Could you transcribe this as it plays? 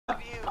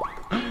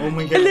Oh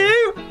my god.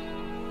 Hello.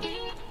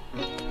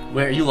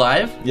 Wait, are you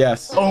live?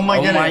 Yes. Oh my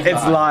goodness. my It's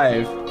God.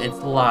 live. It's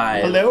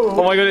live. Hello.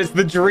 Oh my god, it's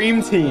the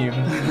dream team.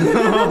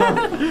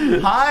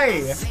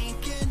 Hi.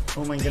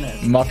 Oh my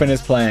goodness. Muffin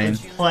is playing.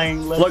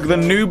 Playing. Look, the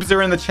noobs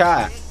are in the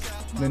chat.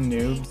 The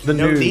noobs. The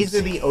no, noobs. these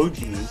are the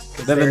OGs.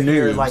 'Cause They're the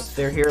here, noobs. like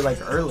they're here like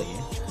early.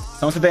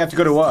 Someone said they have to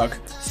go to work.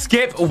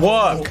 Skip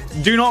work.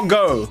 Do not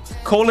go.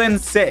 Call in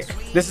sick.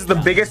 This is the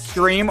biggest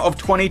stream of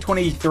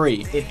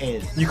 2023. It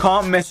is. You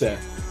can't miss it.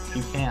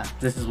 You can't.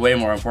 This is way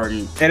more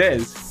important. It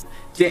is.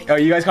 Oh,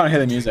 you guys can't hear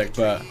the music,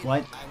 but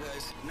What?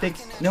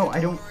 Fix. No, I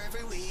don't.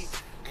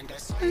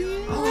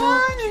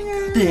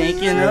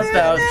 Thinking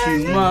about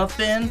you,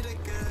 Muffin.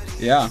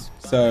 yeah.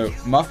 So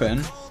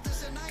Muffin,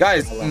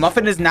 guys,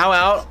 Muffin is now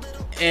out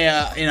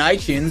in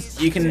iTunes.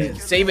 You can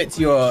save it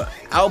to your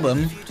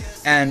album,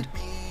 and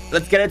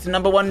let's get it to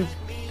 #1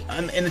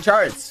 in the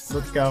charts.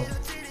 Let's go.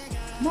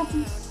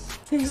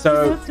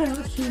 So,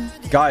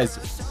 guys,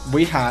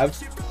 we have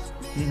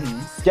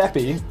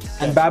Skeppy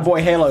and Bad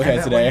Boy Halo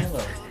here today,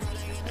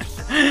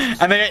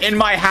 and they're in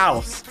my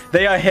house.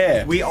 They are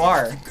here. We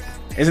are.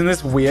 Isn't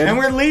this weird? And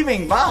we're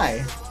leaving.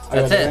 Bye.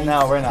 That's it.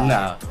 No, we're not.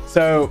 No,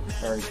 So,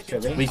 Or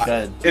should we? we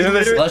could. isn't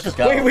this? Let's just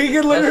go. Wait, we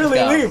could Let's just literally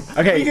go. leave.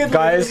 Okay, We could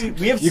guys,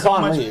 literally- we have you so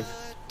can't much- leave.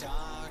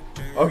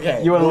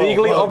 Okay. You are whoa,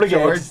 legally whoa,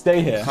 obligated George, to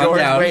stay here. Calm George,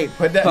 down. wait,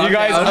 put that. Calm You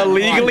guys down. are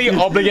legally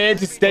obligated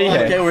to stay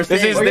here. Okay, we're This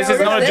staying. is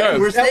We're not a staying. joke.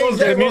 We're staying.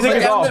 The music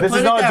is Put off. it This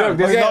is not a down. joke.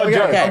 This is Okay, not a okay,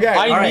 joke. okay.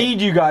 I All right.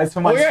 need you guys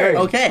for my Okay, stream.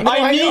 okay.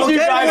 I need you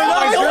guys for my We're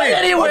not going stream.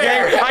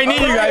 anywhere. Okay, I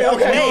need you guys.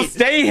 Okay. You'll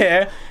stay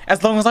here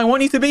as long as I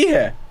want you to be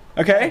here.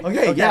 Okay?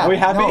 Okay, yeah. Are we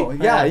happy? No,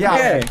 yeah, yeah.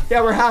 Okay.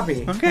 Yeah, we're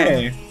happy.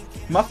 Okay.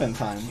 Muffin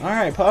time. All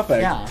right,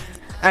 perfect. Yeah.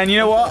 And you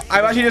know what?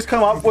 I've actually just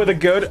come up with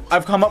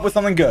I've come up with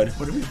something good.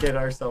 What did we get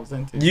ourselves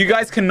into? You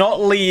guys cannot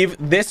leave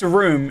this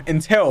room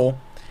until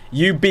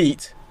you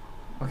beat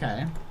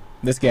Okay.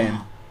 this game.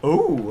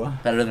 Ooh.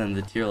 Better than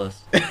the tier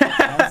list.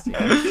 That's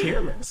tier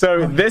list.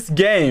 So this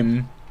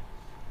game,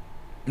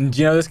 do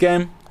you know this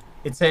game?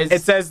 It says.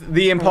 It says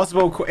the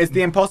impossible. It's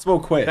the impossible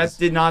quiz. That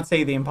did not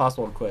say the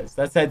impossible quiz.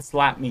 That said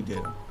slap me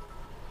do.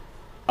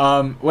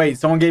 Wait,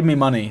 someone gave me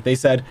money. They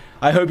said,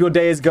 "I hope your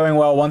day is going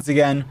well once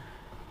again.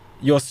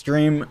 Your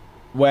stream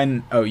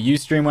when you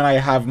stream when I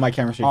have my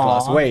chemistry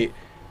class." Wait,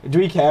 do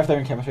we care if they're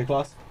in chemistry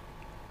class?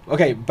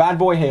 Okay, Bad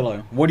Boy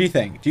Halo. What do you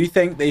think? Do you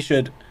think they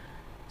should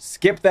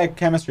skip their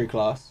chemistry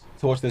class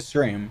to watch this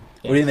stream,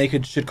 or do you think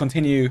they should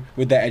continue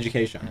with their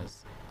education?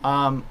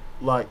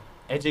 Look,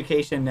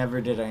 education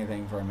never did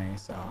anything for me,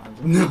 so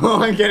no,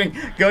 I'm kidding.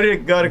 Go to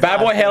Bad class,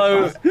 Boy go to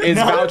Halo class. is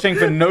No. vouching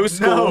for no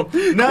school.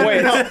 No,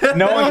 Wait,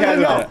 no one cares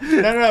about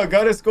it. No,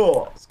 go to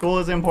school. School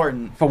is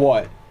important. For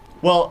what?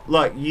 Well,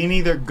 look, you can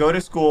either go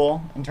to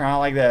school and turn out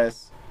like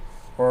this,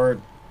 or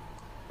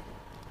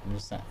I'm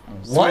just saying.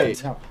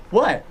 What? No.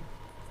 What?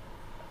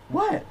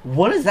 What?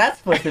 What is that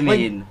supposed to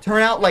mean? Like,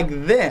 turn out like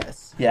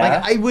this. Yeah?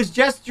 Like, I was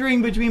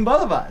gesturing between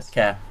both of us.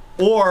 Okay.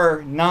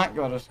 Or not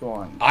go to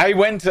school. I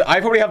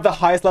probably have the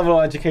highest level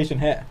of education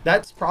here.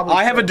 That's probably.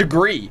 I have a true.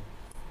 degree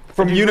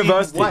from Degree in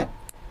university. What?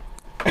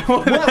 What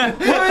was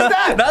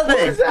that? Nothing.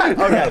 What was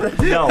that?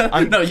 Okay. No,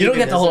 No, you don't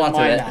get to hold on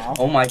to it. Now.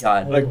 Oh my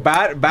god. Like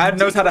Bad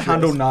knows how to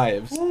handle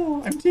knives.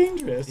 Oh, I'm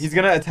dangerous. He's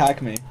gonna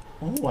attack me.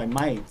 Oh, I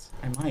might.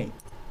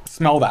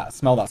 Smell that,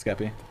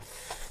 Skeppy.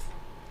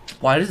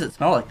 Why does it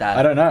smell like that?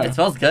 I don't know. It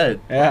smells good.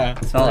 Yeah.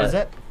 Smell What it. is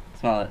it?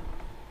 Smell it.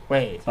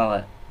 Wait, Smell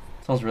it.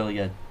 It smells really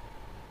good.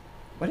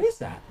 what is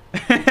that?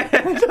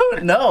 I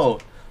don't know.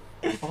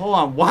 Hold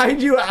on.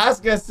 Why'd you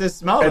ask us to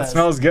smell It this?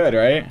 smells good,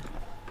 right?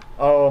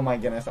 Oh my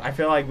goodness. I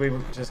feel like we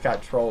just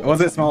got trolled. What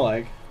does it smell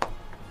like?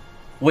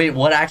 Wait,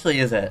 what actually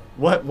is it?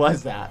 What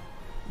was that?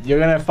 You're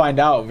gonna find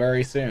out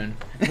very soon.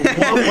 What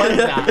was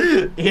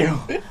that? Ew.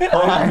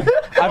 Hold on.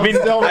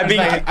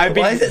 I've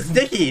Why is it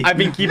sticky? I've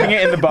been keeping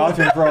it in the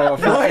bathroom for a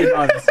few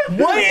months.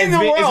 What in the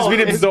world? It's just been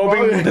is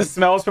absorbing wrong? the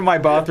smells from my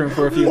bathroom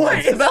for a few What?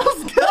 months. It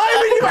smells good. Why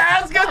would you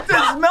ask us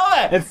to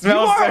smell it? It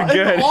smells you are so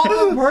good. an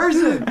awful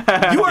person.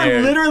 You are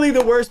Dude. literally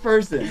the worst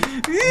person.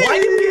 Why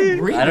did we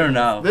agree? I don't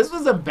know. This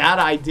was a bad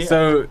idea.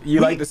 So you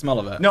like the smell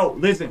of it? No,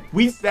 listen.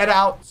 We set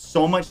out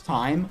so much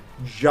time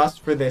just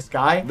for this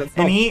guy, That's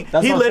and not- he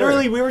not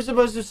literally. true. We were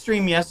supposed to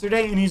stream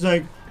yesterday, and he's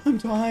like, "I'm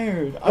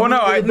tired." Well,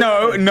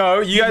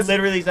 no. You guys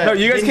literally said. No,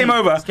 you guys didn't came he?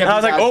 over, Skeppy and I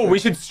was like, asked "Oh, him. we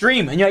should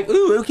stream." And you're like,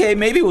 "Ooh, okay,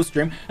 maybe we'll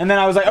stream." And then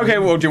I was like, "Okay,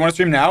 well, do you want to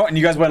stream now?" And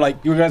you guys were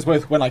like,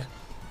 both went like,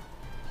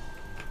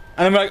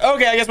 and then we're like,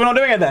 "Okay, I guess we're not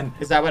doing it then."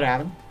 Is that what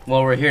happened?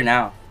 Well, we're here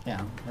now.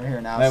 Yeah, we're here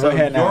now. Yeah, so we're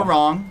here now. you're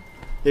wrong.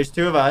 There's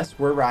two of us.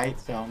 We're right.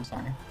 So I'm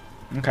sorry.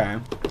 Okay.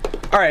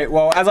 All right.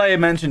 Well, as I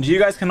had mentioned, you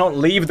guys cannot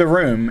leave the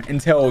room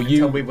until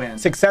you we win.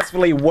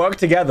 successfully work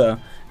together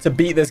to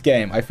beat this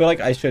game. I feel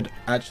like I should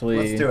actually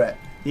Let's do it.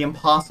 The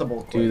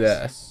impossible quiz. do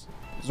this.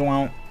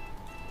 Zoom.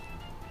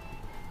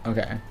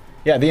 Okay.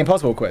 Yeah, the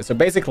impossible quiz. So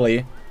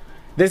basically,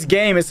 this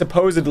game is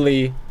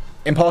supposedly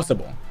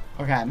impossible.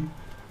 Okay.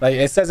 Like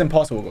it says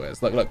impossible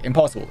quiz. Look,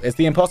 impossible. It's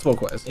the impossible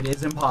quiz. It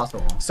is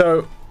impossible.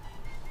 So,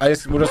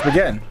 we'll just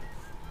begin.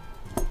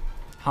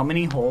 How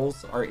many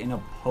holes are in a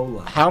polo?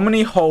 How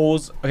many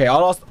holes? Okay,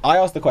 I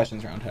asked the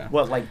questions around here.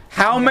 What, like?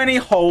 How many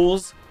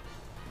holes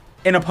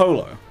in a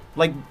polo?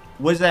 Like,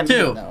 what does that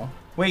Two. mean, though?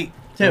 Wait,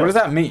 What does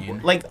that mean?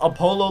 like a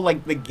polo,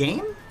 like the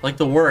game? Like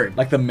the word.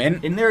 Like the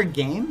mint? Isn't there a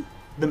game?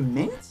 The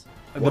mint?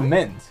 The What?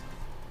 mint.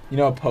 You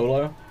know a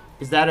polo?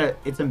 Is that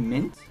it's a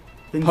mint?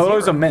 Then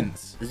Polo's zero. a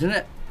mint. Isn't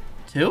it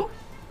 2?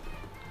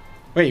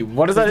 Wait,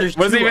 what is that? There's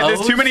What does it two even?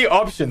 There's too O's? many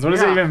options. What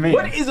does it Yeah. even mean?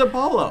 What is a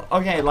polo?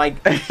 Okay, like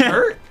a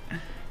shirt.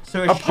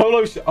 So a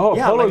polo shirt? Oh, a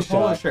yeah, polo like shirt.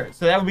 polo shirt.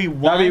 So that would be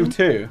one, That'd be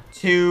 2.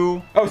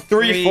 2, Oh,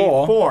 3,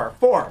 4.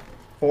 Four.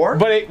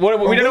 But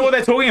we don't know what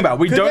they're talking about.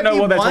 We Could don't that know be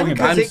what they're one? talking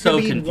about. 'Cause I'm it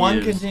so could be one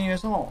confused.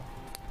 continuous hole.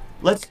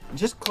 Let's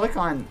just click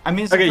on. I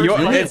mean, it's Okay, the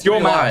first one. it's your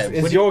Three mouse. lives.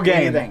 It's What do your what do you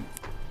game. think?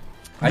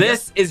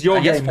 This is your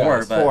I guess game. 4,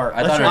 guys. but Four.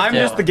 I Let's thought it try- was I'm two.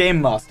 just the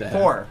game master. here.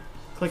 4.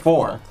 Click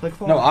 4. 4. Click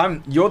 4.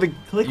 No, you're the.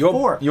 Click you're,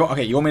 4.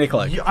 Okay, you want me to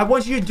click? I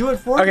want you to do it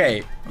for me.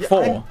 Okay, Yeah,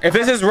 4. If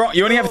this is wrong,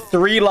 you only have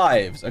 3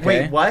 lives.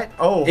 Okay. Wait, what?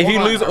 Oh, If hold you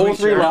on. lose Are all we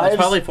 3 sure? lives- It's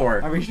probably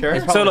 4. Are we sure?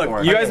 It's So probably look,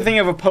 4. you guys Okay. are thinking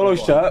of a polo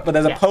shirt, but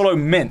there's Yes. a polo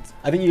mint.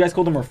 I think you guys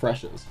call them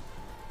refreshers.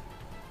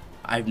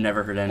 I've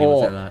never heard anyone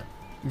Or- say that.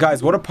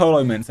 Guys, what are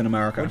polo mints in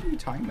America? What are you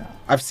talking about?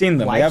 I've seen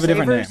them. They have a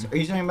different name. Lifesavers? Are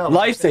you talking about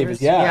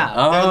Lifesavers, yeah. Yeah,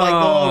 they're like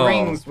little Oh.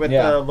 rings with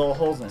Yeah. the little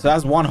holes in. So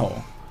that's 1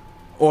 hole.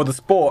 Or the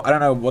sport. I don't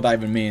know what that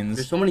even There's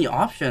means. so many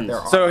options. There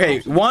are. So okay,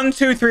 1,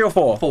 2, 3, or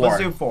 4. 4. Let's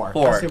do 4.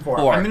 Four. Let's do 4.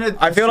 Four. I'm gonna.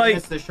 I feel assume like-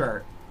 it's the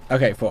shirt.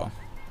 Okay, 4.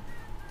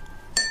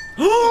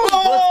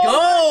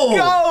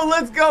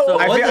 Let's go. So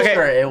I what's feel- the okay,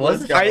 shirt? It was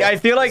let's the go. shirt. I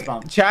feel like Let's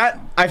bump. chat.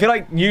 I feel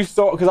like you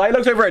saw because I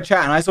looked over at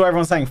chat and I saw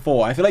everyone saying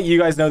 4. I feel like you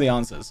guys know the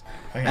answers,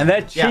 Okay. and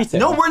they're Yeah. cheating.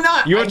 No, we're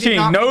not. You're I did cheating.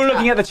 not No read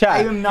looking chat. at the chat. I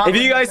am not If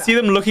you looking at guys chat. see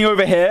them looking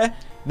over here,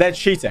 they're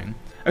cheating.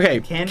 Okay,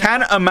 Can-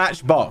 can a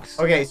match box?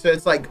 Okay, so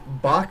it's like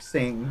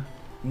boxing,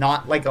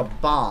 not like a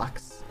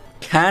box.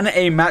 Can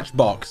a match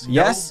box? No,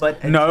 Yes.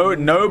 but a No.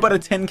 tin No, can. but a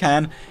tin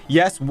can.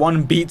 Yes.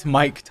 1 beat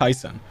Mike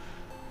Tyson.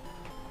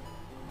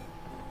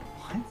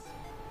 What?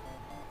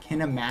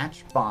 Can a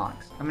match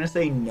box? I'm gonna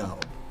say no.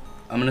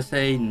 I'm gonna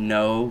say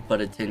no,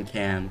 but a tin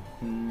can.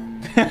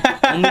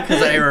 Only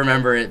because I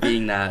remember it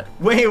being that.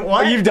 Wait,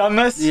 what? You've done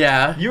this?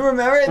 Yeah. You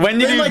remember it? When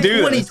did In you like do this?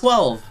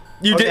 2012.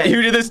 You Okay. did.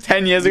 You did this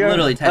 10 years ago.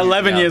 Literally 10 years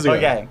 11 ago. years ago.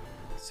 Okay,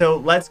 so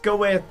let's go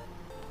with.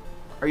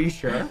 Are you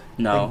sure?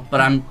 No, but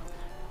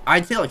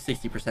I'd say like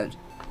 60%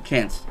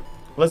 chance.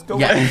 Let's go.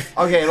 Yeah. With,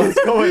 okay, let's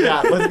go with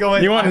that. Let's go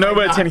with. You want I'm no,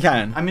 but a not- tin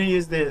can. I'm gonna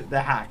use the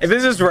hack. If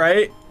this is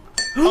right.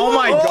 Oh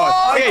my god.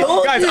 I Okay,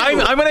 told guys, you.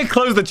 I'm gonna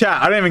close the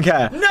chat. I don't even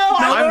care. No,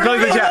 I'm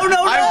closing the chat. I'm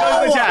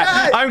closing the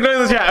chat. I'm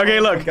closing the chat. Okay,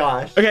 Oh my look.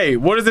 gosh. Okay,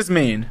 what does this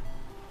mean?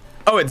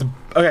 Oh, it's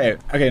okay.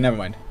 Okay, never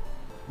mind.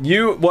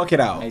 You work it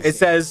out. I It see.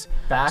 says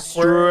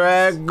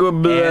Backwards. Answer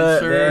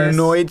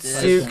Stragobla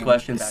this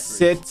question backwards.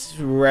 sit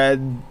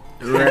red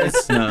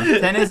resna.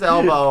 Tennis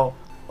elbow.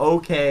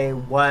 Okay,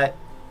 what?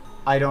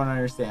 I don't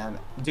understand.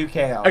 Do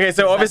KO. Okay, so Is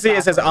that obviously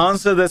it says backwards?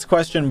 answer this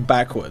question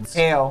backwards.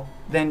 KO.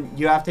 Then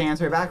you have to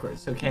answer it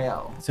backwards. So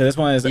KO. So this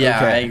one is Yeah,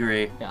 I okay.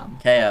 agree. Yeah.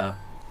 KO.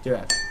 Do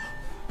it.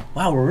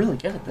 Wow, we're really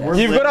good at this.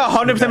 You've got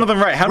 100% of them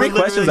right. How many We're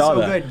questions are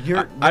literally there? so good.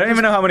 You're- I don't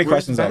even know how many we're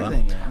questions are better there.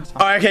 than you. I'm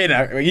sorry. Oh, okay,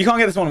 no, you can't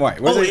get this one right.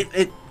 What Oh, is it?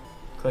 it.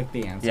 Click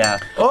the answer. Yeah.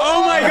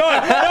 Oh my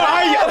god! No,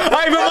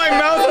 I put my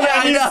mouse on there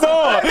and you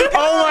saw!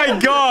 Oh my Oh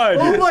god!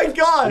 my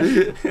gosh.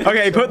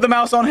 Okay, put the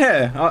mouse on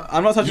here.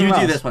 I'm not touching You the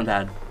mouse. do this one,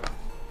 Dad.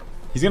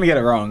 He's gonna get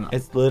it wrong.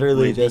 It's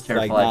literally Wait, be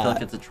careful. I feel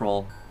like it's a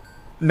troll.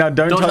 No,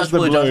 don't touch the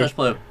blue. Don't touch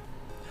blue.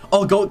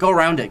 Oh, go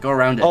around it. Go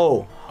around it.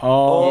 Oh.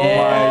 Oh Yeah.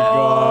 my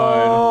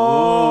god.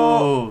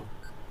 Oh.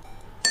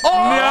 No!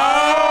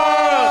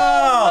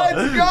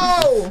 Let's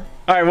go.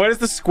 Alright, what is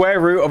the square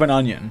root of an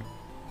onion?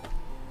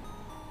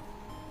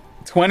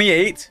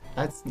 28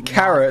 That's not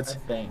Carrot. a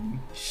thing.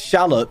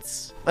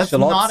 shallots. That's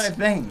shallots, not a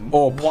thing.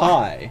 or Why?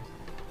 pie.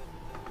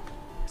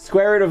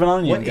 Square root of an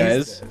onion, What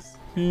guys. is this?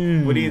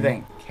 Hmm. What do you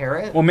think?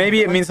 Carrot? Well,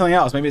 maybe it What? means something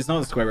else. Maybe it's not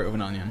the square root of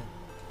an onion.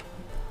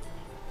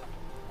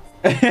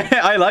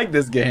 I like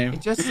this game.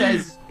 It just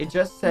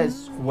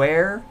says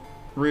square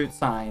root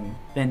sign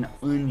then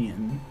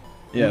onion.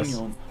 Yes.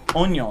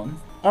 Onion.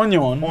 Onion.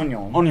 Onion.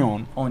 Onion.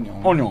 Onion.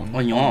 Onion.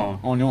 Onion.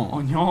 Onion.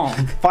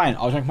 Onion. Fine,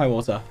 I'll drink my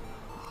water.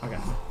 Okay.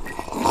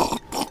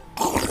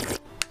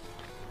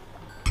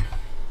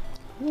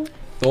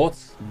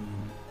 Thoughts?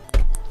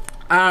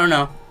 I don't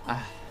know.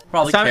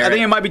 Probably I carrot.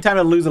 think it might be time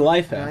to lose a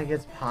life I feel like here.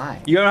 it's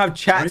pie. You don't have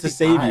chat Where's to the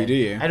save pie? you, do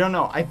you? I don't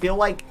know. I feel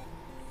like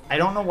I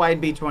don't know why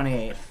it'd be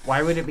 28.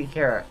 Why would it be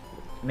carrot?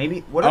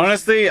 Maybe what?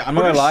 Honestly, I'm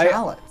not what gonna are lie.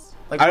 shallots?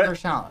 Like I what don't- are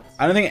shallots?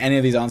 I don't think any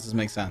of these answers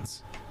make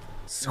sense.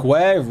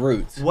 Square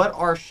root. What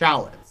are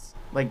shallots?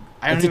 Like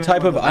I don't It's a even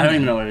type know of what I don't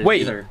onion. even know what it is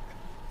Wait. either.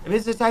 If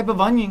it's a type of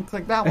onion,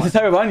 click that It's one. a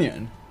type of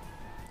onion.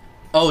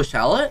 Oh,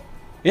 shallot?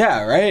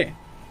 Yeah, right?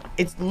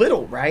 It's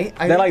little, right?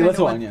 They're think like I know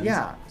little what- onions.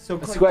 Yeah. So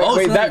click Square. Oh,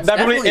 Wait, so that it's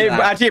probably definitely that.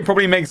 actually it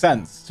probably makes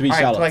sense to be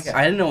Alright, shallots. click it.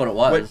 I didn't know what it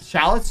was. What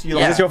shallots? You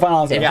Yeah. Is this your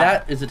final answer? If Yeah.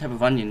 that is a type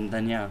of onion,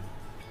 then yeah.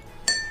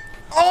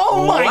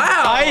 Oh my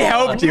Wow. I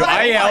helped you. Oh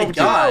I my helped you.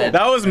 God.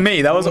 That was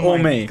me. That was Oh all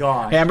my me.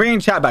 gosh. Hey, I'm bringing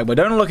chat back, but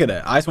don't look at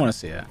it. I just want to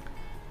see it.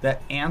 The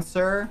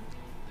answer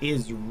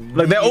is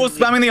Like they're all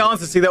spamming the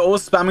answer. See, they're all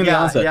spamming the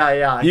answer.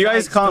 Yeah. You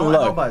guys can't don't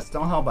look. Help us.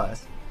 Don't help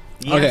us.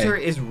 The Okay. answer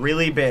is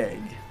really big.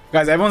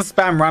 Guys, everyone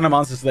spam random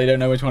answers so they don't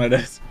know which one it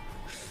is.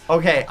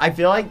 Okay, I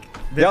feel like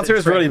The answer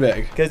is really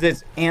big. because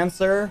it's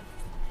answer.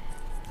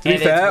 To be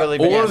and fair, it's really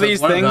big. all of Yeah,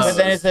 these one of things, But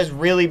then it says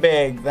really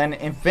big. Then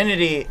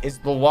infinity is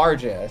the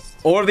largest.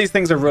 all of these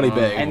things are really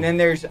big. And then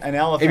there's an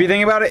elephant. If you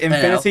think about it,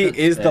 infinity elephant's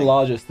is the big.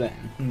 largest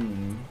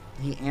thing.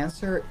 The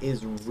answer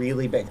is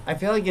really big. I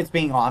feel like it's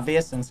being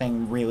obvious and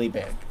saying really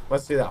big.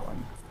 Let's do that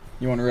one.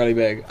 You want really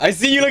big. I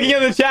see you looking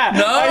at the chat.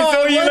 No, I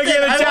saw you I looking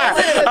at the wasn't.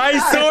 chat. I I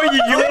saw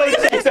you. You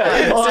little cheater.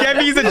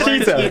 Skeppy's a I wanna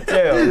cheater. cheat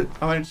too.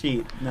 I want to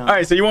cheat. No. All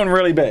right, so you want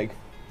really big.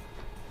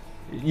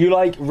 You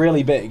like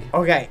really big.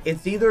 Okay,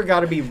 it's either got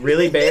to be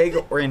really big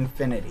or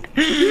infinity.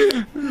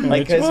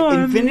 Like, because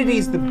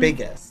infinity's the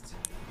biggest.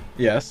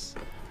 Yes.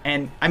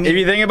 And I If mean,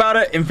 you think about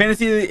it,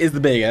 infinity is the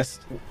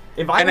biggest.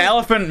 if I An was-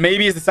 elephant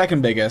maybe is the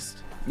second biggest.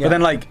 Yeah. But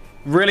then like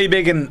really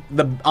big and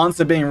the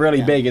answer being really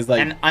Yeah. big is like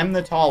and I'm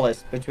the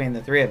tallest between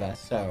the three of us,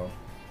 so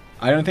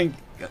I don't think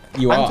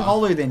you I'm are.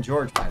 taller than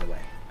George, by the way.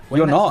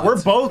 You're not. We're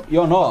both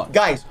You're not.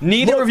 guys.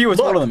 Neither look, of you are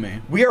look, taller than me.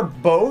 We are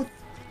both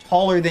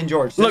taller than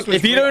George. This Look, was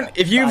if you real. don't,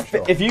 if you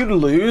Factual. if you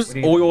lose What do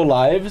you all do? your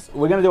lives,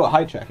 we're gonna do a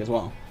height check as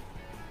well.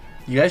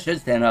 You guys should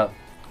stand up.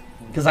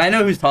 Because I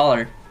know who's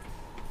taller.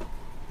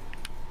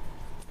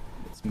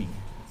 It's me.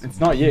 It's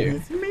not you.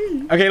 It's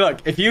me. Okay, look,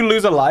 if you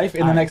lose a life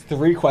in the Alright. next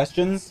 3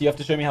 questions, you have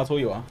to show me how tall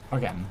you are,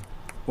 Okay.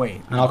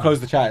 Wait. and I'll close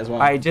the chat as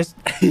well. I just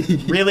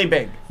really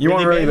big. You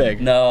want really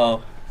big?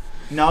 No.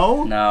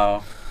 No.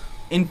 No.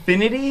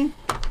 Infinity.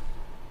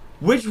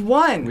 Which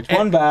one? Which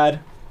one bad?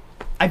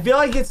 I feel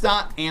like it's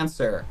not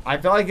answer. I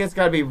feel like it's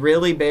got to be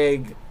really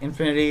big,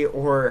 infinity,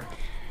 or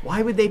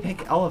why would they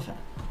pick elephant?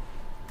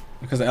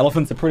 Because the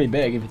elephants are pretty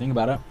big if you think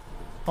about it.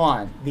 Hold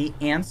on. The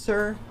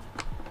answer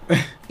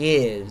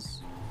is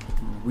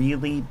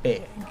really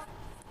big.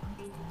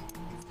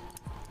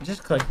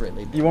 Just click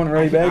really big. You want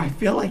really big? I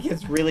feel like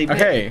it's really big.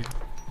 Okay.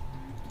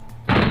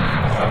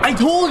 I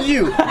told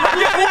you!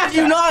 I told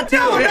you not to!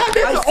 No, not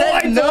this.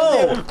 I said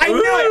no! I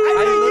knew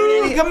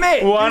it. You didn't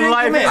commit. One You didn't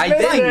life commit. is I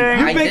didn't.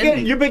 You I pick it.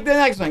 didn't. You pick the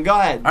next one. Go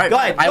ahead. All right, go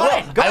ahead. I go will.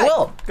 ahead, go I ahead.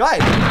 will. Go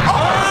ahead.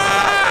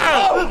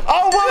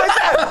 Oh, what was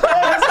that? What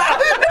was that?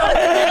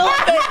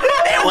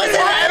 It was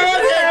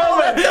an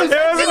elephant! It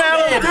was an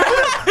elephant.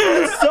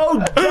 It's so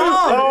dumb.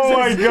 Oh So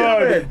my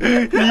god.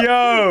 stupid.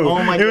 Yo.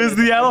 Oh my It was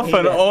goodness, the I elephant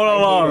hate it. all I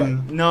hate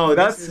along. it. No,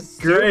 That's this is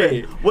stupid.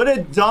 great. What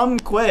a dumb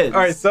quiz. All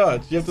right,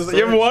 Sarge. You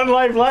have 1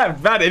 life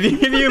left. Man, if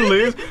you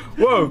lose,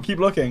 whoa, keep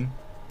looking.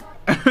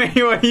 What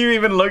are you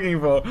even looking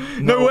for?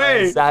 No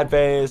way. Sad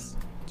face.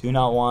 Do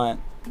not want.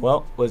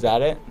 Well, was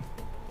that it?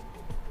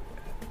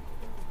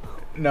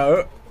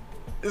 No.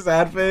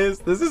 Sad face.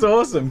 This is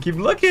awesome. Keep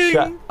looking.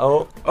 Oh.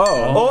 Oh.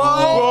 Oh.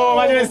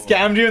 Whoa, imagine it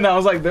scammed you and that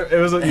was like, it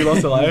was like you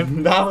lost a life.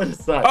 That would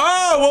suck.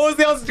 Oh, what was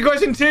the answer to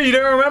question 2? You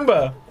don't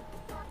remember.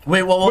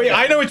 Wait, what was Wait, it?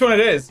 I know which one it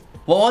is.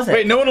 What was it?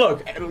 Wait, no one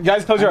look.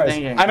 Guys, close your I'm eyes.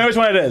 thinking. I know which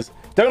one it is.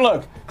 Don't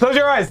look. Close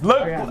your eyes.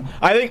 Look. Okay.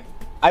 I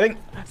think.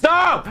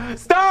 Stop!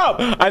 Stop!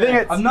 I think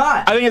it's. I'm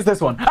not. I think it's this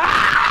one.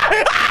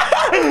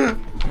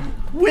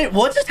 Wait,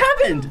 what just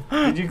happened?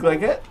 Did you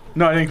click it?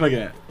 No, I didn't click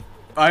it.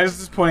 I was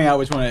just pointing out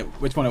which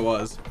one it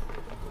was.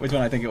 Which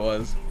one I think it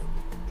was.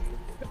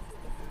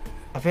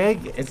 I feel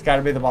like it's got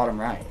to be the bottom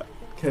right.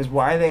 Because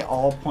why are they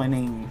all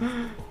pointing?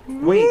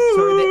 Wait,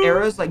 so are the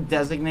arrows like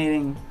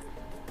designating?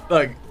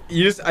 Look,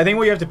 I think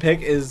what you have to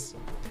pick is,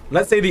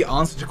 let's say the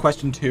answer to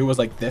question 2 was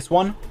like this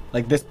one,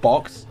 like this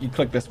box. You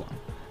click this one.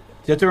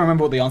 So you have to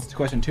remember what the answer to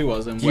question 2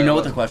 was. And Do you know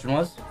what the the question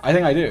was? I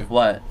think I do.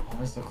 What? What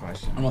was the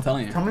question? I'm not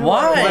telling you. Tell me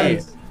Why? what it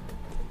was.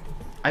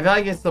 I feel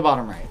like it's the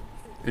bottom right.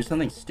 There's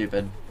something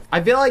stupid.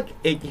 I feel like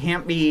it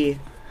can't be.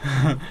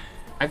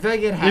 I feel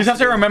like it has. You just have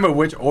to be- remember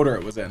which order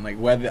it was in, like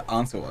where the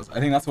answer was. I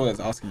think that's what it's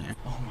asking you.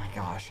 Oh my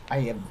gosh,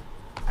 I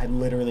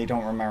literally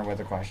don't remember what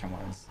the question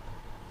was.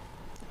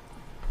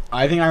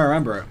 I think I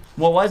remember it.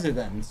 What was it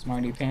then,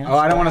 Smarty Pants? Oh,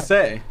 I don't want to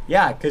say.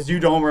 Yeah, because you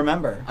don't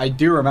remember. I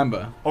do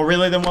remember. Oh,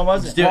 really? Then what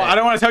was Let's it? do Well, it. I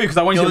don't want to tell you because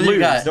I want you Go to with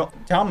your lose. gut.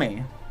 Don't tell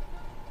me.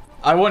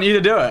 I want you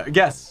to do it.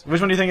 Guess.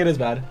 Which one do you think it is,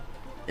 bad?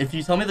 If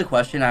you tell me the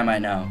question, I might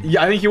know.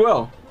 Yeah, I think you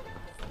will.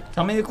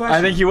 Tell me the question.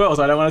 I think you will,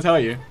 so I don't want to tell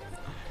you.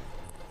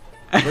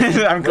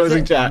 I'm Was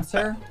closing it chat.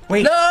 Answer?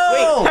 Wait,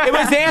 No! wait, it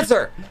was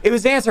answer. It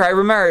was answer. I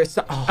remember.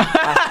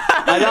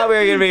 I thought we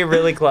were gonna be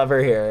really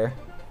clever here,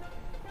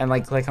 and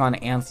like click on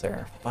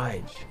answer.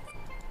 Fudge.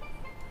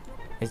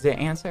 Is it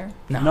answer?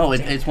 No,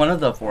 it's one of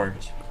the 4.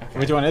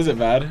 Which one is it,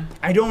 bad?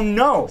 I don't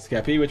know.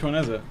 Skeppy, which one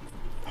is it?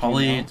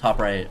 Probably know? top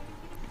right.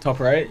 Top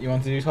right? You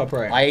want to do top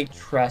right? I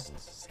trust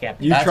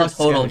Skeppy. You That's trust a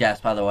total Skeppy. guess,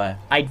 by the way.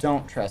 I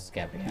don't trust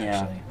Skeppy. Actually,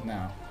 Yeah.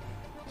 no.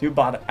 Do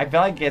bottom. I feel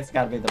like it's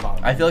got to be the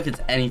bottom. I feel like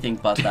it's anything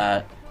but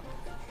that.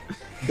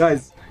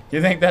 Guys,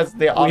 You think that's the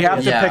we obvious?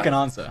 have to Yeah. pick an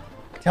answer.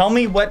 Tell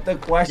me what the Yeah,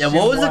 question.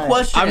 what was the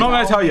question? I'm not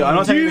going to tell you. I'm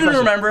not Do telling you you the even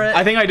question. remember it?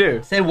 I think I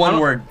do. Say one I'm-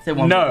 word. Say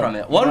one no, word from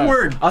it. One no.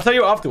 word. I'll tell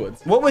you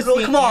afterwards. What was Oh,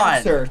 the come on.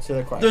 answer to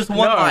the question? There's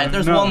one line.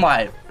 There's no. one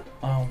line.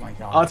 Oh my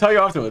god. I'll tell you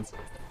afterwards.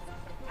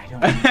 I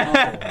don't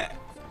know.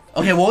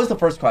 Okay, what was the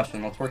first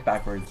question? Let's work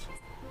backwards.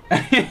 Do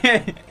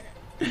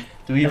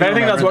we If even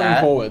anything, that's remember working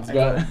that? forwards,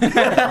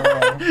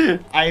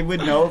 but I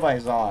would know if I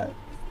saw it.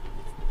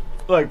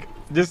 look,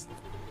 just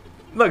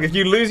look. If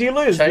you lose, you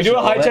lose. Should I We do a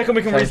yellow high it? check and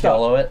we can Should I restart.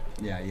 yellow it?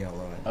 Yeah,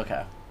 yellow it.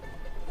 Okay.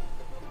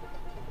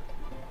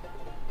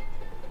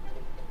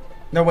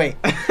 No, wait.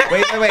 Wait.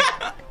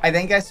 I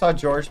think I saw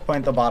George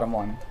point the bottom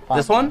one.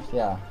 This one?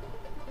 Yeah.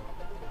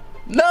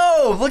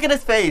 No! Look at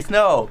his face.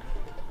 No.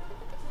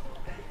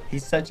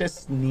 He's such a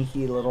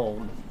sneaky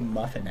little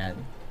muffin head.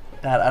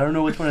 Dad, I don't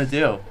know which one to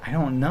do. I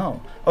don't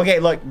know. Okay,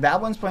 look, that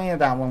one's pointing at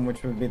that one,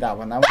 which would be that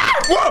one. That one.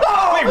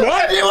 Whoa! Wait,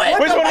 what?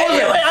 Which one was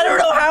it? I don't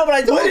know how, but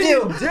I told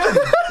you.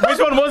 Which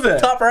one was it?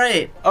 Top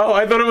right. Oh,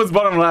 I thought it was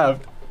bottom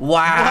left.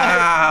 Wow.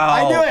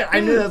 I knew it. I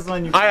knew that's the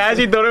one you. I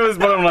actually thought it was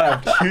bottom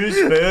left. choose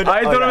food.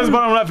 I thought it was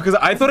bottom left because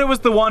I thought it was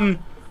the one.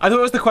 I thought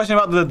it was the question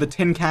about the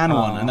tin can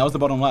one, Oh. and that was the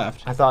bottom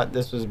left. I thought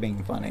this was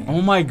being funny. Oh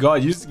my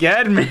god, you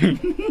scared me.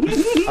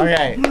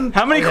 Okay.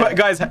 How many Okay.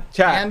 guys?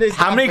 Chat. And is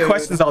How not many food.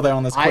 questions are there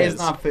on this I quiz? is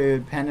not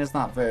food. Pen is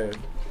not food.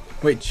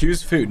 Wait,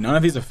 choose food. None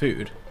of these are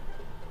food.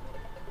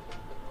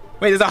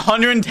 Wait, there's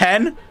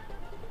 110.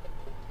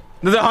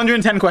 There's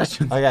 110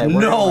 questions. Okay. we're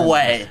No gonna-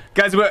 way.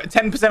 Guys, we're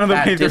 10% of the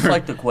way Dad, just through.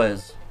 like the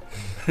quiz.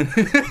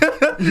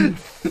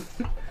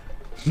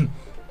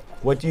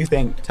 What do you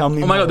think? Tell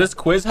me. Oh my more. god, this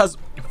quiz has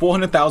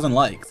 400,000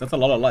 likes. That's a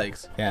lot of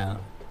likes. Yeah.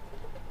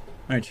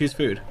 Alright, choose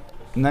food.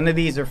 None of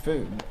these are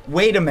food.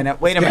 Wait a minute.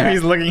 Wait a He's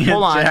minute. looking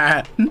Hold at on.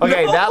 chat.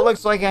 Okay, that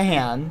looks like a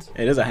hand.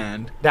 It is a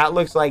hand. That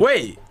looks like.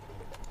 Wait.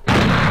 You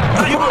moved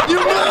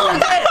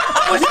it!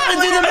 I was trying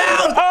to do the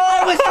mouth! I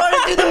was trying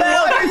to do the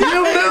mouth!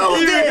 You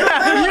moved it! You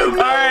moved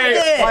Alright.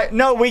 it! What?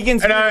 No, we can.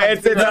 No,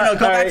 it's No, go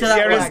back to that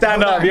you have to one.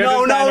 stand Go up. back. You have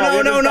No, to no, stand up. no,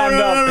 You no, have to no, stand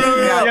no, up. no, no,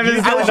 You have to no.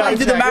 stand I was trying to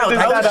do the up. mouth. You I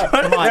have was to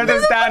trying stand up. You have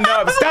to stand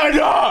up. Stand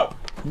up.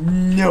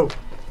 No.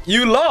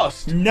 You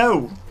lost.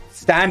 No.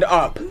 Stand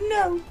up.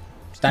 No.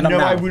 Stand up No,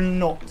 now. I will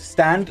not.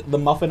 Stand the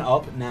muffin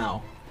up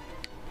now.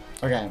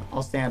 Okay,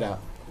 I'll stand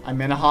up. I'm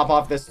gonna hop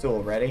off this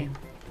stool. Ready?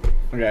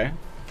 Okay.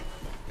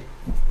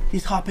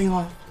 He's hopping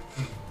off.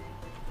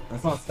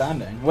 That's not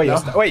standing. Wait,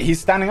 No. wait, he's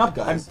standing up,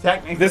 I'm guys.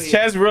 technically. This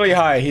chair's really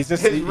high. He's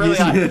just. It's really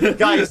high.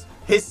 Guys,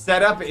 his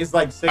setup is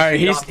like 6 All right,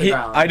 feet off the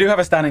ground. I do have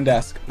a standing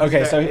desk.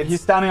 Okay, so It's-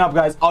 he's standing up,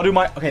 guys. I'll do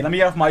my. Okay, let me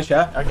get off my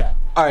chair. Okay.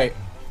 All right.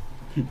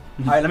 All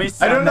right, let me. I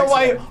stand don't know next to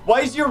why. him.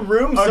 Why is your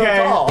room so Okay.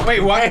 tall?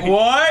 Wait, what?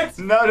 What?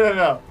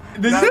 No.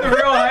 This is a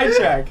real high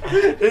check.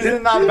 This is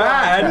not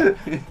Bad.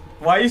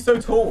 Why are you so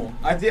tall?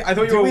 I thought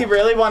you Do were. we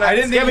really want to? I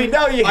didn't think. we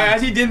know you. I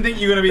actually didn't think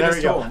you were gonna be There this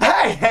we go.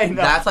 tall. Hey,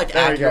 no. That's like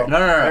There we accurate. go.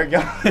 No.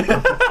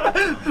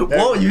 There we go.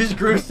 Whoa, you just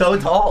grew so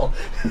tall.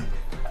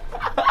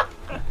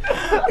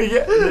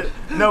 Yeah.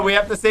 No, we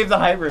have to save the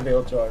height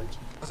reveal, George.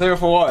 So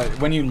for what?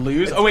 When you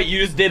lose? Oh wait,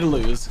 you just did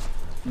lose.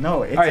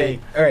 No, it's All right.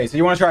 All right. So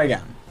you want to try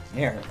again?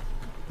 here.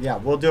 Yeah,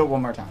 we'll do it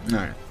one more time. All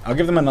right. I'll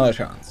give them another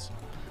chance.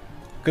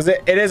 Because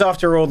it is,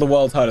 after all, the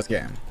world's hardest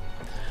game.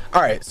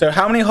 All right. So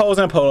how many holes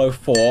in a polo?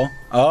 4.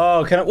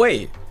 Oh, can it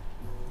wait?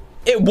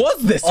 It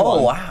was this one.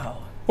 Oh, wow.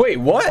 Wait,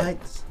 what?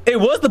 What? It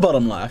was the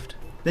bottom left.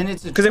 Then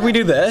it's a. Because if we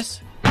do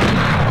this.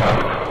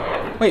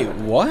 Wait,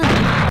 what?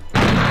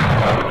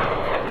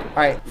 All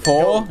right. 4.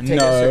 go, take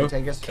No. a sip,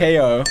 take a sip.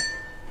 KO.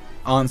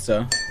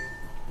 Answer.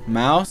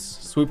 Mouse.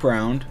 Swoop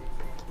around.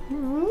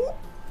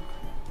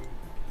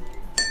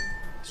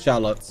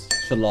 Shallots.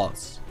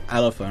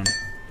 Elephant.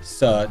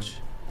 Search.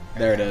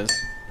 There it is.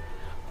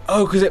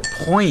 Oh, because it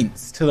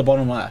points to the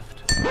bottom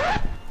left.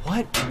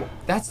 What?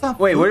 That's not.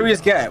 Wait, what did we food.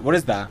 just get? What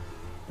is that?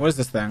 What is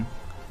this thing?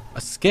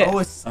 A skip. Oh,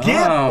 a skip.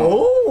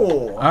 Oh.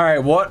 Oh. All right,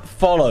 what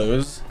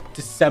follows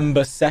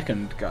December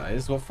 2nd,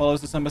 guys? What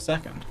follows December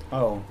 2nd?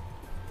 Oh.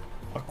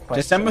 A question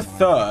December mark.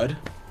 3rd.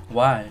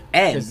 Why?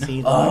 N. To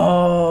see the-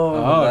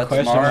 Oh, that's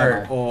question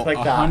smart. mark. Or Click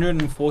that.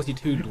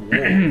 142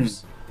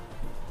 dwarves.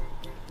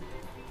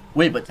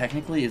 Wait, but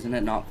technically, isn't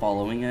it not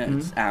following it?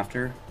 It's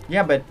after.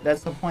 Yeah, but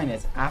that's the point.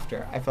 It's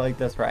after. I feel like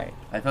that's right.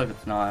 I feel like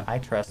it's not. I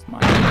trust my.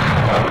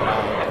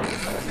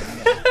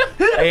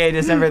 Okay,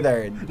 December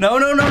 3rd. No.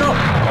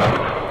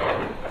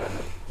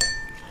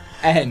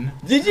 N.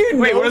 Did you?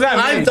 Wait, know what does that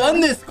mean? I've done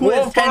this quiz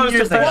What 10 follows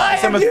years December- ago.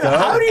 December Dude, 3rd?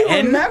 how do you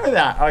N? remember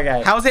that?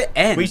 Okay. How's it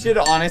N? We should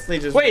honestly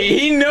just. Wait,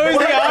 he knows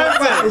the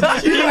answer.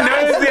 He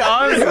knows the You're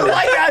answer.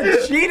 like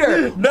a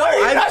cheater. No,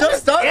 you're I've not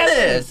just done guessing.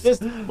 this.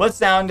 Just what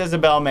sound does a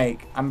bell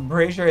make? I'm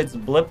pretty sure it's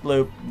blip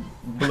bloop,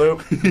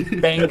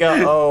 bloop,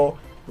 banga o,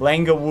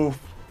 langa woof,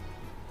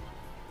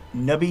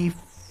 nubby,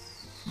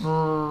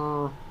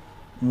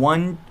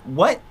 one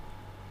what?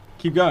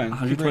 Keep going.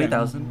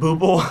 120,000.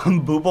 Booble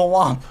booble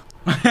womp.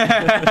 Okay,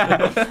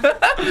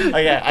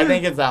 I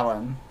think it's that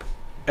one.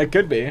 It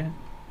could be.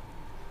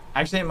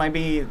 Actually, it might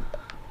be.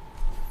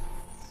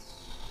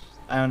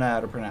 I don't know how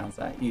to pronounce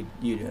that. You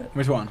do it.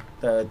 Which one?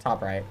 The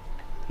top right.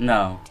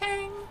 No.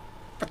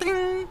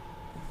 That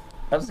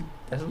was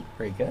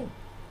pretty good.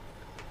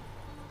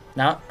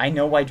 Now I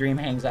know why Dream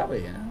hangs out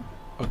with you.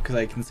 Oh, because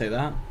I can say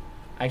that.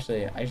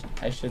 Actually,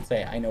 I should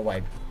say I know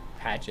why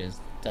Patches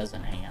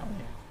doesn't hang out with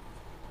you.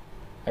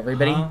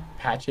 Everybody, Huh?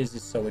 Patches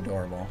is so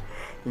adorable.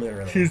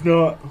 Literally. She's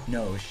not.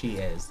 No, she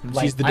is.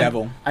 She's the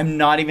devil. I'm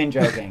not even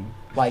joking.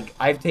 Like,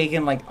 I've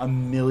taken like a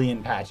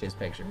million Patches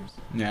pictures.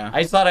 Yeah.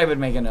 I just thought I would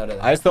make a note of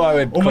that. I just thought I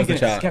would Oh my close the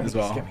goodness, chat as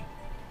well.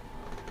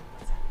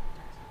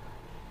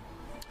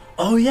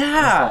 Oh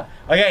yeah.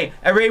 Okay,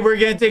 everybody, we're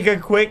gonna take a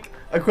quick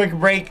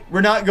break.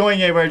 We're not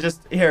going anywhere.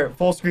 Just here,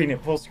 full screen it.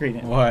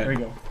 What? There we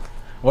go.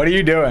 What are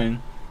you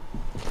doing?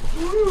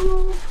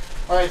 All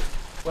right.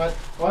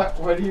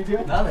 What are you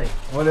doing? Nothing.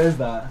 What is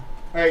that?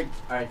 All right.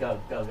 All right, go.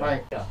 All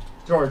right.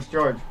 George.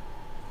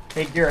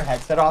 Take your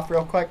headset off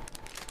real quick.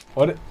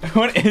 What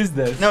is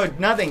this? No,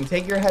 nothing.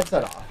 Take your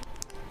headset off.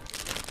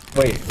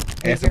 Wait.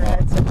 Take your ASMR.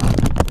 headset off.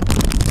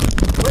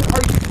 What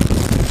are you?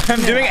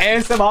 I'm doing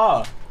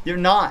ASMR. You're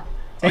not.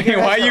 Take Wait, your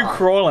why are headset you off.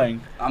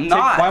 crawling? I'm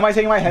not. Why am I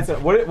taking my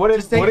headset? What is?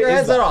 Just take what your is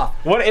headset that? off.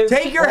 What is?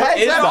 Take your what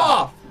is headset that?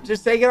 off.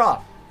 Just take it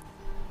off.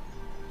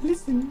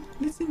 Listen,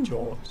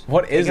 George.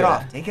 What is Take it it?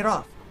 off. Take it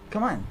off.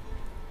 Come on.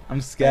 I'm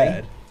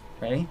scared.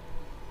 Ready?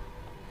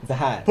 It's a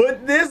hat.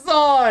 Put this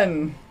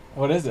on.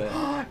 What is it?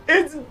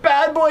 It's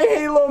Bad Boy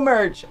Halo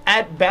merch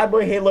at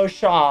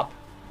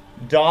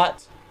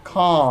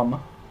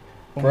badboyhaloshop.com.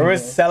 Bro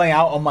is selling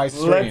out on my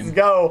stream. Let's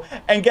go.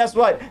 And guess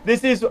what?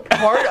 This is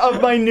part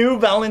of my new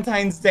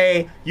Valentine's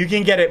Day. You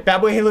can get it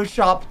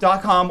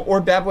badboyhaloshop.com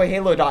or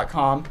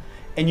badboyhalo.com,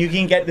 and you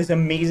can get this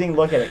amazing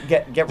look at it.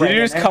 Get Did right you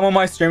in just there. come on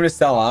my stream to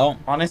sell out?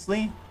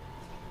 Honestly,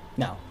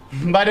 no.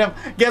 But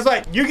guess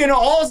what? You can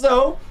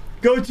also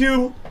go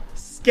to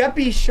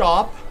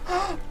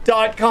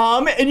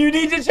skeppyshop.com and you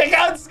need to check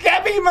out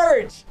Skeppy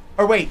merch.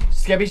 Or wait,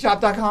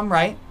 skeppyshop.com,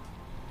 right?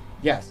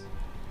 Yes.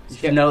 You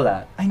should know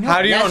that. I know.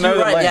 How do you Yes, don't know you're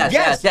the right, link?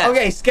 yes.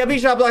 Okay,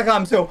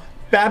 skeppyshop.com. So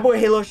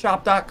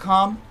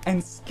badboyhaloshop.com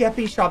and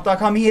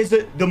skeppyshop.com. He has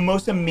the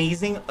most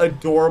amazing,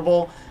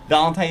 adorable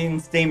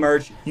Valentine's Day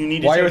merch. You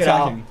need to Why are you check it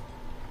out. attacking?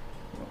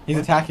 He's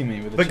attacking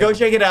me with the But go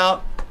check it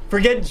out.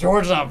 Forget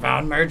George Not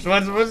Found merch.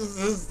 What's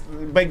this?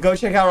 But go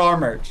check out our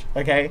merch,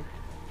 okay?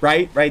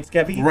 Right,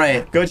 Skeppy?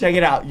 Right. Go check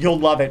it out. You'll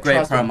love it. Great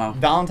Trust me. promo.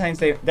 Valentine's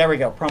Day. There we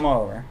go. Promo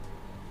over.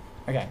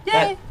 Okay.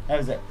 Yay. That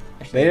was it.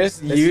 They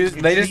just you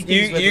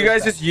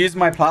guys just use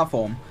my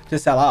platform to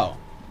sell out.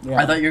 Yeah.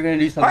 I thought you were gonna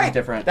do All something right,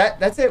 different.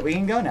 That's it. We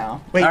can go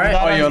now. Wait, All you right.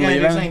 thought Oh, I was you're gonna do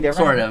leaving? something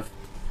different? Sort of.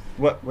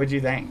 What'd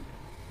you think?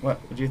 What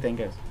would you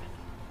think is?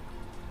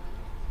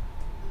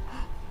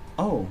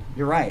 Oh,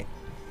 you're right.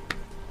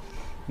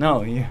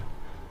 No, you.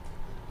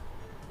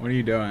 What are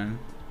you doing?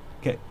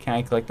 Can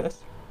I click this?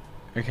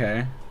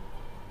 Okay.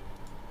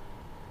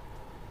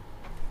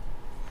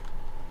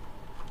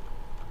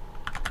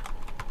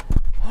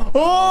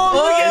 Oh,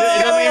 look It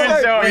at doesn't even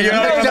show. You're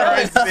not No,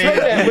 gonna switch see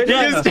it. Which You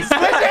one? just-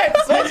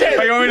 Switch it.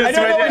 Oh, you want me to I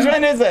don't know switch it? which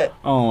one is it.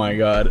 Oh my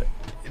god.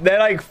 They're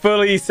like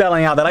fully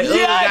selling out. They're like, oh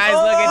Yes! guys,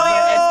 look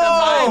at it's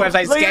the Look at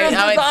website. this Oh, it's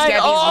design.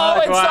 Skeppy's Oh,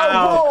 merch. it's Wow. so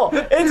cool.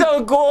 It's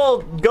so cool.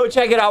 Go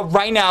check it out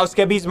right now.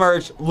 Skeppy's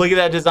merch. Look at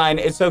that design.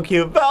 It's so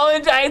cute.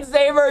 Valentine's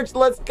Day merch.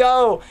 Let's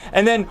go.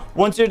 And then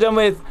once you're done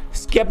with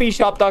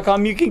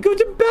skeppyshop.com, you can go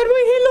to Bad Boy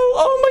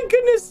Halo. Oh my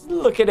goodness.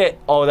 Look at it.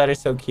 Oh, that is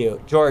so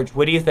cute. George,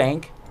 what do you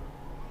think?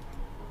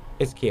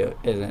 It's cute,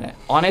 isn't it?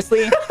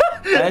 Honestly,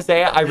 can I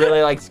say it? I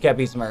really like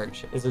Skeppy's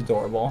merch. It's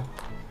adorable.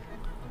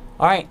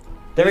 All right.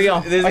 There we go.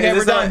 Okay,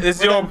 we're done. This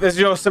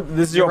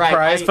is your Right,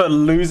 prize for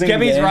losing. the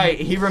Skeppy's game? right.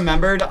 He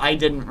remembered. I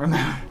didn't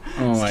remember.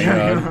 Oh my Skeppy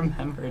god.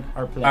 remembered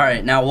our plan. All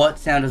right. Now, what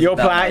sound is Your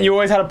that plan. like? You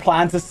always had a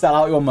plan to sell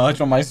out your merch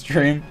on my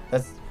stream.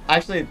 That's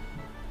actually.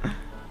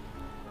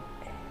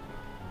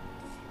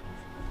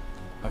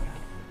 Okay.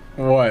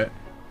 What?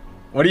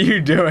 What are you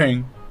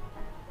doing?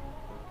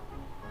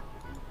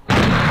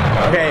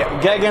 Okay,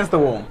 get against the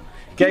wall.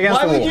 Get against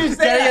Why the would wall. you say Get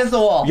that? against the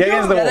wall. Get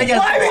against the wall. Get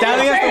against the wall.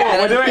 Stand against the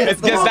wall. We're doing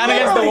it's just stand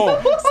against the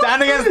wall.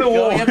 Stand against the Go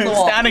wall. against the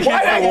wall. Stand against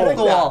Why the against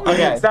the wall. wall?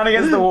 Okay. Stand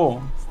against the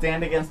wall.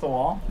 Stand against the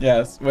wall.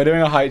 Yes, we're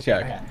doing a height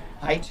check. Okay.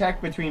 Height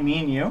check between me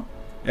and you.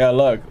 Yeah,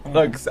 look,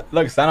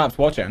 stand up's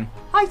watching.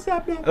 Hi,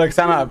 Skeppy. Look,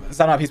 stand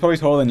up. He's probably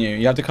taller than you.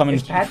 You have to come and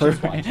Is Patches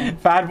prove watching?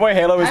 it. Bad Boy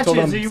Halo is taller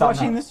Patches, than are you Stand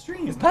watching Up. the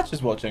stream? Is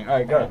Patches watching?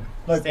 Alright, go.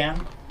 Look,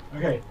 stand.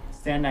 Okay.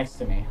 Stand next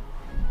to me.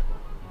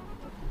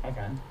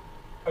 Okay.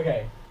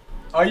 Okay.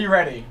 Are you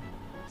ready?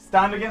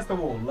 Stand against the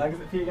wall. Legs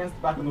feet against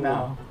the back of the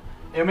wall. No.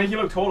 It'll make you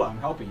look taller. I'm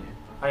helping you.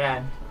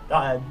 Okay. Go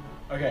ahead.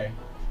 Okay.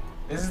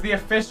 This is the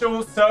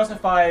official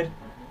certified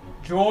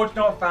George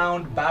Not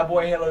Found Bad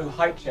Boy Halo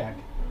height check.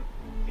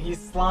 He's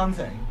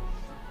slanting.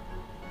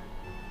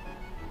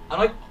 I'm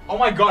like, oh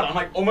my god, I'm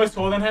like almost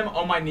taller than him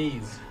on my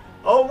knees.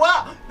 Oh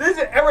wow! This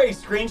is everybody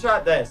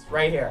screenshot this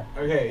right here.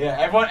 Okay, yeah,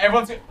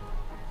 everyone's.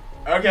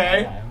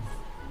 Okay.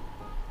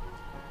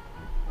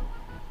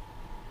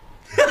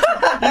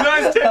 You know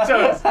his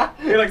tiptoes.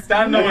 You're like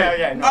standing on Yeah, it.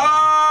 yeah, no.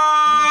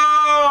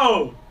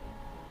 Oh!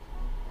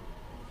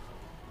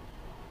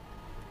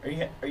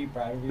 Are you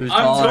proud of Who's you?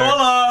 I'm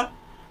taller.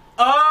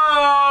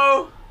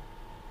 Oh!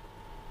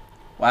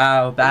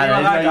 Wow, bad. You know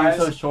I that, didn't know you guys?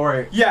 were so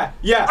short. Yeah,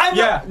 yeah, I'm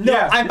yeah, not, no,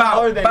 yeah. I'm Bow,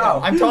 taller than bow.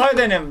 him. I'm taller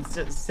than him.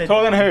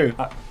 Taller than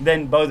who?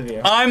 Than both of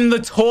you. I'm the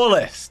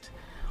tallest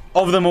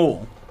of them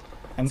all.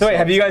 I'm So wait,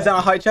 have you guys done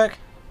a height check?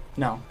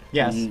 No.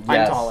 Yes, Mm, I'm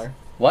yes. taller.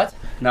 What?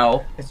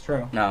 No. It's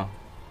true. No.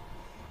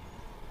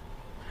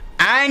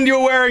 And you're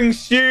wearing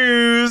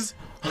shoes.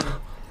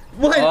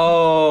 What?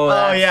 Oh,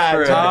 that's yeah.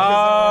 true.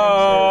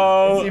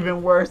 Oh. It's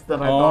even worse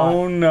than I thought.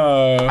 Oh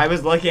no. I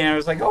was looking and I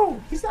was like, oh,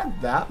 he's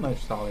not that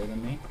much taller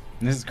than me.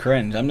 This is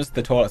cringe. I'm just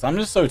the tallest. I'm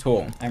just so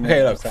tall. I'm Okay,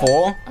 really look. upset.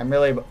 4. I'm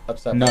really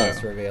upset No. by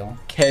this reveal.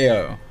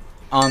 KO.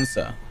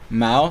 Answer.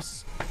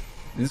 Mouse.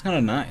 This is kind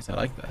of nice. I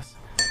like this.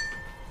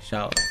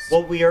 Shallots.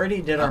 Well, we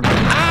already did our.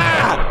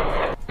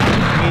 Ah!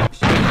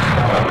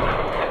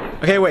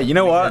 Okay, wait. You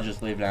know We what? could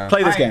just leave now. Play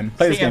this Alright, game.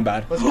 Play this see ya. game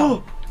bad. Let's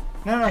go.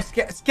 No,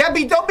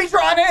 Skeppy, don't be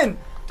drawn in.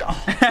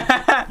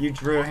 You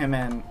drew him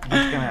in.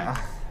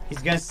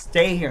 He's gonna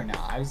stay here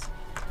now.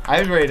 I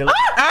was ready to.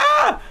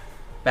 Ah!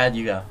 Bad,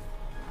 you go.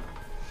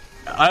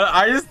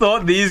 I just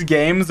thought these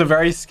games are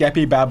very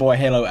Skeppy Bad Boy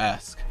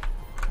Halo-esque.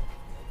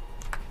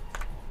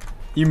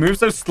 You move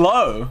so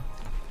slow.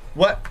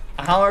 What?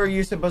 How are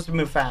you supposed to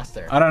move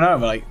faster? I don't know,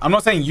 but like, I'm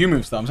not saying you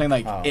move slow. I'm saying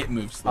like Oh. it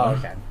moves slow. Oh,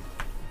 okay.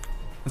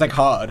 It's like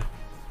hard.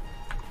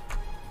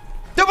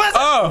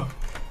 Oh!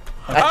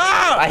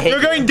 Ah! I hate You're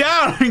you. going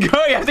down.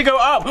 Go. You have to go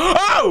up.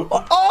 Oh!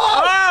 Oh!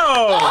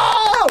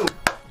 Oh! Oh!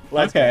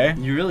 Let's Okay.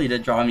 You really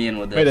did draw me in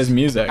with this. Wait, there's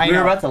music. I We were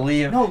know. about to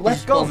leave. No, You let's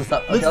just go. close this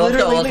up. Let's Okay, let's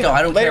go. literally Let's go.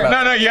 I don't leave. care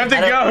about. No, you have to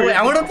I don't- go. Wait,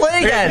 I want to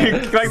play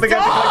again. Collect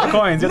the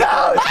coins. No,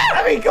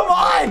 Skeppy, come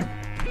on!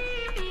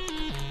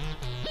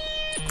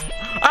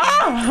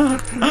 Ah!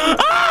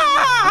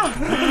 Ah!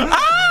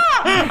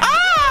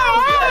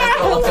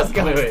 Ah! Let's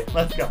go. Wait.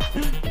 Let's go.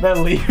 They're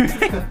leaving.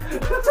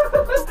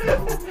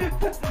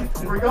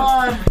 We're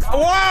gone.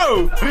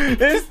 Whoa! They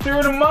just threw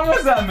an Among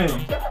Us at me.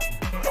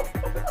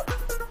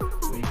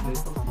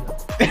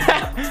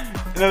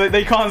 No,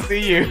 they can't see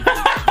you.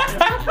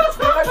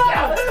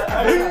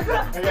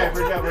 Okay,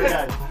 we're good. We're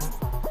good.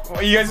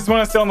 You guys just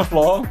want to sit on the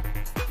floor?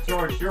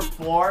 George, your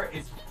floor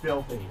is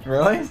filthy.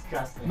 Really?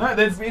 Disgusting. No,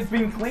 it's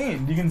been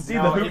cleaned. You can see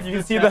No, the it's you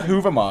can see the disgusting.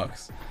 Hoover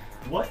marks.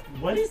 What?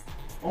 What is?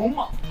 Oh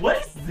my!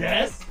 What is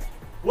this?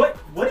 What?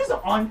 What is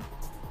on?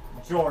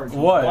 George.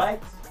 What?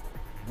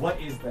 What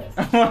is this?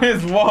 What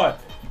is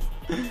what?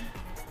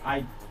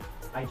 I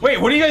Wait,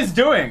 what are you guys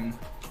doing?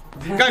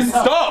 Guys,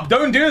 stop!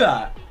 Don't do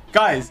that.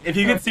 Guys, if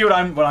you can see what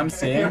I'm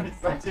seeing. You're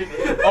such an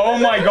idiot. Oh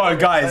my god,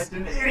 guys. Such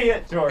an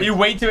idiot, George. You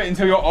wait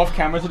until you're off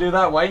camera to do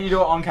that. Why don't you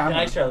do it on Can camera?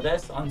 I show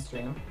this on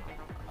stream?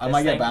 I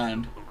might get thing?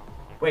 banned.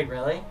 Wait,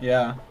 really?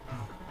 Yeah.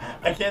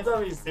 I can't tell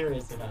if he's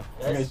serious enough.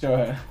 Okay, This? show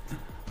it.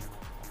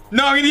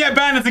 No, I'm gonna get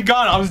banned. It's a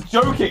gun. I was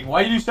joking.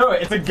 Why did you show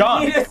it? It's a You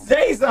gun. need to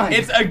say something.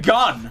 It's a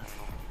gun.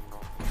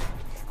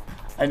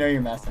 I know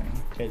you're messing.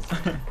 Okay,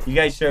 you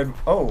guys showed.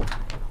 Oh.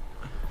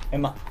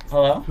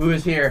 Hello? Who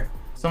is here?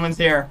 Someone's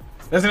here.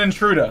 There's an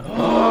intruder.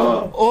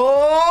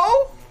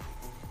 Oh!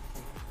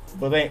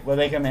 Will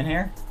they come in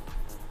here?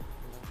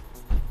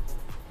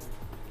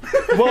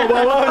 Whoa, no.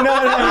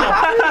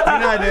 Do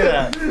not do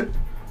that.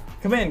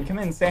 Come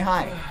in, say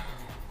hi.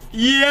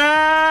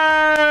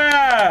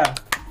 Yeah!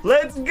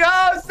 Let's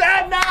go,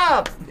 stand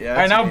up! Yeah.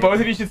 Alright, now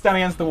both of you should stand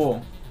against the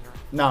wall.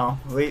 No,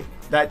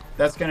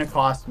 that's gonna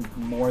cost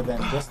more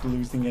than just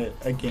losing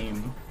a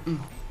game.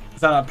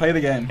 Stand up, play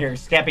the game. Here,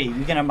 Skeppy,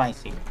 you can have my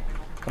seat.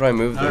 How do I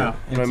move Oh, the? How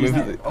do I move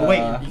the? Oh wait,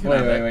 you can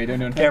have it. wait, don't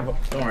do it. Careful.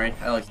 Don't worry.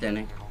 I like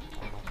standing.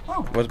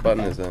 Oh, What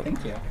button is that?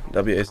 thank you.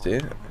 WSD.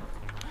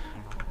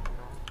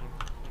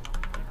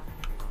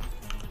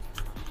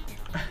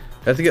 I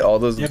have to get all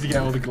those. You have to get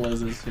all the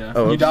glazes, yeah.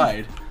 Oh, You oops.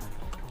 died.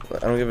 I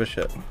don't give a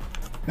shit.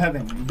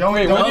 Nothing. Don't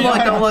Wait, don't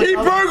what? don't- He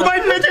broke my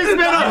fidget spinner!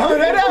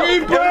 No. He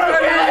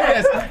broke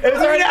it! It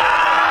was already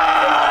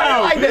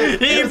like this.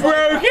 He It was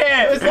broke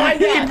it! was like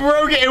He that.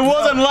 broke it! It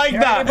wasn't like He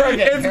that! already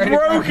broke it. He It's already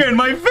broke broken!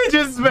 My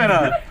fidget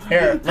spinner!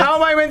 Here, How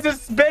am I meant to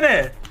spin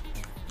it?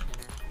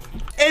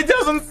 It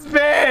doesn't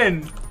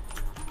spin!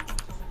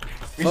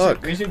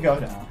 Fuck. we should go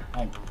now.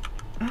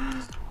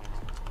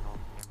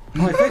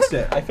 No, I fixed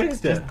it. I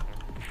fixed it.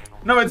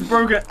 No, it's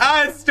broken.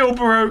 Ah, it's still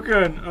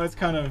broken. Oh, it's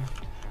kind of...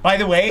 By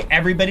the way,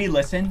 everybody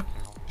listen.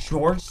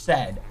 George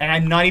said, and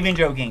I'm not even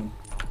joking,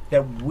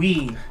 that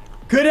we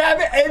could have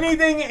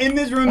anything in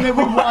this room that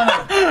we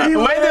wanted. He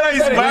Why did I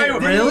literally why, said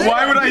it. Really?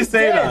 why would I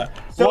say that?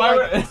 So why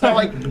like,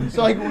 would...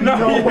 so like, no,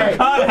 no you way.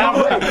 can't have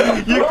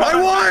that. You I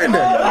won!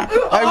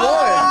 I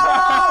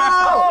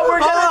Oh, we're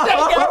gonna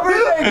take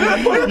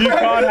everything. You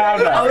can't have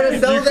that. I'm gonna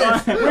sell You this.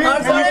 can't- I'm You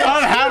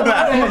can't have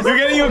that. You're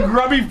getting your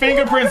grubby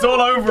fingerprints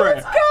all over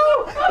it.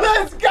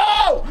 Let's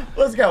go.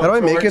 Let's go. won! How do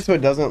I make George. it so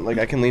it doesn't like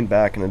I can lean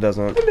back and it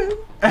doesn't?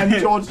 And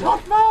George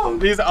talked about.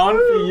 These aren't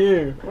for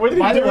you. What did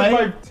By he the do with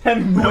way, my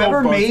 10 mil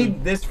Whoever button?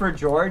 made this for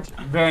George,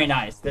 very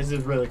nice. This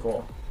is really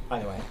cool. By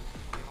the way.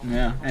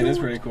 Yeah, it is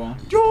pretty cool.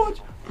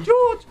 George.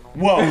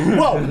 Whoa.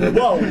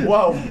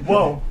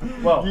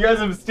 You guys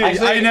have stealing.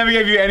 Actually- I never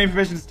gave you any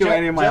permission to steal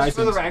any of my Just items.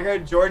 for the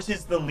record, George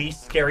is the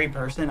least scary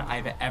person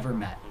I've ever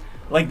met.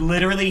 Like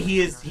literally, he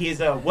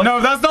is a. What?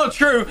 No, that's not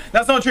true.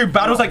 That's not true.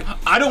 Battle's like,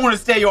 I don't want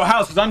to stay at your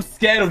house because I'm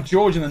scared of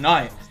George in the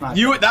night. not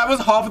You. true. That was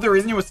half of the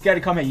reason you were scared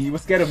to come here. You were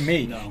scared of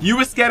me. No. You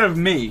were scared of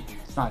me.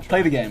 It's not true.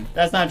 Play the game.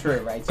 That's not true,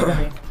 right,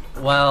 Sophie?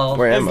 Well,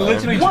 Where It's am I?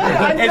 literally true. What?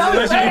 I'm It's not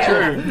literally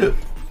saying. true.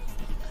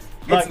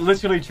 It's Look,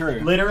 literally true.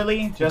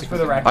 Literally, just for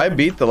the record. I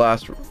beat the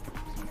last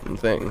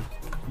thing.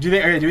 Do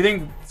you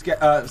think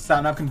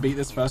Stand-Up can beat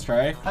this first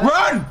try?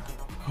 Run!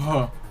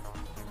 Oh.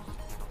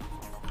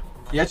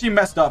 You actually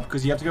messed up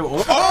because you have to go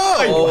all.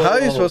 Oh! How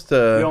are you supposed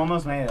to? You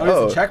almost made it.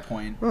 Oh, it's a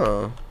checkpoint.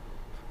 Oh.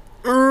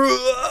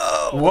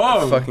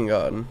 Whoa! Fucking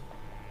god.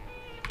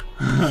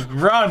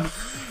 Run!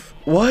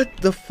 What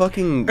the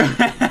fucking?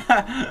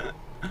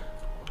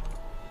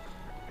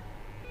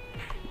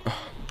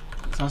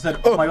 Someone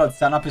said, "Oh my god,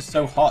 Stand-Up is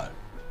so hot."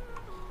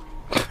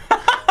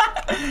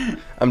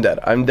 I'm dead.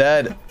 I'm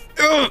dead.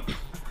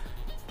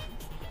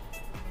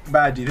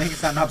 Bad. Do you think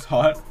Stand-Up's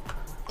hot?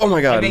 Oh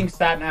my god. I think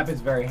Satnap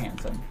is very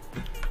handsome.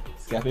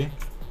 Skeppy?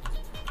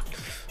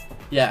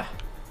 Yeah.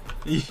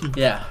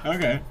 Yeah.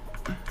 Okay.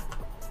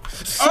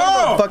 Son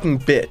of a fucking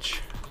bitch.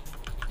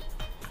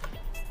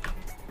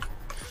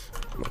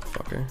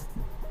 Motherfucker.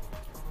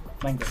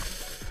 Thank you.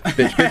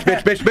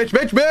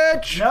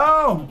 Bitch.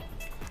 No!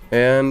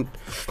 And.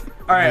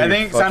 Alright, I You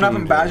think Stand-Up and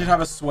fucking Bad dick. should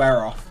have a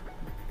swear off.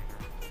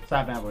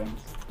 Satnap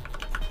wins.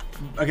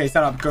 Okay,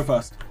 Stand-Up, go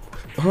first.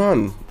 Hold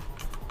on.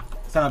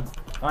 Stand-Up.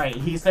 Alright,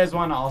 he says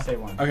one, I'll say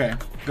one. Okay,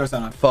 go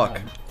Stand-Up.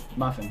 Fuck.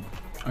 Muffin.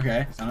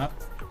 Okay,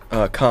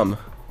 Stand-Up. Come.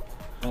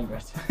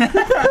 Congress.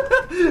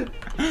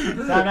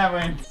 Satnap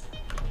wins.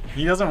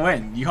 He doesn't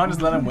win. You can't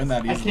just let him win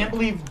that I easily. can't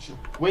believe.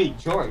 Wait,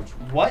 George,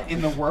 what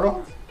in the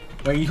world?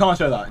 Wait, you can't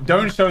show that.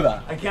 Don't show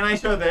that. Can I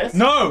show this?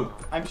 No!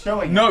 I'm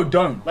showing. No,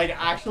 don't. Like,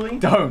 actually?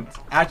 Don't.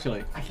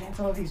 Actually. I can't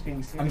tell if he's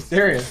being serious. I'm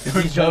serious.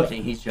 Don't He's show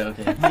joking. He's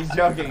joking. He's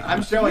joking.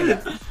 I'm showing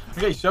it. that.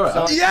 Okay, show it.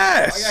 So-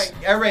 Yes!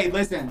 Okay, alright,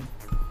 listen.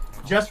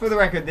 Just for the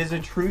record, this is a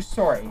true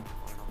story.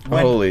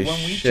 Holy when we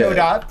shit. showed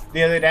up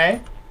the other day,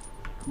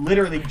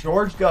 literally,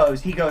 George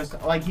goes,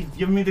 like, he's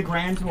giving me the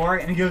grand tour,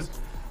 and he goes,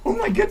 oh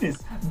my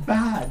goodness,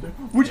 Bad.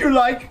 Would you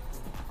like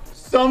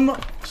some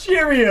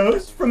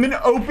Cheerios from an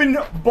open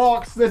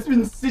box that's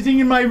been sitting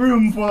in my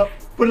room for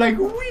like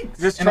weeks?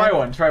 Just And try I-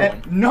 one, try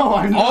and- one. No,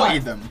 I'm not. I'll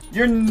eat them.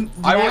 Your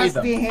I will eat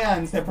them. nasty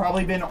hands have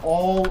probably been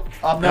all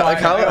up. No, like,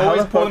 how- I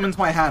always the pour fuck- them into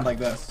my hand like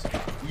this.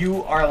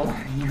 You are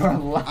lying.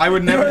 I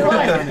would never You're put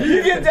my lying. hand in.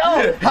 You can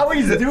tell how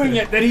he's doing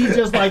it that he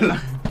just like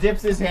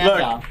dips his hand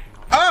Look. out.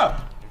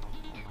 Ah!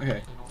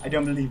 Okay. I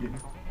don't believe you.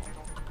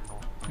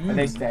 Are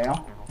they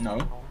stale? No.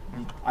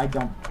 I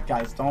don't.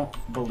 Guys, don't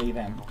believe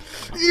him.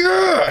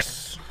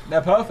 Yes! They're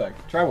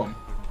perfect. Try one.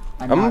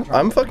 not trying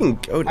I'm to- fucking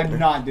goated. I'm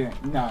not doing.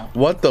 No,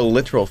 What the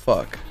literal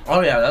fuck?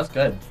 Oh yeah, that's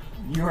good.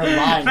 you are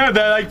lying. No,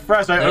 they're like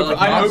fresh. I They're open.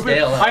 like I not open.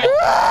 stale.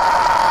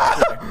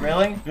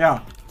 Really? Yeah.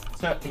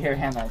 So here,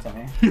 hand that to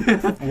me.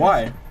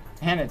 Why?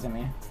 Hand it to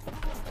me.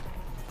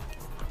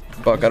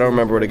 Fuck, I don't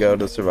remember where to go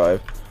to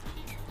survive.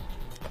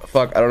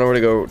 Fuck, I don't know where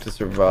to go to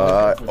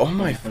survive. Oh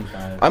my.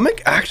 I'm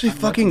like actually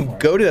fucking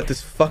goated at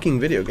this fucking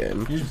video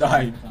game. You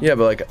died. Yeah,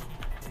 but like.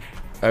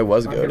 I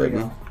was Oh, here we goated.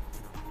 go.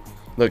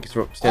 Look, he's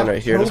standing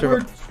right here to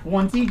October survive.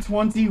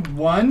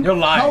 2021. You're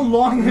lying. How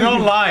long? You're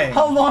lying.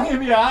 How long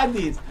have you had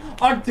these?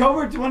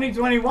 October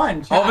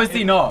 2021. Chat.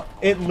 Obviously not.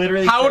 It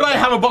literally. How would says I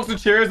have a box of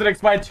Cheerios that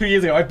expired 2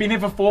 years ago? I've been here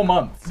for 4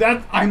 months.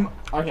 that? I'm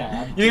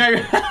okay. You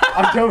think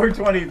I? October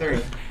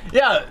 23.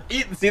 Yeah.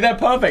 See, they're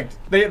perfect.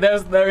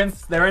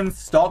 They're in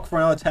stock for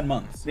another 10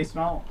 months. They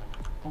smell.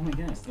 Oh my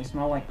goodness, they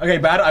smell like. Okay,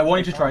 Bad. I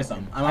want you to try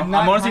some. I'm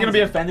not honestly gonna trying be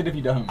some. offended if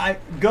you don't.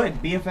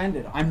 Good. Be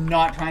offended. I'm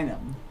not trying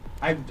them.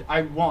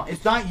 I won't.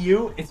 It's not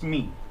you. It's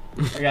me.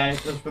 Okay,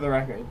 just for the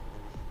record.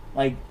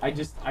 Like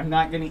I'm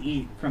not gonna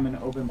eat from an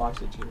open box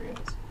of Cheerios.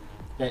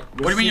 What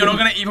do you mean you're not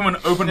gonna eat from an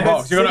open They're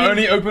box? You're gonna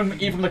sitting-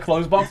 only eat from the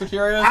closed box of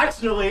Cheerios?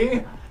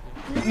 Actually,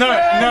 No,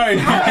 no, you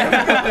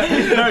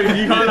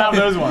can't have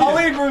those I'll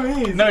ones. eat from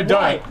these. No,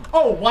 don't. Why?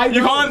 Oh, why?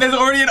 You can't. There's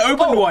already an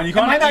open one. You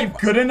Am I can't not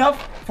eat. good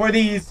enough for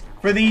these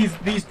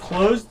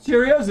closed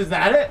Cheerios? Is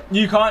that it?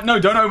 You can't. No,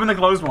 don't open the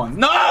closed ones.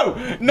 No,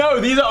 no,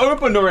 these are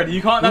opened already.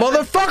 You can't. That's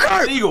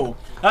Motherfucker! illegal.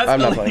 That's I'm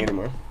not illegal. playing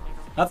anymore.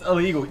 That's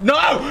illegal.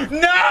 No,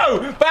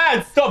 no,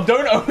 Bad. Stop.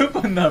 Don't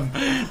open them.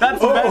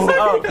 That's messed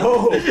up.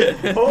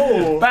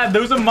 Oh. Bad.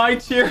 Those are my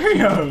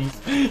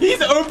Cheerios.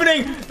 He's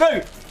opening.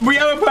 Look, we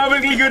have a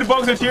perfectly good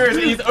box of Cheerios.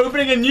 And he's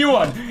opening a new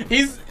one.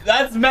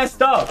 That's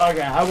messed up.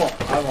 Okay, I won't.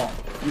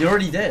 You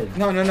already did.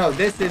 No.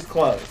 This is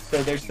closed,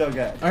 so they're still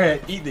good. Okay,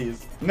 eat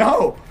these.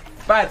 No.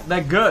 Bad.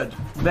 They're good.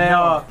 They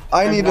are.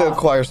 I need to not.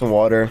 acquire some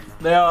water.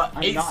 They are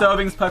I'm 8 not.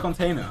 servings per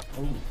container.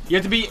 You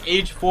have to be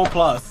age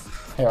 4+.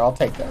 Here, I'll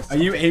take this. Are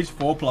you age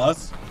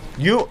 4+?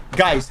 You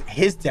guys,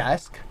 his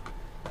desk.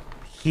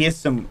 He has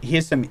some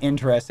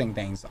interesting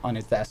things on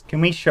his desk.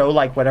 Can we show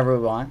like whatever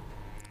we want?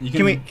 You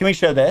Can we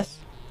show this?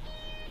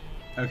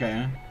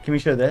 Okay. Can we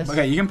show this?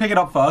 Okay, you can pick it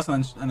up first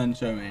and then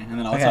show me, and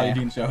then I'll tell Okay. you if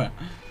you can show it.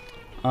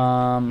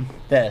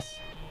 This.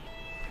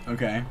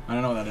 Okay, I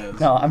don't know what that is.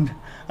 No,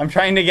 I'm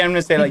trying to get him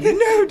to say like,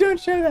 no, don't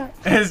show that.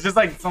 It's just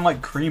like some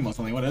like cream or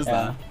something. What is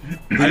Yeah.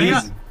 that? I think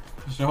that-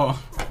 Sure.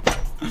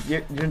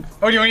 You're,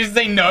 Oh, do you want me to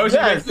say no? Should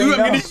Yeah, I- say Ooh, I'm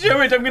no. gonna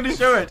show it. I'm gonna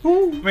show it.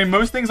 I mean,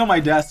 most things on my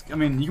desk. I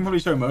mean, you can probably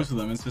show most of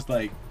them. It's just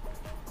like,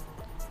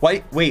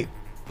 wait,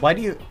 why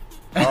do you?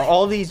 Are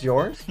all these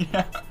yours?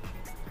 yeah,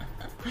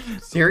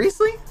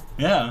 Seriously?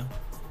 yeah.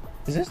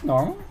 Is this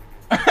normal?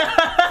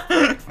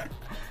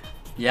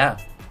 Yeah.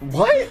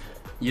 What?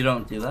 You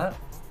don't do that?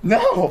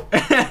 No.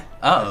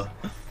 Oh.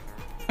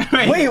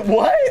 Wait,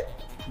 what?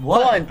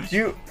 What? Hold on, do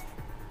you...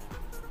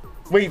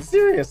 Wait,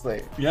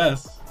 seriously?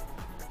 Yes.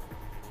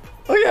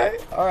 Okay,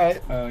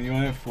 alright. Oh, you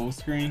want it full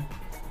screen?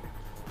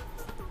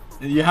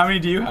 How many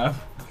do you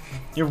have?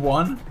 You have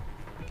one?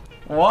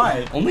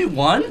 Why? Only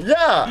one?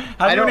 Yeah.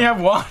 How do you only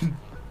have one?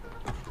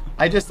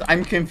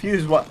 I'm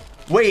confused. What?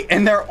 Wait,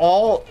 and they're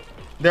all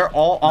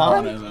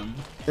on? None of them.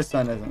 This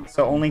one isn't.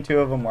 So only 2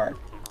 of them work.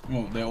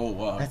 Well, they all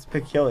work. That's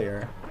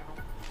peculiar.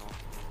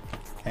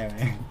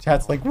 Anyway,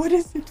 chat's like, what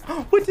is it?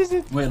 What is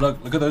it? Wait,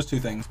 look at those 2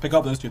 things. Pick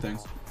up those 2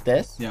 things.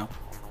 This? Yeah.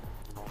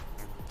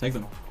 Take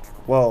them.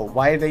 Whoa,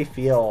 why do they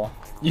feel...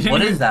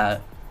 What is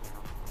that?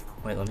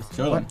 Wait, let me see.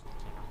 Show them.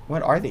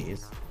 What are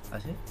these? I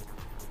see.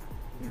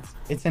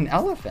 It's an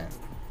elephant.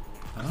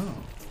 Oh.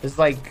 It's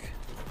like...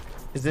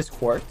 Is this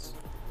quartz?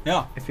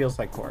 Yeah, It feels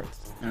like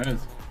quartz. it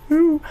is.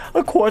 Ooh,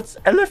 a quartz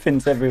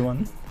elephant,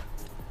 everyone.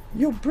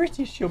 You're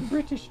British,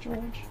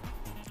 George.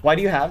 Why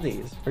do you have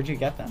these? Where'd you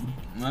get them?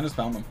 I just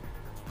found them.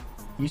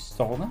 You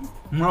stole them?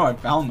 No, I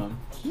found them.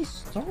 He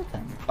stole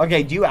them.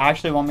 Okay, do you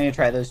actually want me to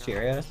try those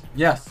Cheerios?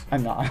 Yes.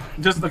 I'm not.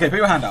 Just, okay, put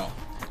your hand out.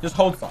 Just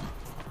hold some.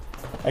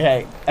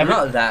 Okay.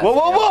 Not that.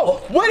 Whoa!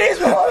 What is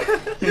wrong?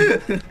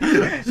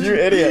 You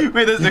idiot.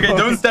 Wait, okay,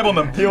 don't step on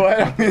them. You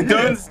what?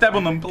 Don't step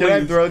on them, please. Can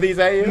I throw these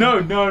at you?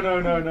 No.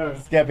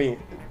 Skeppy,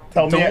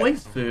 Don't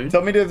waste food.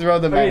 tell me to throw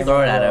them at you.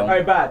 Throw it at him.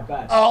 Alright, bad.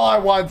 Oh, I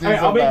want to. Alright,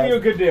 so I'll make bad. you a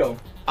good deal.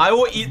 I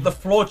will eat the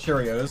floor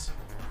Cheerios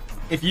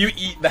if you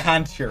eat the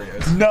hand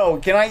Cheerios. No,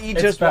 can I eat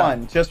It's just fair.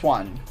 one? Just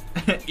one.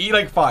 Eat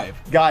like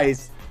 5.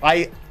 Guys,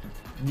 you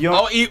know,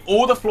 I'll eat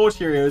all the floor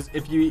Cheerios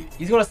if you eat...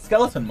 He's got a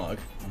skeleton mug.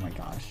 oh my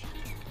gosh.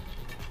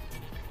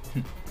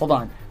 Hold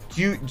on.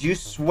 Do you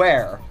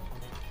swear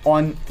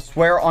on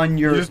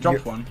your You just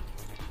dropped your, one.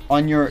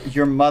 on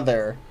your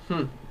mother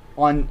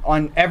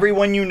on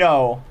everyone you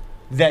know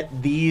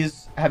that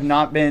these have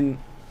not been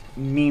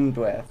memed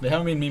with? They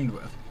haven't been memed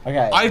with.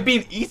 Okay. I've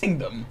been eating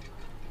them.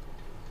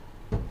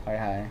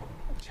 Hi.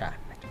 Chat.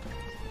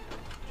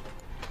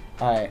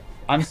 Alright.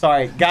 I'm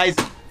sorry. Guys,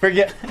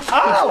 forget.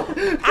 Ow!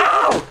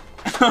 Ow!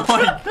 Oh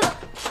my god.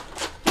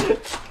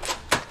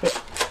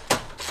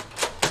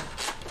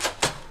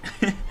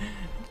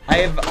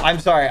 I'm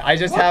sorry. I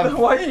just have.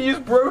 Why did you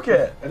just broke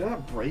it? I did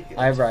not break it.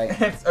 I have right.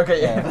 It's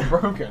okay, Yeah. it's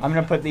broken. I'm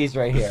gonna put these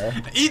right here.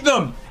 Eat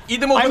them! Eat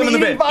them or put I'm them in the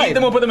bin. eating 5. Eat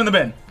them or put them in the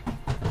bin.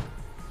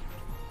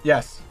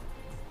 Yes.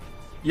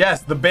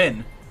 Yes, the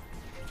bin.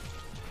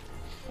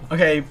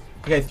 Okay,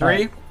 3,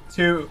 Alright.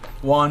 2,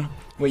 1.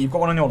 Wait, you've got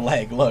one on your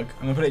leg. Look,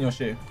 I'm gonna put it in your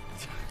shoe.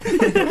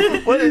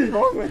 What is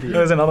wrong with you?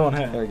 There's another one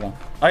There here. we go.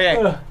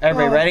 Okay,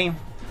 everybody ready?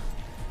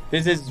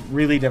 This is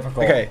really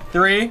difficult. Okay,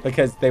 3. You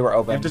Because they were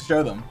open. have to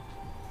show them.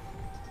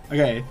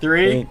 Okay,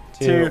 3,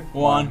 2,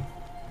 1.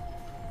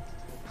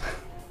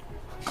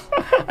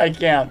 I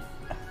can't.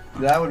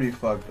 That would be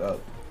fucked up.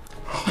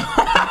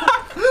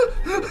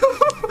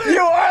 You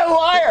are a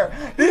liar.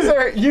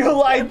 You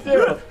lied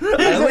too.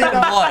 I only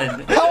have one.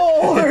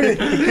 How old are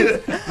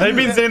these? They've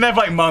been sitting there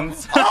for like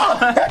months.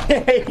 I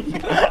hate you.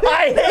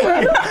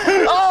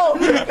 Oh,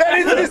 that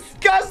is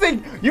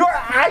disgusting.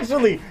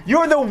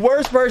 You're the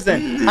worst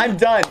person. I'm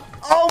done.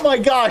 Oh my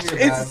gosh, You're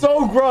it's bad.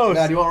 so gross.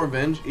 Dad, you want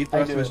revenge? Eat the I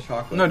rest of do. his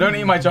chocolate. No, don't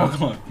eat my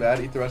chocolate. Dad,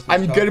 eat the rest of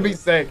his I'm chocolate. gonna be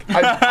sick.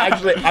 I'm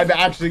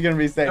actually gonna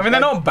be sick. I mean, they're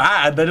not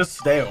bad, they're just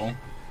stale.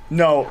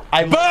 No,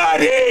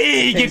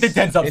 Buddy! Give the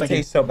 10 It seconds.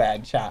 tastes so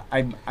bad, chat.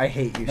 I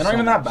hate you. They're so not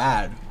even much. that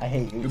bad. I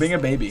hate you. You're being a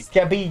baby.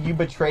 Skeppy, you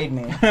betrayed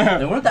me.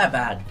 They weren't that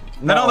bad.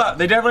 They're not that.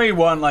 They definitely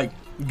weren't like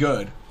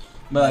good,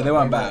 but like, they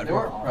weren't They bad.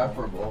 weren't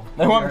preferable.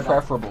 They weren't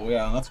preferable.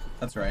 Yeah,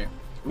 that's right.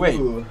 Wait.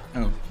 Ooh.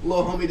 Oh.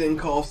 Little homie didn't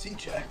call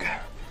C-check.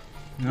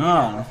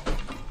 No.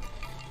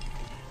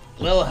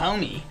 Little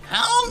homie.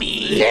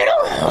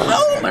 Little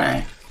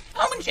Homer.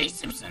 Homer J.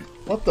 Simpson.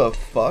 What the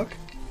fuck?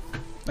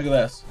 Look at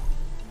this.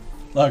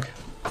 Look.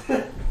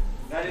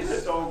 That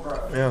is so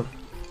gross. Yeah.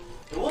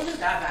 It wasn't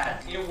that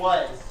bad. It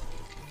was.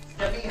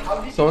 Skeppy,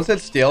 how did Someone said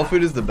stale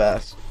food is the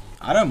best.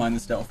 I don't mind the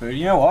stale food.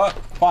 You know what?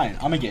 Fine.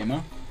 I'm a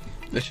gamer.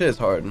 This shit is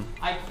hard.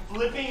 I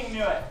flipping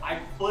knew it.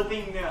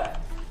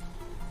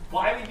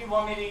 Why would you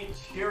want me to eat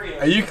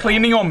Cheerios? Are you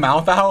cleaning your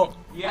mouth out?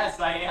 Yes,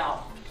 I am.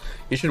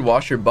 You should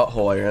wash your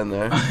butthole while you're in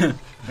there.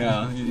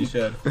 Yeah, you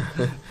should.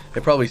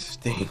 It probably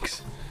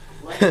stinks.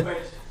 Language.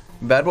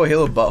 Bad Boy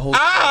Halo butthole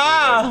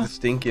Ah!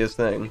 is like the stinkiest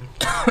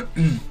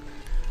thing.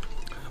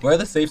 Where are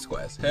the safe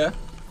squares? Here?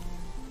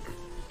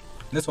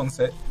 This one's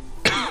safe.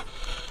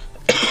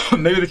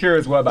 Maybe the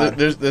Cheerios were bad.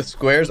 The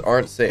squares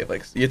aren't safe.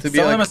 Like you have to be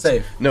Some of like them are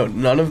safe. No,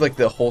 none of like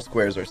the whole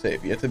squares are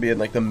safe. You have to be in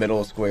like the middle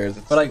of squares.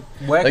 It's, But like,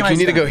 where like can you I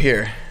need to go stand?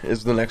 here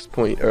is the next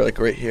point, or like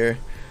right here.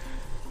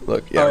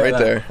 Look, yeah, Oh, yeah, right that.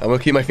 there. I'm gonna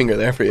keep my finger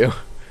there for you.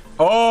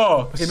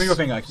 Oh! Okay, move your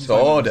finger. Can you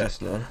So find it?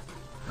 des now.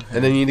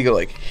 And then you need to go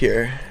like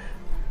here.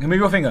 Move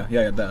your finger.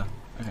 Yeah, there.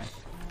 Okay.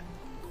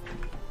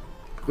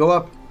 Go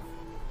up.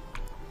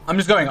 I'm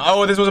just going.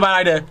 Oh, this was a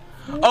bad idea.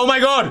 Oh my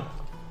god!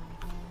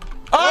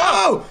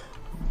 Oh! Oh!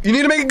 You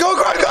need to make it go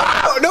across.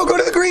 Go! No, go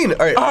to the green. All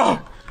right.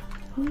 Oh!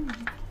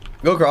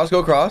 Go across. Go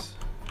across.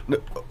 No,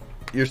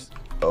 you're.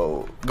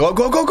 Oh, go,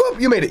 go, go, go!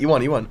 You made it. You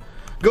won. You won.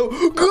 Go,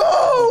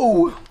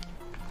 go!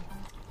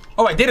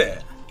 Oh, I did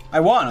it. I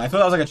won. I thought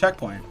that was like a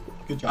checkpoint.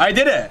 Good job. I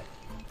did it.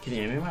 Can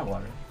you hand me my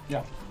water?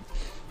 Yeah.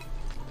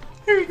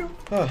 Here you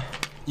go.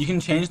 You can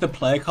change the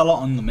player color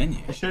on the menu.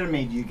 I should have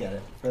made you get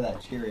it for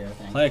that Cheerio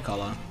thing. Player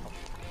color.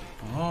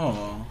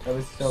 Oh. That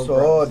was so, So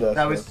gross. disgusting.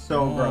 That was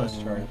so Oh. gross,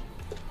 George.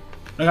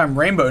 Look, I'm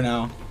rainbow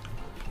now.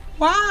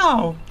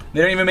 Wow.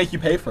 They don't even make you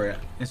pay for it.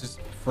 It's just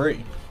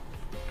free.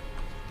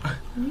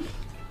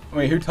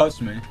 Wait, who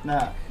touched me?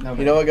 Nah, no.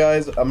 You know what,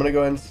 guys? I'm gonna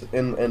go in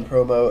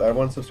promo.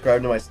 Everyone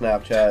subscribe to my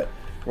Snapchat.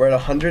 We're at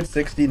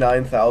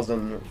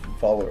 169,000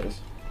 followers.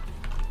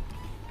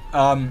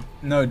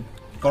 No.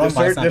 Go on Just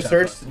my search,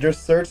 Snapchat.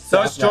 just search.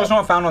 Search Snapnap. George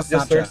Not Found on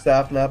Just search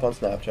Snapchat. Snapnap on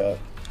Snapchat.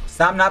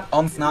 Snapnap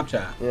on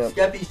Snapchat. Yeah.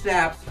 Skeppy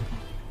snaps.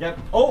 Yep.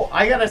 Oh,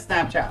 I got a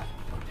Snapchat.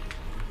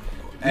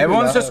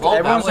 Everyone's just Oh,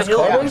 everyone's Bad just Boy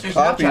Halo. calling. Everyone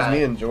copies Snapchat.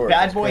 me and George.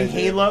 Bad It's Boy crazy.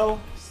 Halo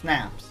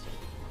snaps.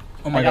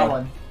 Oh my I got god.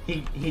 one.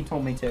 He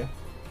told me to.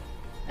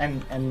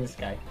 And this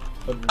guy.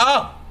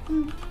 Oh!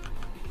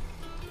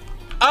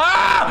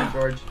 Ah!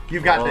 George, you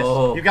got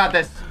Oh. this. You got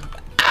this.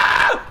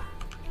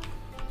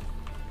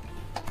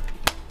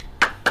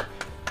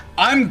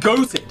 I'm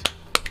goated.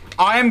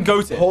 I am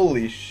goated.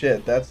 Holy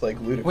shit, that's like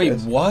ludicrous.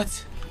 Wait,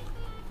 what?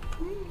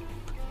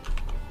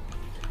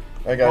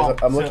 Alright, guys,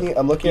 Oh, I'm so looking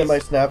at my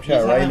He's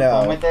Snapchat right having fun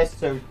now. with this,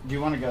 so do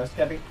you want to go,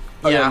 Skeppy?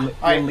 Oh, Yeah. you're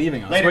Alright,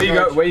 leaving us. later, Where you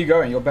George. go? Where you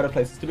going? Your better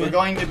places to be. We're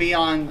going to be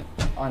on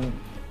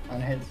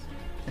his.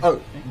 Oh,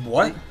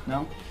 what?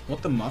 No,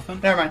 What the muffin?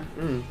 never mind.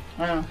 Mm.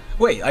 I don't know.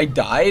 Wait, I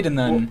died and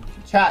then.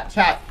 Well,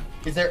 chat.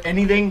 Is there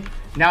anything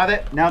now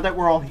that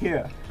we're all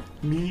here?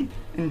 Me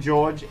and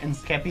George and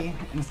Skeppy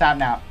and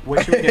Satnap.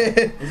 What should we do?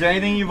 Is there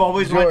anything you've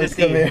always wanted to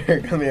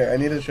George, see? come here. I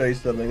need to show you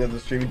something that the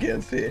stream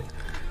can't see.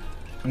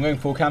 I'm going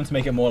full cam to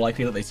make it more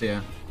likely that they see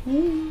it.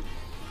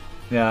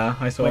 Yeah,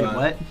 I saw Wait, that.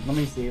 what? Let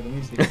me see.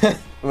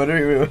 What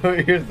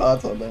are your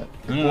thoughts on that?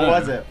 I don't What know.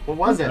 was it? What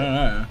was I don't it?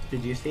 know.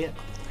 Did you see it?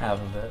 Half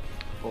of it.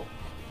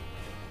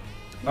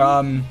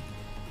 Alright,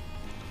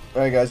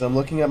 guys, I'm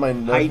looking at my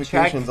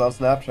notifications on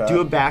Snapchat. Do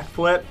a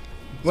backflip.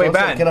 Wait, So,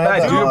 Bad. can I have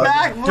Bad, that do a mug?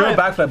 backflip. Do a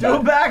backflip. Do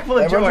a Bad.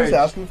 backflip, Everyone's George. just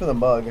asking for the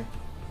mug.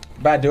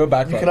 Bad, do a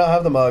backflip. You cannot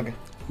have the mug.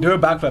 Do a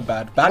backflip,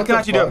 Bad. Bad What can the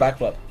actually do a fuck?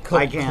 backflip.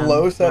 I can,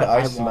 Close that but I I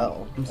won't.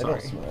 smell. I'm I sorry.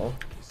 don't smell.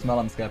 Smell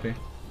them, Skeppy.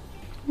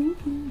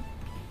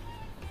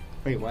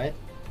 Wait, what? It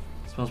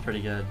smells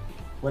pretty good.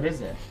 What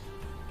is it?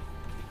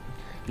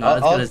 Not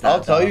as good as that.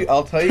 I'll tell though. you.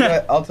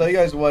 I'll tell you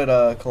guys what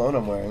cologne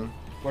I'm wearing.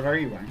 What are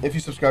you wearing? If you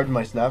subscribe to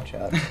my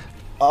Snapchat,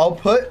 I'll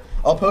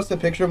post a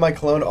picture of my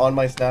cologne on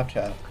my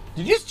Snapchat.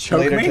 Did you just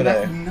choke Later me?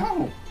 today.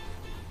 No.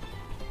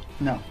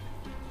 No.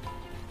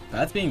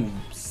 That's being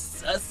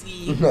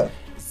sussy.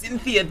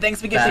 Cynthia,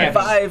 thanks for gifting Bad,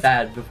 5.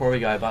 Bad. Before we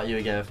go, I bought you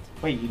a gift.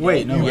 Wait, you Wait,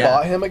 did? no. You Yeah.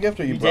 bought him a gift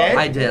or you You brought did? him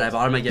a I did. gift? I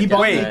bought him a gift. He bought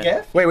you a yesterday.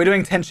 gift? Wait, we're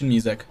doing tension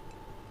music.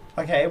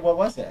 Okay, what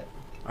was it?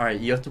 All right,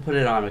 you have to put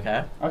it on,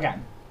 okay? Okay.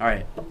 All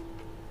right.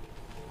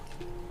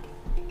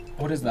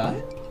 What is that?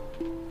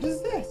 What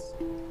is this?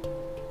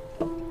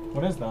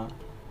 What is that?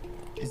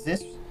 Is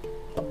this?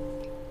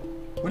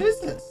 What is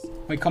this?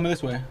 Wait, come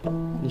this way.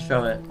 You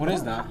show it. What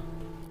is that?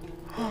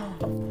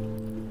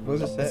 What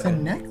does it It's a say?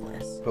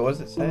 necklace. But what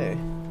does it say?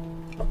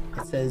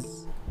 It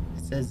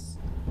says.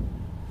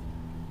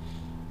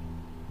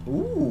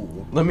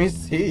 Ooh, Let me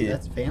see.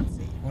 that's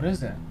fancy. What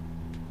is it?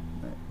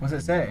 What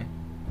does it say?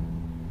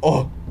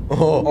 Oh.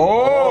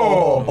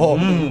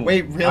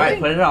 Wait, really? All right,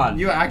 put it on.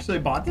 You actually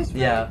bought this? For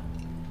me? Yeah.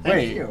 Thank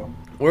Wait. you.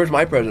 Where's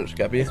my present,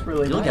 Skeppy? It's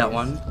really You'll nice. get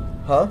one.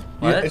 Huh?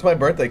 What? It's my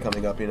birthday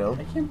coming up, you know.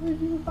 I can't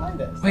believe you would buy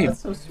this. Wait. That's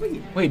so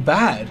sweet. Wait,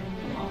 Bad.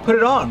 Put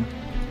it on.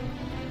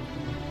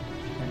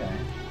 Okay.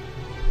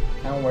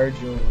 I don't wear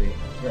jewelry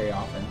very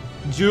often.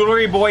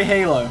 Jewelry Boy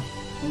Halo.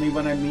 Only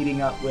when I'm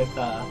meeting up with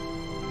gamers.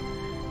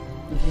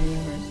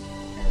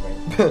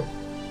 Anyway.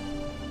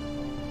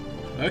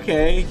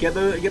 Okay, get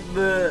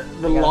the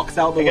locks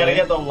out the I way. gotta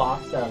get the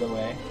locks out of the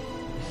way.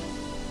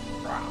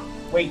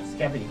 Wait,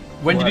 Skeppy.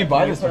 When did you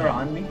buy this Put her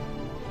one? on me?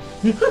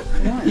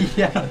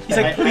 Yeah. He's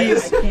like,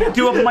 please, I can't.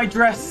 do up my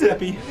dress,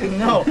 Steppy.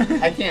 No,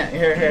 I can't.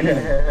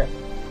 Here.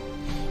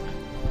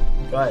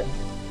 Go ahead.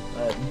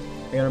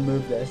 I gotta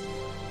move this.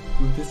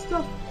 Move this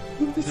stuff.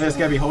 Move this This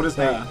stuff. Steppy, hold his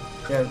hair.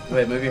 Yeah,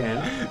 Wait, move your hand.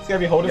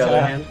 Steppy, hold his Your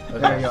other hair. hand. Okay.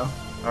 there we go.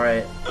 All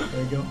right.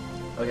 There we go.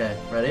 Okay.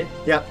 Ready?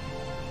 Yep.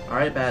 All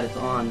right, Bad. It's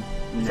on.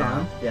 It's now.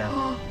 on? Yeah.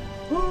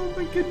 Oh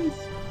my goodness.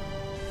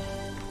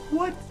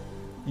 What?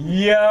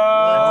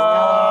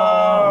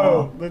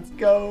 Yo! Let's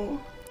go.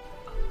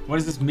 What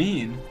does this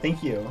mean?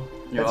 Thank you.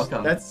 You're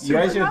welcome. That's You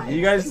guys super should- nice.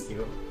 you guys- Thank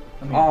you.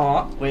 I mean,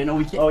 Aw. Wait, no,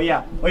 we can't. oh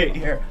yeah. Wait,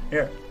 here.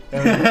 There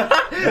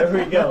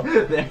we go.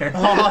 There.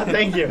 Oh,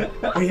 thank you.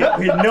 We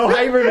no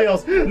hype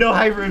reveals. No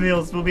hype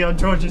reveals. We'll be on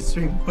George's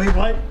stream. Wait,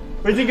 what?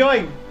 Where's he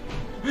going?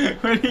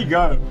 Where'd he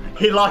go?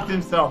 He locked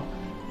himself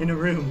in a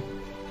room.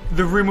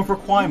 The room of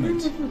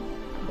requirement.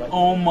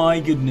 Oh my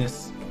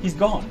goodness. He's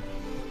gone.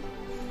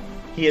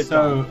 He is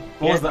So, gone.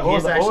 what was that, what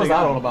was that, what was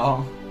that all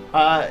about?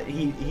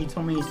 He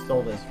told me he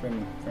stole this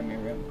from your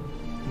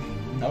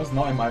room. That was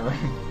not in my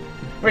room.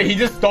 Wait, he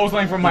just stole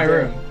something from my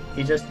room.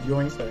 He just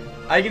yoinks her.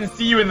 I can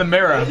see you in the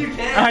mirror. You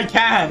can't. I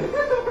can.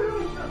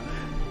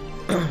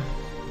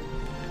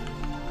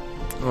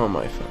 Oh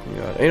my fucking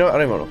god. You know what? I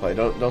don't even want to play.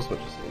 Don't switch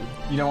the scene.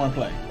 You don't want to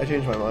play? I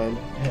changed my mind.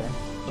 Yeah.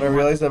 When I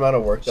realized the amount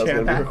of work that was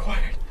Share gonna be that.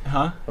 required.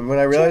 Huh? And when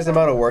I realized the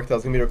amount of work that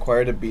was gonna be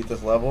required to beat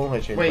this level, I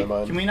changed Wait, my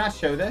mind. can we not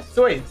show this?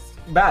 So wait,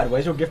 Bad,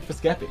 where's your gift for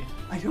Skeppy?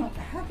 I don't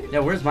have it. Yeah,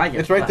 where's my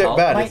gift? It's right there, What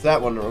the bad. hell? It's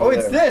that one over Oh,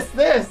 it's there.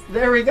 this.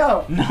 There we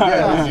go. No.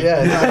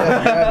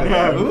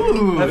 Yeah.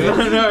 Ooh.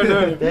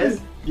 No.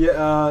 This?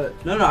 Yeah,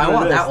 No, I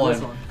want that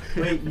this one.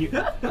 Wait,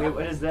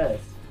 what is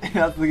this?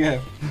 That's the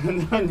gift.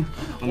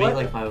 I'll make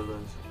like 5 of those.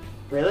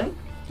 Really?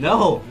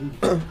 No.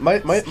 my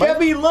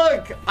Skeppy,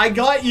 look! I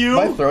got you!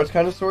 my throat's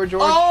kind of sore,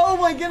 George. Oh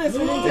my goodness!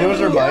 It was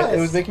it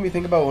was making me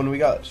think about when we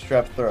got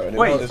strep throat. And it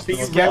Wait, was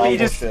just Skeppy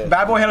just shit.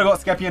 Bad Boy Halo got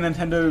Skeppy a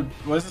Nintendo.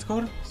 What is this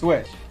called?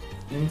 Switch.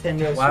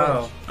 Nintendo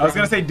Wow. Switch. I was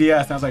gonna say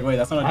DS, and I was like, wait,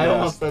 that's not a I DS.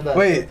 almost said that.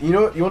 Wait, you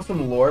want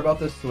some lore about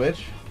this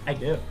Switch? I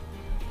do.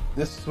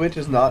 This Switch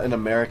is not an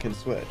American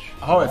Switch.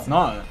 Oh, it's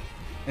not.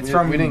 It's we,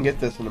 from. we didn't get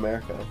this in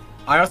America.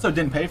 I also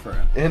didn't pay for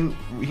it. And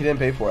he didn't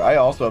pay for it. I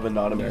also have a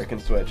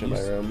non-American Switch in my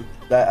room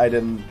that I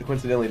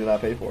coincidentally did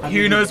not pay for.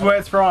 Who knows where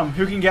it's from?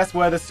 Who can guess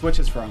where this Switch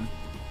is from?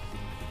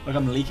 Look,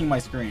 I'm leaking my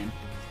screen.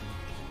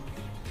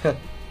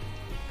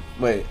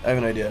 Wait, I have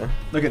an idea.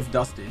 Look, it's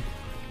dusty.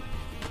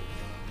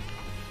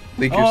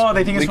 Leak Oh,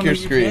 they think it's leak from your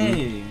the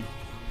screen.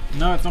 UK.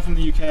 No, it's not from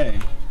the UK.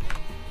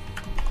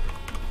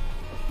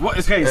 What?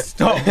 Okay,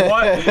 stop.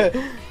 What?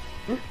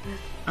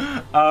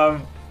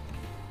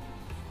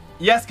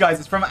 Yes, guys,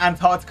 it's from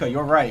Antarctica.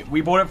 You're right.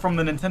 We bought it from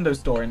the Nintendo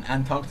store in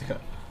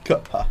Antarctica.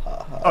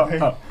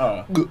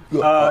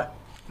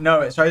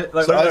 No, it's right.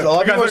 Like, So, look, a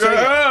lot of you people guys are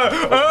are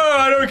going,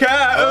 I don't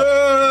care.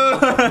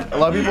 A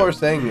lot of people are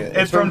saying it.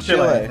 It's from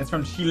Chile. It's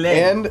from Chile.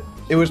 And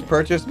it was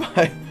purchased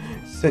by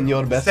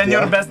Senor Bestia.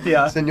 Senor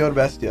Bestia. Senor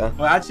Bestia.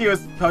 Well, actually, it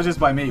was purchased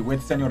by me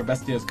with Senor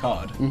Bestia's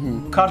card.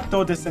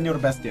 Carto de Senor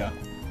Bestia.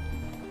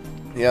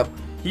 Yep.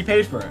 He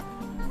paid for it.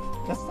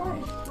 That's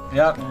nice.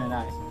 Yep. Very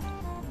nice.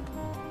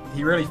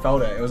 He really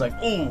felt it. It was like,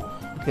 ooh.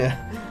 Yeah.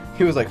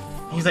 He was like,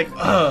 He's like,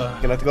 ugh.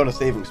 gonna have to go on a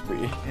saving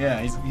spree. Yeah,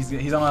 he's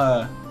on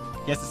a.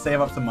 He has to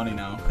save up some money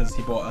now because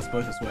he bought us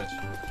both a Switch.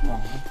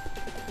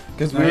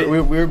 Because Right.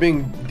 we were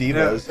being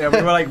divas. Yeah,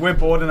 we were like, we're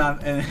bored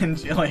in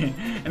Chile,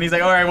 and he's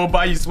like, all right, we'll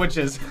buy you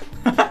Switches.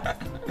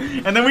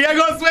 And then we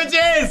got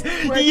Switches!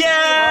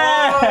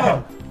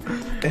 Yeah!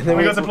 And then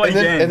We got to play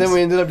games. And then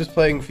we ended up just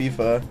playing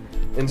FIFA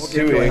and What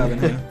game do I have in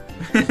suing.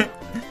 here?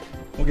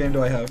 What game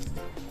do I have?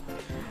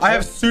 I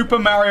have Super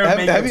Mario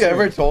Maker Have you 2.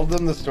 ever told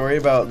them the story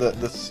about the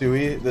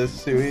Sui on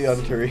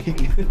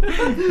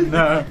Tariq?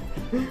 No.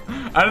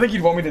 I don't think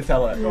you'd want me to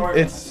tell it. George,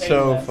 It's save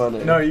so this.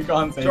 funny. No, you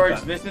can't say George,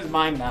 that. this is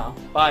mine now.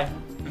 Bye.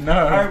 No.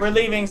 Alright, we're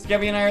leaving.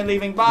 Skeppy and I are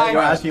leaving. Bye. We're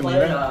actually Play,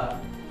 leaving.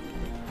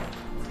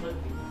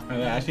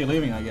 They're actually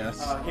leaving, I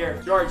guess.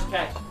 Here, George,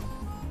 catch.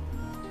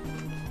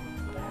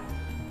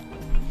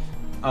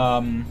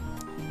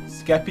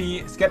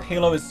 Skep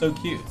Halo is so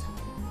cute.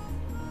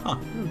 Huh.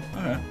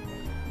 Okay.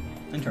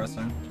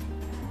 Interesting.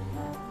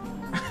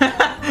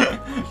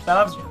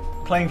 Salab's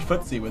playing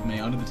footsie with me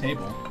under the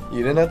table. You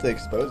didn't have to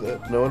expose it.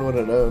 No one would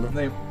have known.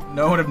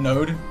 No one would have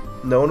known.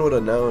 No one would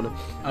have known.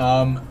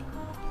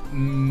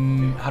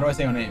 How do I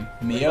say her name?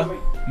 Mia?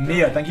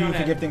 Mia, thank you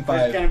for gifting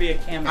There's 5. gonna be a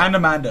camera. And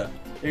Amanda.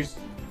 There's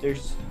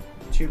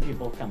 2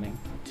 people coming.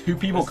 2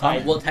 people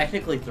coming. Well,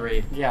 technically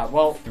 3. Yeah,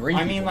 well, 3 I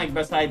mean, people. like,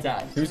 besides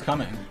us. Who's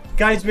coming?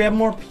 Guys, we have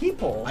more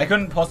people. I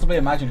couldn't possibly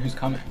imagine who's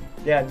coming.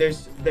 Yeah,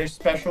 there's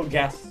special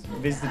guests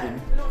visiting.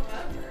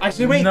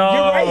 Actually, wait,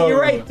 No. you're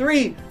right.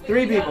 3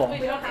 people.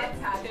 We don't have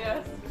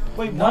tattoos.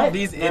 Wait, No, what?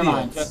 these Never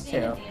mind, idiots. Just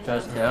 2.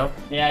 Just 2.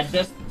 Yeah,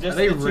 just Are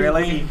they the 2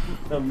 really?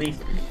 The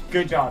least.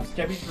 Good job,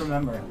 Skeppy's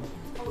remembering.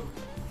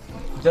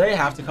 Do they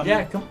have to come?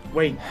 Yeah, come.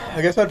 Wait,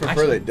 I guess I'd prefer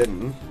Actually- they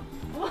didn't.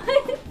 What?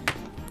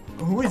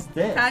 who is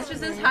this?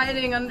 Patches is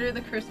hiding under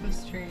the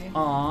Christmas tree.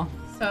 Aw,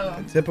 So,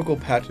 Typical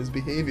Patches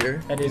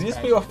behavior. that Did is. you just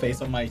put bad. your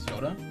face on my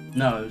shoulder?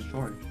 No, it was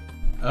George.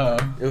 Oh.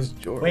 It was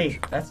George. Wait,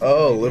 that's.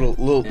 Oh, little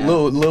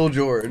Yeah.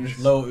 George.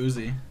 Low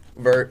Uzi.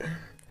 Vert.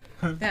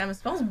 damn, it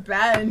smells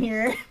bad in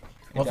here.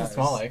 What's it does.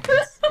 smell like?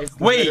 It's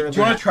Wait, do you literally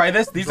want to try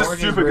this? These are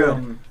George's super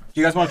room. good.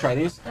 Do you guys want to try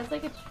these? That's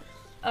like a.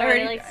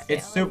 Already- Already like.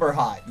 It's stale. super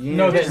hot. You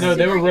No, just-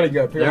 they were really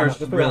good. They were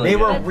really They good.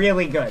 were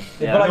really good.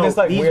 They put like No, this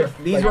like these weird.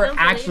 were, these like- were I don't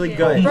believe actually you.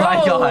 good. Oh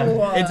my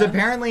God. It's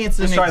apparently it's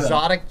an Let's try them.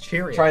 exotic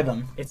Cheerio. Try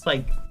them. It's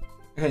like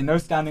Okay, no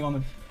standing on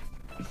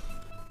the.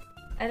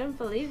 I don't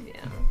believe you.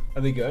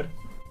 Are they good?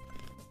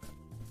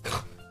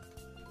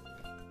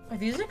 Are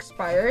these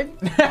expired?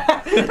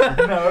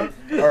 no,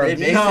 Or They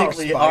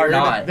basically are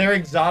not. They're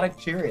exotic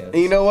Cheerios.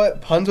 And you know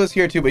what? Puns was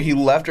here too, but he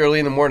left early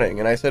in the morning.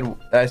 And I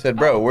said,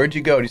 bro, where'd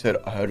you go? And he said,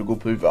 I had to go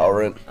play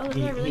Valorant. Oh, those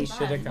He- are really he fun.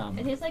 shoulda come.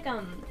 It tastes like Do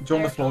you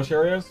want the floor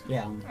Cheerios?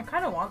 Yeah. I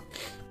kind of want.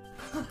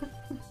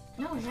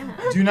 No, yeah.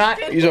 Do not.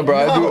 He said,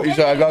 bro, he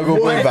said, I gotta go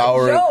play It was a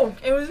Valorant. joke.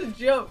 It was a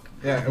joke.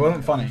 Yeah, it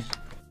wasn't funny.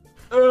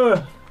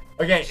 Ugh.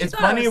 Okay, it's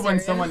thought I funny was when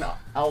serious. someone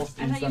else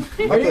I eats thought them.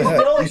 you- Are you What the heck?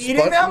 still You eating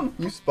spun- them?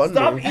 You spun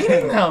Stop me.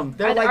 eating them.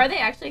 They're Are, like, are they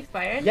actually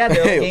expired? yeah,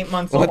 they're Hey, like 8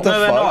 months what old. the No,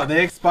 they're fuck? not.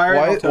 They expire. in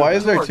October. Why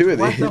is there two of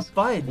What the these?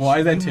 fudge? Why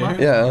is there You two? must-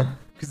 Yeah.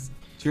 Because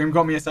Dream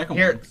got me a second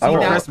Here, one. see I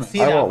want that, Christmas.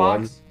 see I that want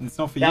box? It's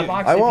not for That you.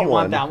 box, I if want you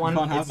want one. that one, You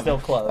can't have it's them. still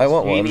closed. I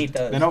want You one. need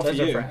those. They're not Those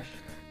for are you. fresh.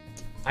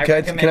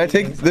 Can I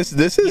take this?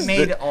 This He is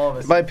made all of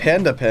us. my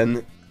panda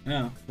pen.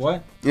 Yeah.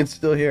 What? It's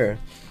still here.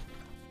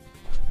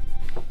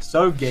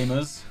 So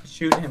gamers,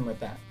 Shoot him with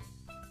that.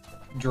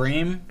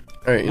 Dream.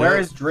 All right. Where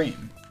is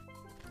Dream?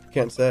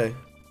 Can't say.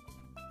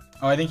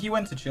 Oh, I think he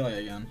went to Chile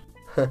again.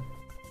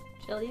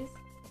 Chili's?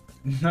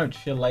 No,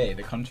 Chile,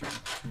 the country.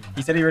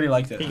 He said he really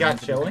liked it. He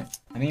got chili?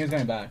 I think he was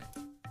going back.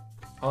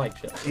 I like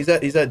chili.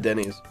 He's at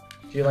Denny's.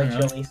 Do you like I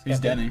don't know. chili? Who's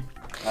Skeppy? Denny?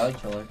 I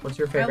like chili. What's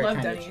your favorite love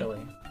kind Denny. of chili?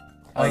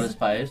 Oh, the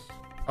spice.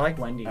 I like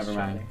Wendy's Never chili.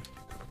 mind.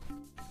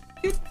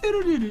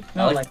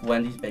 No, I like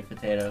Wendy's baked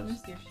potatoes.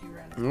 Let's see if she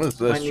ran. What is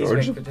this, Wendy's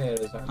George? baked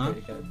potatoes are Huh?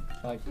 pretty good.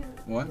 I like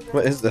What?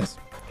 What is this?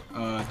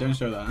 Don't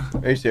show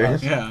that. Are you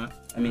serious? Yeah.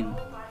 I mean,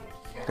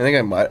 I think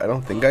I might. I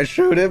don't think I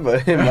showed it,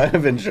 but it might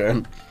have been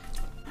shown.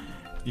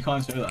 You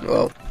can't show that.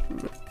 Well,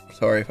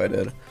 sorry if I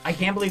did. I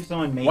can't believe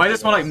someone made Why does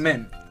it smell like this.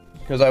 mint?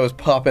 Because I was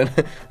popping.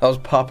 I was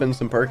popping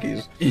some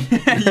perkies.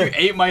 You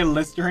ate my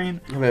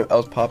Listerine? I mean, I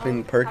was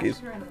popping perkies.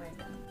 She ran away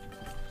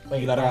then.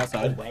 Wait, You let her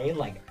outside? Away?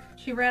 Like,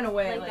 She ran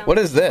away. Like, Like, What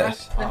is this?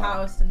 left the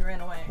house and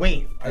ran away.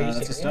 wait, are you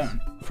That's a serious? stone.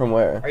 From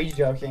where? Are you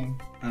joking?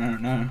 I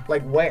don't know.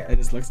 Like where? It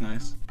just looks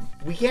nice.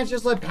 We can't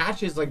just let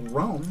Patches like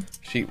roam.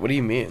 What do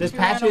you mean? Does He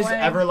ran Patches away.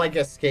 ever like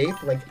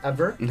escape? Like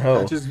ever?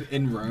 No. Just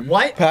in room.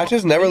 What?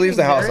 Patches never leaves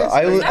the house. Serious?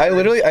 I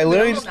literally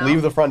No, just no.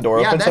 leave the front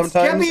door Yeah, open that's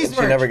sometimes, Skeppy's and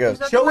she merch. never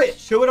goes. Show it.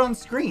 Show it on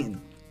screen.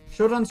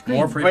 Show it on screen.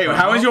 More free. Wait,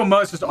 how is your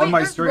merch just on my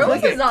there's stream?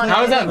 roses on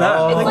How it. is that that?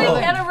 Oh. It's Look like at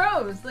that.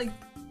 Anna Rose, like,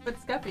 but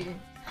Skeppy.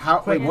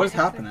 How? Wait, what is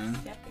happening?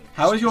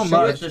 How is your Show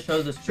merch? Just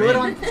show the Show screen. it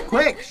on.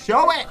 Quick.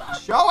 Show it.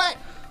 Show it.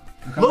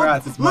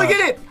 Congrats, it's Look merch.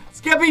 at it.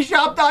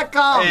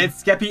 Skeppyshop.com.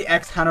 It's Skeppy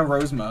X Hannah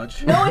Rose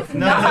merch. No, it's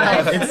No,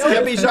 not. no, it's not.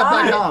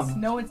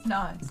 skeppyshop.com. No, it's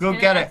not. Go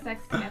get it. Go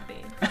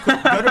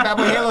to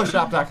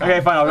BabbleHaloShop.com.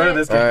 Okay, fine, I'll go to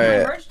this All game.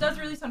 right. Merch does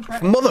release on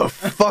Friday.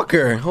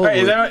 Motherfucker. Wait, Holy.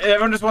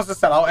 everyone just wants to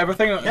sell out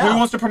everything? Yeah. Who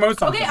wants to promote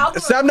something? Okay, I'll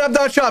promote.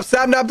 Sabnap.shop,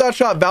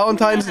 Sabnap.shop,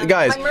 Valentine's,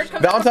 guys, My merch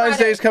comes out Valentine's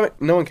Friday. Day is coming,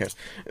 no one cares.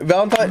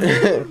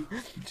 Valentine,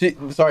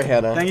 Sorry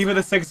Hannah. Thank you for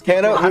the 6.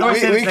 Hannah, How do I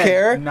say we his name?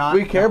 care, Not-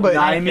 we care, but,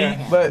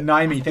 Naimi. but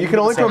Naimi. Thank you can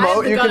only for the I have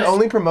promote, the you can gun.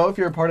 only promote if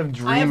you're a part of I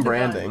Dream have the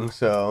Branding,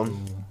 so,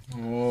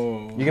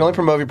 Whoa. you can only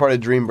promote if you're part of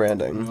Dream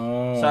Branding.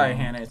 Oh. Sorry,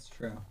 Hannah. It's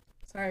true.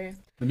 Sorry.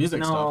 The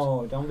music stopped.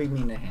 No, don't be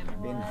mean to Hannah.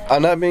 Be nice.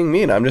 I'm not being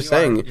mean, I'm just You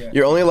are, saying, yeah.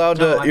 you're only allowed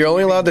No, to, I you're mean,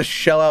 only you're allowed to being-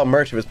 shell out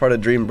merch if it's part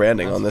of Dream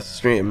Branding on this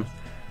stream.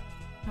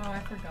 Oh, I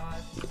forgot.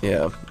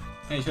 Yeah.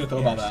 Hey, you should have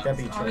thought about that. Skeppy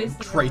trade.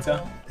 Obviously.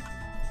 Traitor.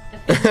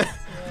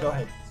 Go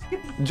ahead.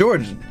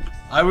 George,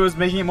 I was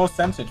making it more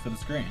censored for the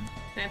screen.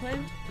 Can I play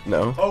him?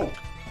 no.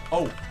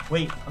 Oh,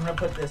 wait. I'm gonna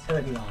put this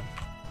hoodie on.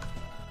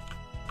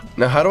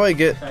 Now how do I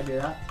get, Can I do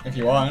that? If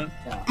you want.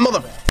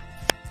 mother,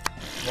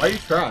 Why are you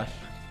trash?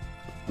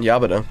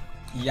 Yabada.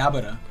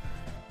 Yabada.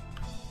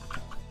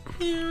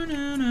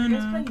 You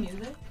guys play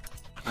music?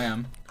 I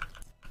am.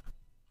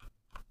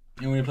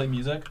 You want me to play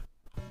music?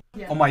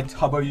 Yeah. On my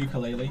tubbo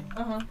ukulele?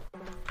 Uh-huh.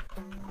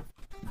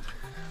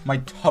 My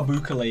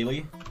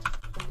tubukulele?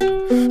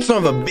 Son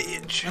of a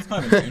bitch. That's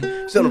kind of a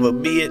tune. Son of a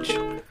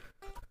bitch.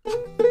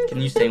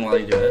 Can you sing while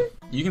you do it?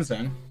 You can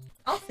sing.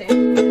 I'll sing.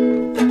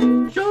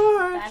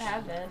 Bad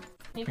habit.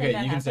 Can you play Okay,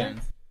 Bad you can habit?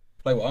 sing.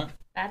 Play what?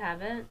 Bad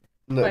habit.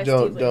 No, By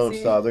don't Steve Lacy.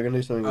 stop. They're gonna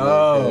do something.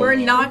 Oh. really We're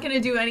good. not gonna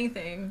do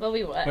anything. Well,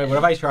 we what? Wait, what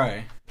if I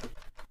try?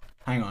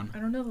 Hang on. I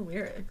don't know the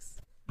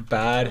lyrics.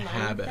 Bad Remind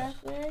habit. us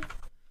with?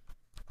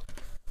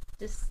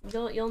 Just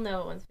you'll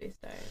know once we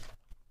start.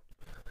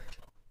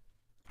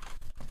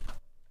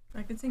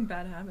 I could sing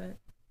Bad Habit.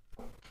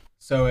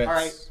 So it's.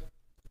 Alright.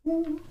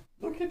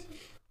 Look at.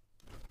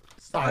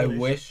 I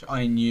wish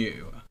I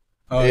knew.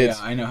 Oh It's-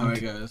 yeah, I know how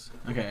it goes.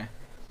 Okay.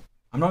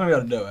 I'm not gonna be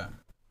able to do it.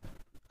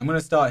 I'm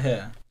gonna start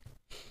here.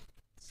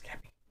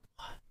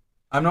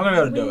 I'm not gonna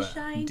be able to do Wish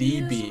I it.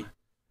 knew. DB.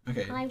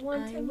 Okay. I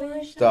want to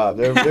wish. Stop.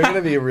 They're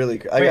gonna be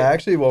really. I Wait.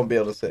 actually won't be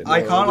able to say.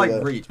 I no, can't do like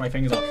that. reach. My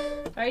fingers are.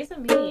 Why are you so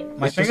mean?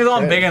 My It's just fingers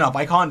aren't cringe. big enough.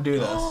 I can't do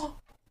this.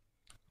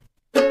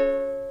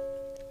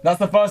 That's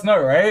the first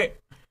note, right?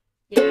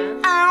 Yeah.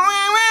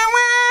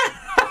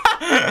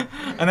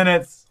 And then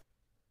it's.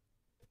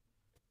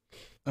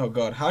 Oh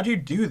god, how do you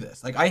do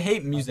this? Like, I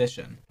hate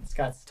musician It's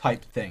got.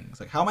 type things.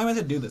 Like, how am I meant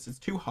to do this? It's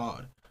too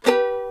hard.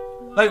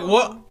 Like,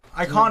 what?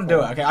 I can't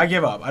do it. Okay, I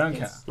give up. I don't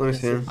care. Let me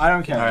see. I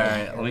don't care.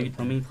 Alright,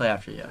 let me play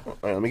after you. All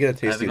right, let me get a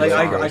tasty. Like, look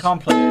I first.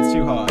 can't play it. It's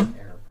too hard.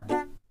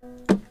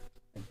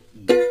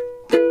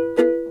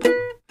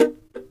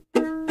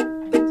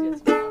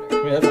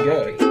 Wait, that's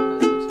good.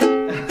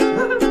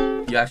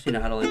 You actually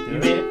know how to like do You it?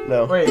 made it.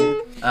 No. Wait.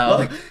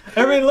 Oh.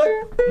 Everybody,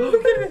 look.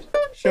 Look at it.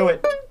 Show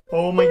it.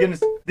 Oh my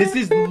goodness. This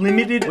is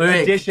limited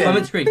Wait, edition. come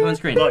on screen, come on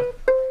screen. Look,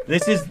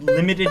 this is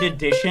limited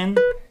edition.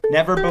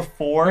 never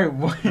before Wait,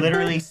 what?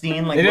 literally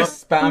seen. Like, They look,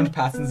 just spammed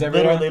patterns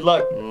everywhere. literally,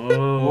 look.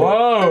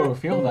 Whoa,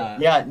 feel that.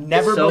 Yeah,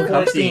 never So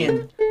before comfy.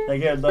 seen.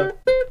 Like, here, look.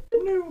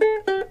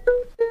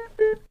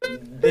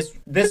 This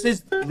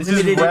is This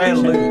limited is rare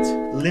edition.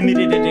 loot.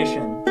 Limited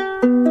edition.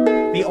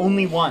 The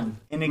only one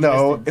in existence.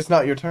 No, it's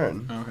not your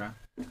turn. Okay.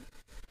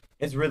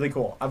 It's really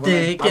cool.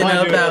 Thinking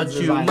about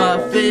you,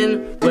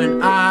 muffin.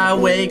 When I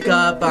wake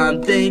up,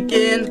 I'm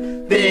thinking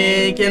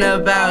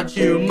about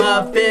you,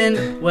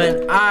 muffin.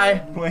 When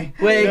I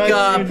wake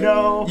up,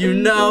 you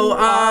know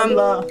I'm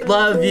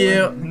love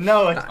you.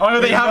 No, Oh no,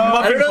 they have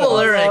I don't know the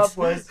lyrics.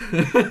 Was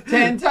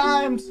 10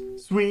 times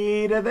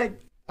sweeter than.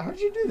 How'd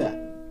you do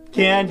that?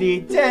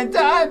 Candy 10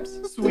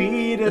 times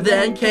sweeter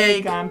Then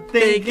cake, I'm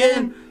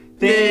thinking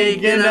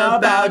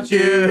about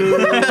you.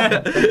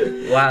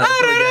 Wow,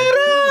 that's really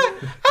good.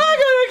 I'm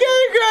gonna get a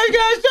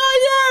crash on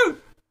you!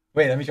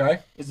 Wait, let me try.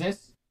 Is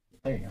this?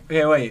 There you go.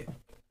 Okay, wait.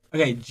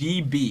 Okay,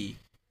 GB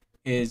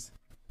is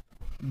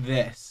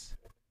this.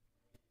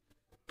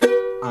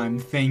 I'm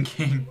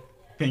thinking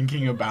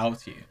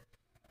about you.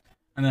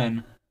 And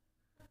then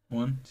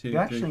 1, 2, You 3,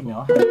 actually 4. know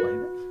how to play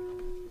this?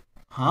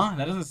 Huh?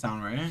 That doesn't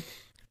sound right.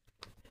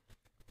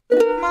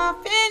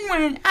 Muffin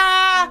when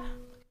I.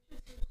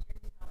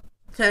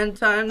 10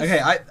 times Okay,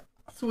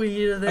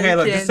 sweeter than okay,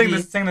 look, candy.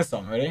 just sing this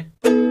song. Ready?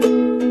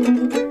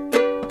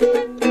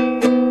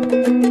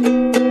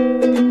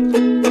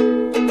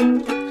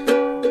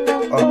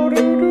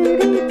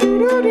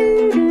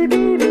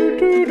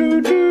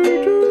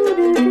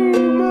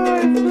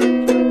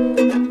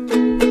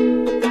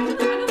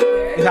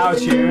 It's out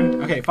of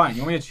tune. Okay, fine.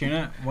 You want me to tune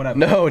it? Whatever.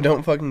 No,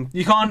 don't fucking.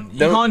 You can't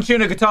Don't-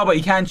 tune a guitar, but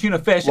you can tune a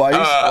fish.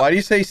 Why do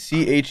you say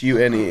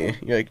CHUNE?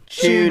 You're like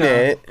tune Tuna.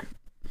 it.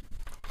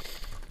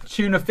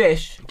 Tune a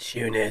fish.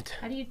 Tune it.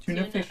 How do you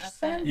Tuna tune a fish fish?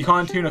 sand? You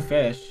can't tune a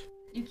fish.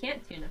 You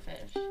can't tune a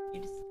fish.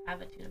 You just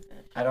have a tuna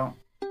fish. I don't.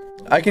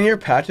 I can hear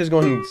Patches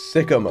going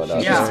sicko mode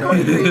out Yeah. there.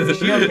 Is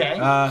she okay?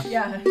 Yeah,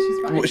 she's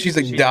fine. Well, she's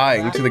like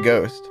dying to the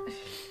ghost.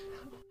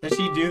 Does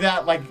she do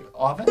that like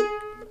often?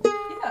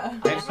 Yeah.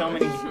 I have so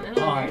many. I don't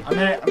know.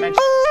 I'm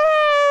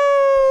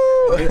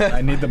gonna.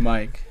 I need the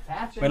mic.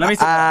 Wait, let me see.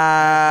 Stop.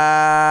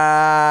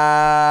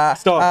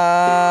 Stop.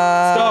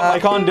 Stop. I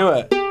can't do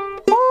it.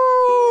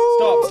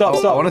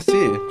 Stop. I want to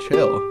see.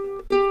 Chill.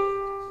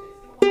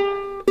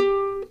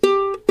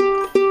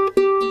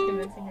 He's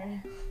convincing her.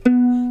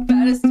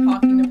 That is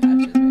talking to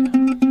Patches right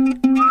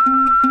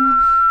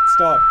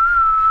now.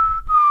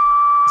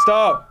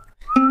 Stop.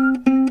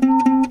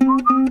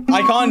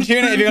 I can't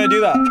tune it if you're gonna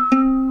do that.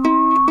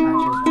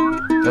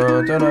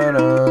 Dun, dun, dun,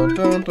 dun,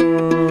 dun,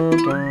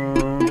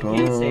 dun,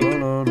 Can't say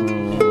dun,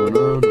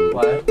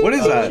 What? What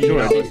is that,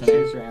 George?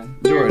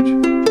 George.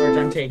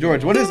 I'm taking.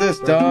 George, what is this?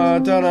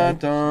 Dun, dun, dun,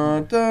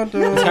 dun, dun,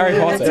 dun. It's Harry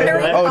Potter. It's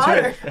Harry Oh, it's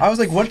Potter. Harry. I was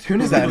like, what tune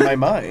is that in my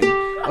mind?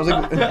 I was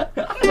like,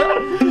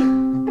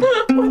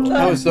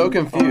 I was so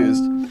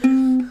confused.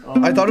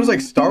 I thought it was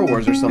like Star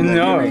Wars or something.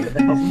 No.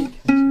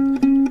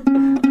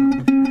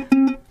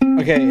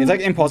 Okay, it's like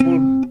impossible.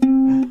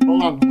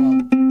 Hold on.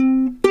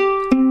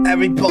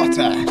 Harry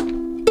Potter.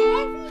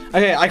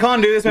 Okay, I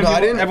can't do this when No,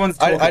 everyone's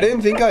talking. I didn't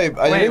think I.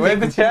 Wait, where's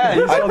the chair?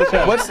 You saw the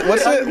chair. What's the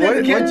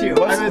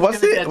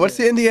what's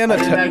the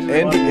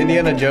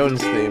Indiana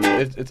Jones theme?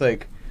 It's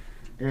like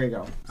Here you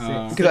go.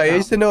 because I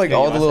used to know like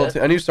all the little.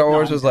 I knew Star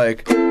Wars was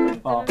like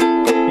Oh,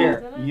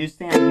 here, you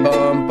stand here.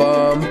 bum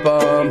bum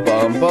bum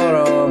bum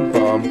bum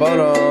bum bum.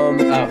 Oh,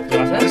 you watch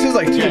that? This is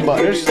like too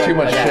much. There's too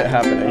much shit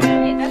happening.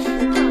 Hey, that's the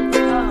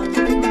song.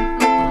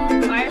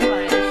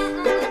 Fireflies.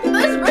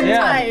 That's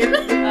riptide.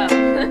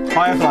 Oh.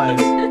 Fireflies.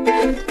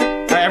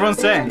 Hey, everyone's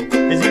saying.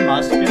 Is he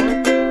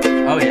muscular?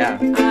 Oh yeah.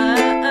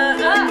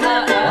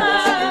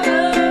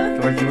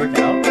 George, you work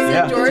out?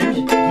 Yeah. George,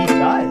 He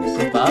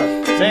does. Buff.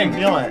 Sing.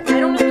 Feel it. I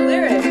don't know the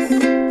lyrics.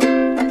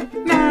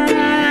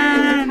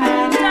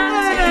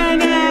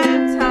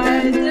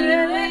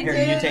 Here,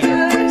 you take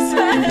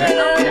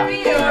it.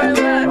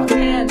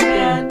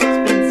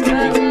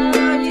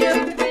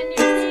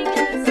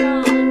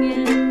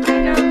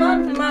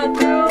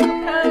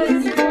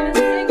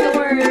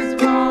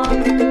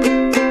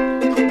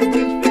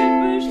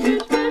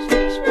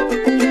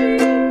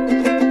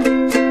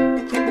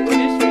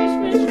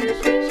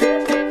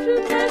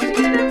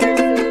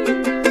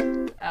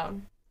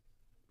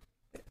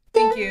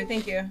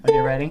 Thank you. Are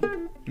you ready?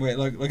 Wait,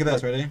 look at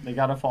this. Ready? They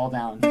gotta fall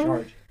down.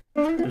 George.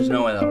 There's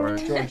no way that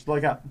works. George,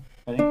 look up.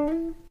 Ready?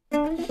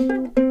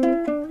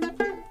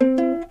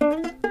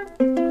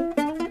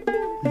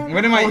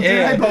 Went in my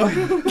ear.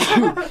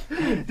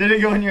 Did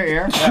it go in your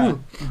ear? Yeah.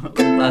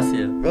 Bless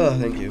you. Oh,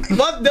 thank you.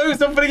 What? No,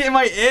 stop putting it in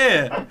my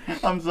ear.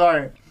 I'm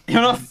sorry.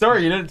 You're not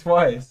sorry. You did it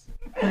twice.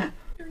 You're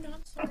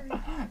not sorry.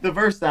 The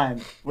first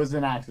time was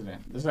an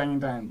accident. The second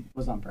time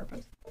was on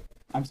purpose.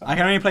 I'm I sorry.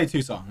 can only play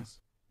 2 songs.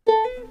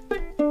 That's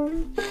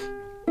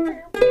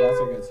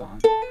a good song.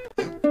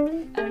 I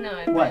don't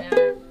know. What?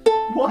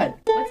 What?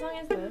 What song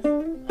is this?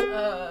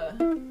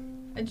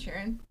 Ed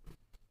Sheeran.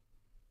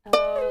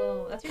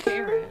 Oh, that's your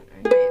favorite.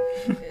 Right?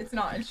 Wait, it's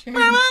not Ed Sheeran.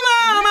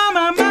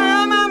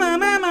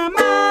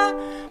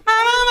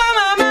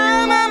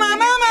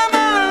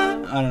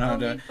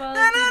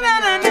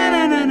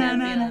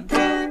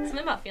 Something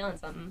about feeling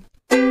something.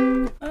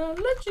 I'll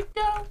let you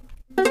go.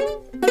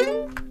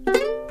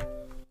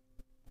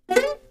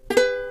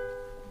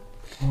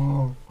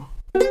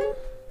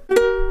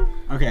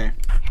 Okay.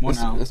 What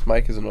now? This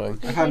mic is annoying.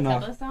 Can I've you had play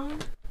enough. Tubbo song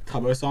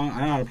Tubbo song? I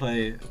don't know how to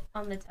play.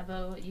 on the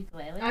Tubbo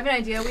ukulele? I have an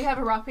idea. We have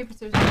a rock, paper,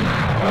 scissors.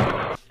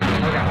 Like,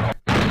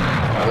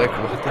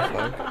 what the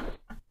fuck?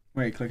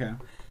 Wait, click out.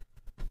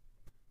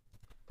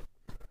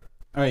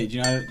 Oh, wait, do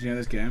you know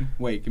this game?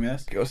 Wait, give me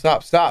this. Go,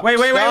 stop.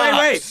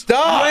 Wait.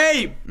 Stop!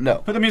 Wait! No.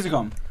 Put the music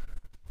on.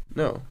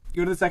 No.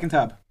 Go to the second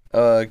tab.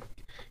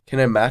 Can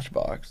I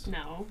matchbox?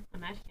 No,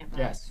 I'm actually can't.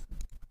 Yes.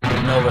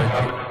 No way.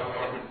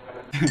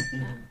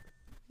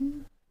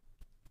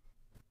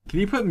 Can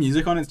you put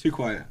music on? It's too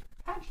quiet.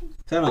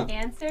 Turn up.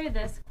 Answer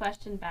this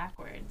question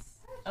backwards.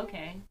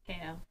 Okay,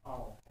 KO.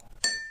 Oh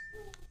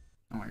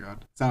my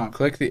god. Turn up.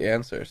 Click the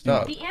answer.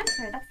 Stop. The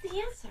answer. That's the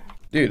answer.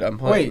 Dude, I'm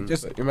playing. Wait,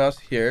 just- Put your mouse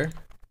here.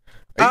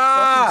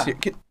 Ah!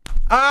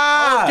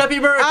 Ah!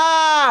 Skeppy bird. We're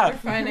Ah!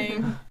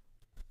 fighting.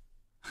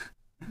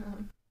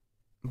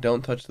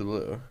 Don't touch the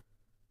blue.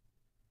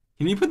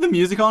 Can you put the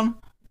music on?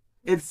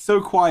 It's so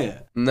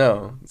quiet.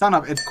 No. Sound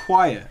up. It's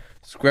quiet.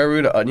 Square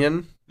root of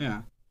onion?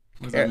 Yeah.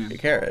 What does that mean?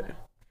 Carrot.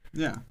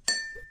 Yeah.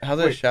 How's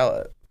that a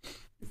shallot?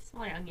 It's a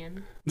smaller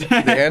onion. The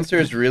answer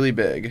is really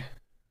big.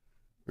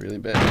 Really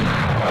big.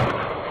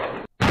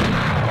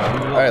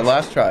 Alright,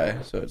 last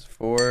try. So it's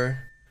 4.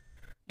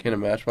 Can of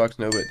matchbox?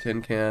 No, but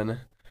tin can.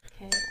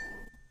 Okay.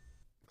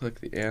 Click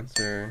the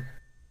answer.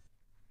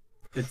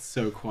 It's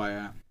so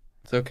quiet.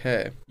 It's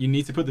okay. You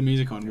need to put the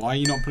music on. Why are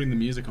you not putting the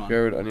music on?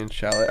 Square root onion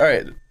shallot.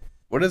 Alright.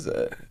 What is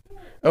it?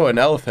 Oh, an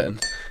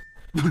elephant.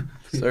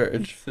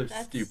 Search. So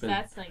That's stupid.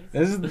 That's like.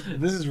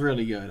 This is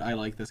really good. I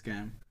like this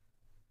game.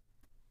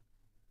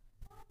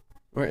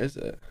 Where is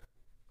it?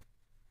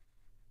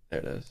 There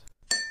it is.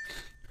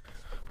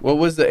 What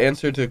was the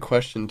answer to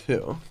question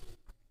 2?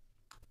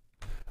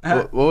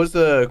 What was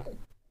the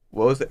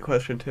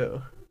question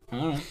 2? I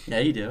don't know. Yeah,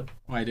 you do.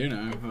 Well, I do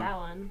know. It's but- that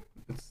one.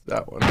 It's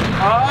that one.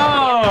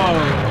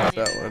 Oh! It's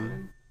that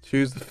one.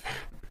 Choose the.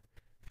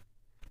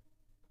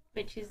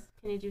 Wait,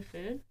 can you do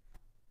food?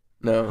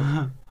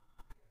 No.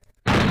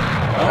 Oh,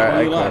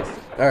 Alright, you I lost.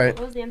 clicked. Alright.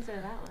 What was the answer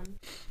to that one?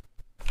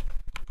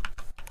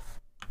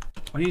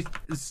 Why do you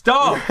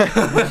stop?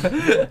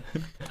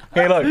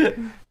 Okay, look.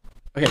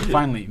 Okay,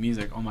 finally,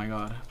 music. Oh my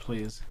god,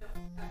 please.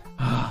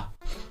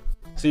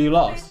 So you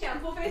lost.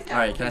 Full face down.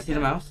 Alright, can I see the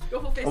mouse?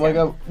 Go full face Oh my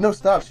down. god. No,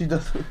 stop. She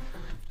doesn't.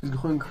 She's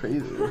going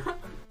crazy.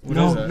 What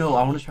is it? No,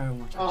 I want to try one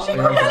more time. She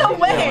ran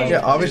away.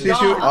 Yeah,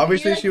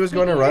 obviously she was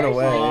going to run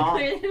away.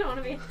 Clearly didn't want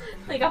to be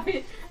like.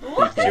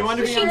 What? She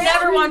wanted to be She on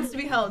never wants to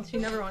be held. She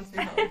never wants to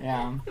be held.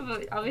 Yeah.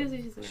 But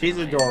obviously She's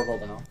adorable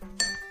though.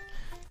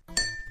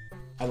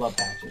 I love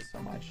Patches so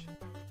much.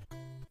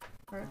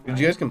 Did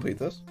you guys complete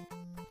this?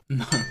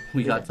 No.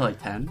 We got to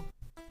like 10.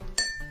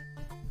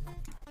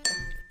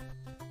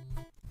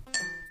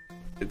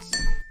 It's.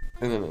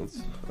 And then it's.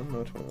 I don't know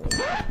which one it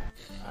is.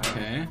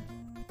 Okay.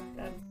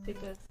 God,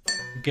 take this.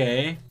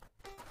 Okay.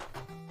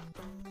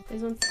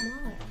 There's one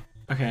smaller.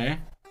 Okay.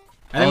 Oh,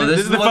 And then this this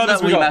is is the the one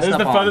furthest that we we got. messed This is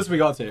the up on. furthest we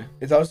got to.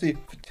 It's obviously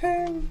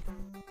 10.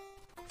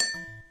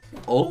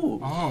 Oh.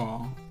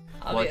 Oh.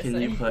 What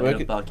can you put Look in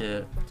a at-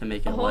 bucket to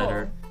make it A hole.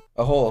 lighter?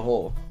 A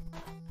hole.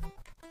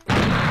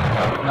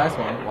 Nice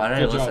one. Why did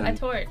I Good job. listen? A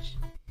torch.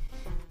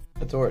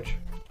 A torch.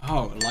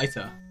 Oh,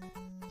 lighter.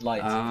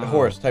 Light. A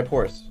horse. Type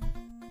horse.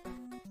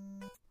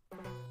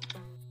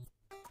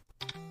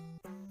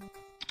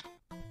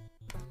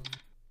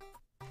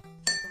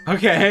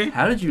 Okay.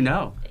 How did you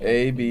know?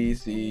 A, B,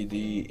 C,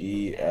 D,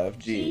 E, F,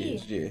 G,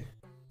 H, G.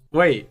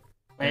 Wait.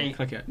 Wait.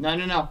 Click it.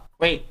 No.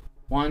 Wait.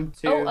 1,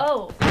 2,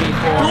 Oh, 3, 4,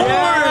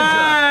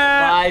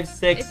 Yeah! 5,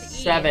 6, It's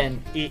E.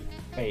 7. E.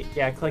 Wait.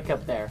 Yeah. Click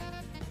up there.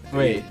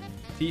 Wait.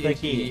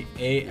 Click E.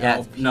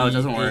 T-H-E-A-L-P-H. no, it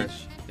doesn't work.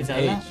 It's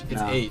Doesn't H. it?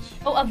 It's No. H.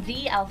 oh, of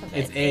the alphabet.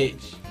 It's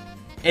H.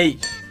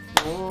 H.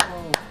 Oh.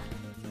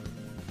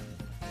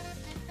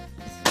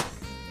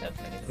 So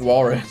funny.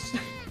 Walrus.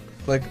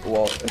 Click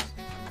walrus.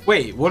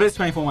 Wait, what is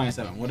 24 minus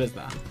 7? What is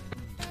that?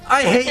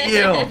 I hate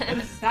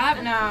you!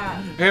 Stop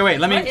now. Okay, wait,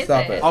 let What me. is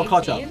Stop it? it. I'll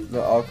clutch up. 18?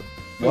 No, I'll.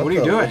 What are you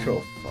the doing?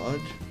 literal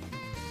fudge?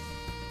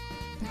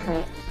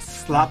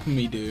 Slap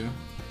me, do.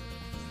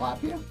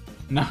 Slap you?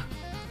 No.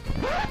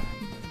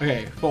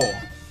 Okay, 4.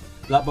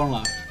 Left, bottom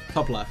left.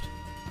 Top left.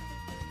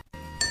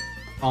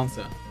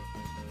 Answer.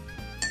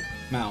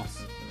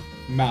 Mouse.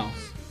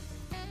 Mouse.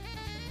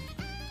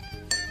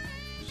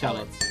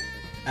 Shallots.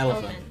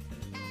 Elephant.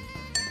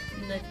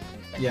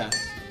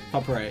 Yes.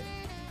 Top right.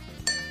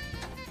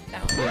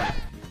 That one. Yeah.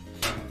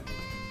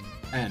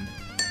 N.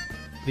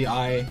 The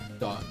I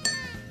dot.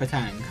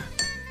 Patang.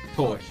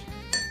 Torch.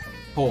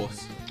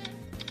 Horse.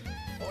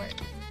 Fort.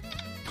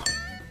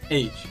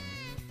 H.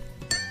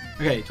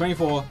 Okay,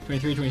 24,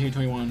 23, 22,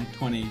 21,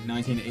 20,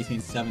 19, 18,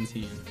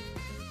 17.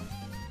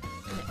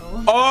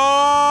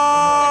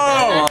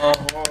 Oh.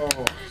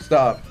 Oh!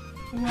 Stop.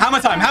 Hammer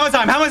time! Hammer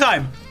time! Hammer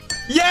time!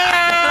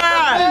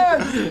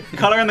 Yeah!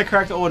 Color in the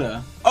correct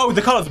order. Oh,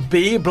 the colors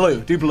B,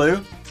 blue. Do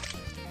blue.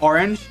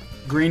 Orange,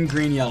 green,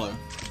 green, yellow.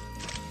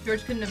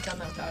 George couldn't have done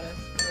that without us.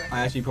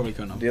 I actually probably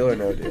couldn't have. Deal or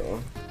no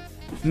deal?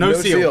 No No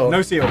seal. seal.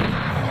 No seal.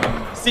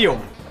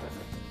 Seal.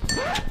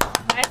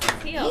 I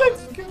feel.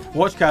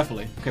 Watch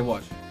carefully. Okay,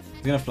 watch.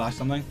 He's gonna flash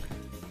something.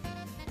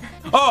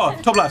 Oh,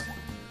 top left.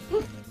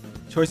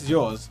 Choice is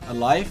yours. A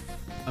life,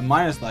 a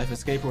minus life,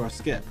 escape, or a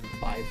skip.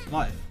 Life.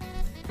 Life.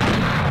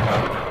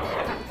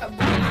 How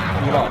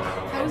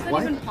is that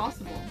What? even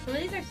possible? Some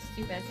of these are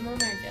stupid. Some of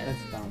them are good.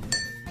 That's dumb.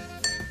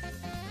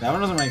 That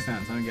one doesn't make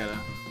sense. I don't get it.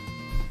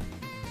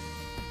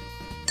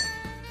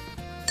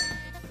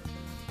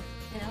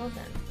 An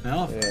elephant.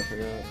 No. Yeah, I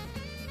forgot.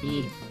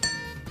 E.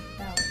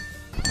 That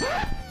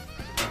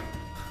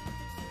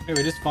Hey,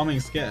 we're just farming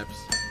skips.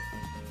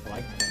 I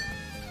like that.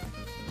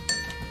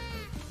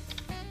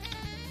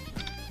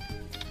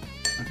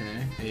 Okay.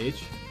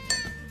 H.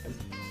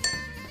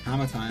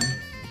 Hammer time.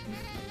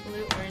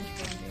 blue, orange,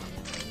 green, green,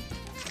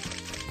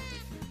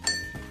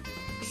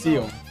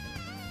 Seal.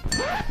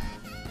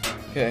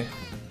 Okay.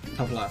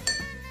 Top left.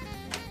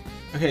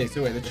 Okay,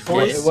 so wait, the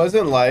Well, choice. it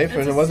wasn't life, That's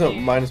and a it wasn't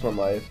skip. -1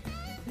 life. I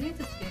think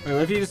it's a skip. Wait,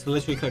 what if you just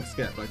literally click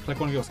skip? Like, click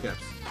one of your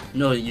skips.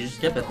 No, you just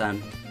skip it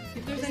then.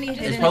 If there's any It's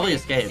hidden... probably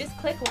yellow. escape. Just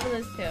click one of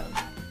those two.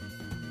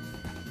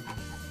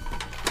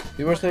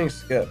 People are saying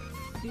skip.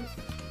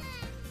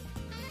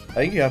 I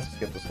think you have to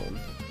skip this one.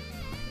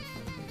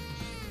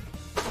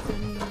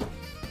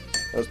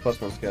 That was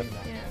 +1 skip.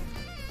 Yeah.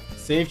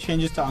 Save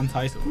changes to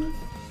untitled.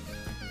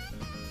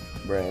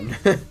 Brand.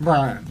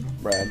 Brian.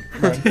 Brand.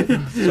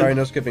 Sorry,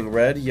 no skipping.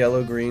 Red,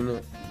 yellow, green,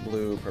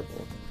 blue,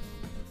 purple.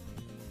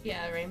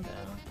 Yeah, rainbow.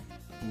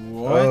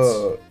 What?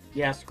 Oh,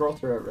 Yeah, scroll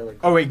through it really quick.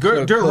 Oh wait, go,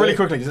 So do it really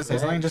click- quickly. Does it say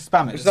something? Just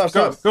spam it. Stop, Just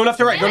go, stop. go left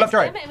to right. Go Yeah, left to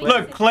right. spam it, we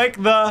Look, can- click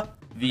the.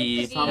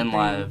 V Something. and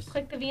lives.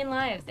 Click the V in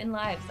lives. In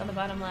lives on the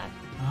bottom left.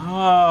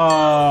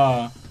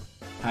 Ah.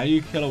 How do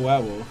you kill a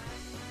werewolf?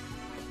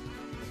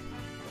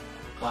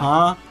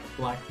 Huh?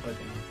 Black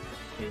clicking.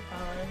 Shoe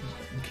polish.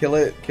 kill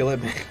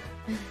it, big.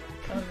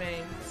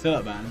 Coloring. Still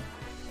up, man.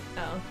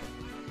 Oh.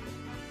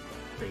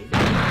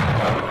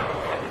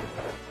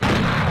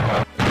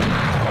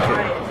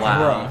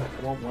 Wow.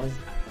 What was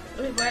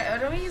Wait, why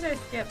don't we use our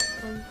skips?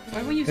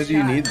 Why would you Because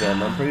you need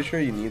them. I'm pretty sure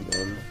you need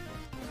them.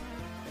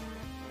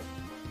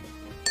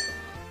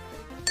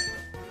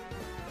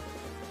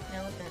 An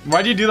elephant.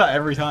 Why do you do that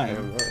every I time?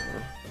 don't know.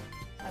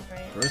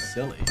 Upright. We're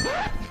silly.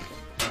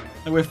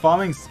 Like, we're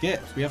farming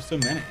skips. We have so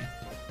many.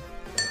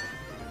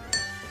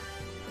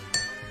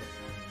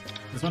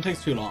 This one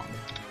takes too long.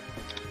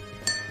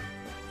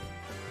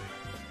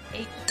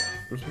 8.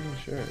 I'm just making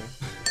sure.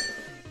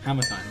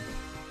 Hammer time.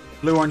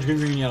 Blue, orange, green,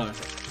 green, yellow.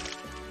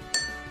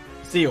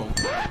 Seal.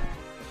 Nice.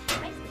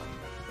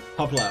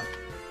 Top left.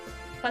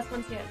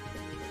 +1 skip.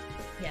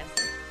 Yes.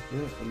 Yeah,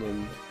 and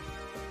then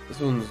this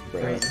one's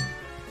brand.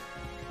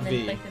 And then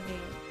V. click the V.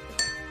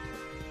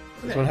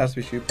 This one has to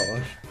be shoe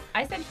polish.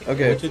 I said shoe.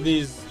 Okay. Which of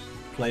these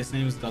place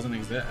names doesn't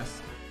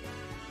exist?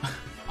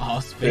 Oh,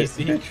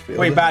 Spacey. Bitchfield.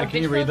 Wait, Bad,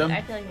 can you read them?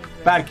 I feel like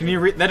it's Bad, can you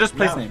read? They're just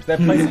place No. names. They're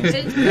place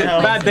names.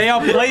 No. Bad, they are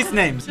place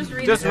names. Just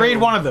read Just it. read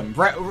one of them.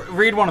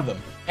 Read one of them.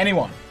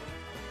 Anyone.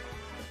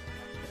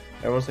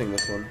 Everyone's saying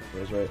this one.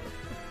 That was right.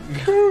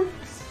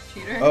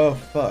 Cheater. Oh,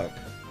 fuck.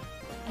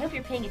 I hope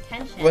you're paying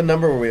attention. What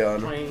number were we on?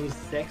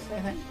 26, I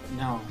think?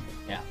 No.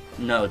 Yeah.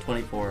 No,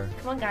 24.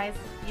 Come on, guys.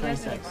 You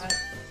guys know 26. what.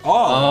 Oh,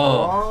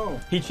 Oh.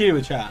 he cheated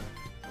with chat.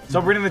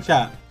 Stop reading the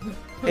chat.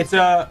 It's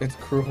a It's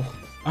cruel.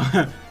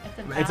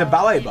 it's a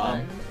ballet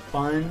bum.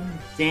 Fun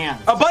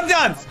dance.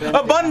 Abundance!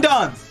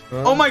 Abundance!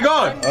 Huh? Oh my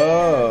god! Oh.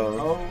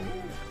 Oh,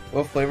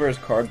 What flavor is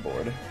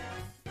cardboard?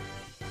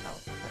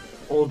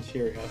 old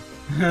Cheerios.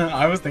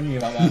 I was thinking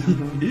about that.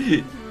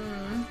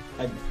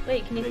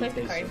 Wait, can you They click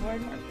the taste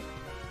cardboard?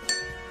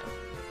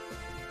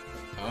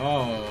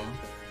 Oh.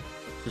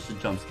 Just a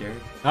jump scare.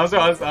 I was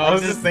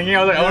just thinking,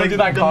 I was like, I want to do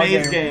that the card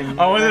maze game. game.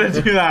 I wanted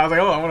to do that. I was like,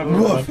 oh, I want to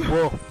Woof.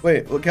 woof.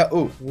 Wait, look how.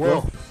 Ooh.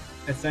 Wolf.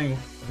 It's saying,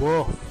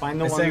 Wolf. Find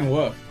the it's one. saying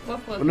woof.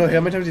 Woof, woof. No, how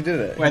many times you did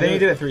it? Wait, I think you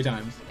did it 3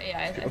 times. Yeah,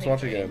 I Let's think watch it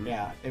three. again.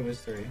 Yeah, it was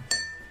 3.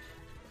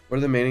 What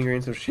are the main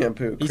ingredients of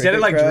shampoo? He said it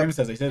Cricket like crab, Dream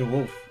says. He said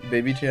wolf.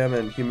 Baby jam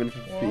and human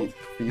Wolf?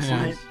 feces.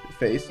 Yeah. It's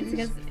Faces.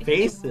 because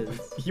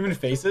Faces. Human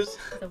faces?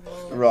 it's a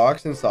wolf.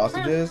 Rocks and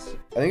sausages.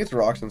 I think it's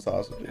rocks and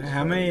sausages.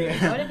 How many?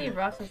 Why would it be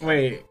rocks and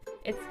Wait,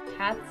 It's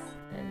cats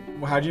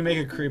and how do you make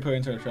a creeper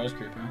into a trash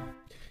creeper?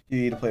 You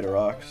eat a plate of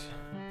rocks.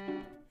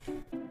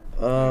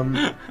 I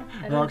don't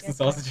Rocks get and that.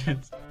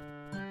 sausages.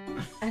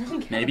 I don't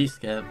get Maybe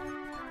skip.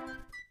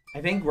 I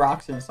think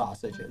rocks and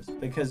sausages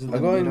because of the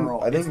I'm going-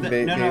 mineral. I think It's the,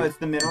 ba- no, ba- it's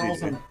the minerals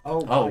DJ. and.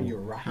 Oh, Oh. wow, you're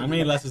right. How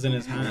many letters in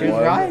his hand? He's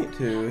right.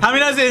 2, How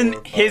many letters in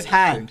 4, his 5,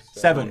 hand?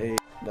 6, 7. 8,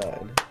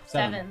 9.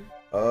 7.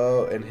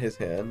 Oh, in his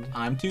hand.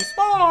 I'm too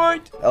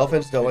smart.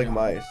 Elephants don't like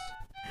mice.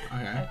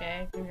 Okay.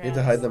 Okay, You congrats. have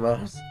to hide the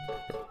mouse.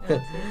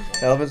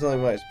 Elephants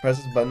don't like mice. Press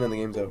this button and the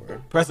game's over.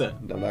 Press it.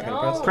 I'm not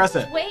gonna No, press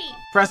it. Press it. Wait.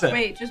 Press it.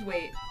 Wait, just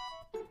wait.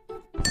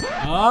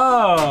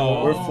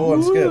 Oh. We're full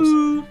on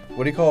skips.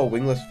 What do you call a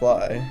wingless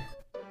fly?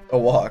 A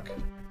walk.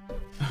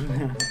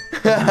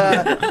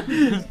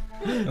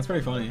 That's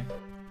pretty funny.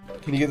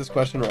 Can you get this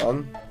question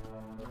wrong?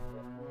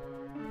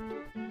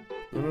 I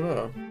don't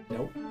know.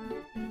 Nope.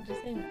 I'm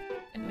just saying.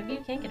 Maybe you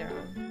can't get it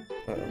wrong.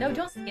 I don't know. No,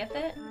 don't skip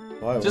it.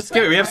 Why? Just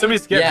skip. We have so many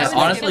skips. Yeah, Just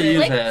honestly,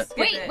 click- use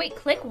click- it. Wait,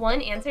 click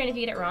one answer, and if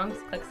you get it wrong,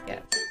 just click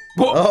skip.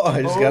 Oh,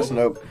 I just guessed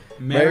nope.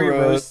 Mary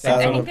Rose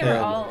sat I on a think they were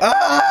pen. all.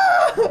 Ah!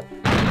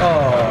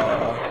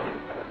 Oh.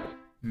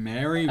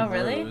 Mary Oh,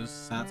 really? Rose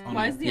sat on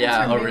Why a... is the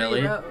Yeah, answer oh, Mary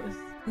really? Rose?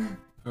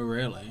 Oh,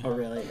 really? Oh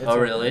really? It's Oh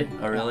really?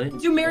 Oh really?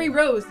 Do Mary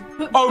Rose.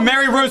 Oh,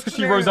 Mary Rose because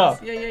she rose up.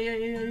 Yeah.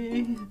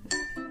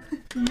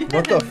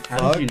 What the How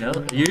fuck? did you know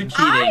that? You're cheating.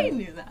 I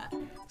knew that.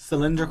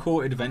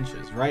 Cylindrical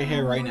adventures. Right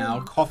here, right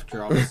now. Cough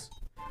drops.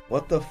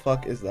 What the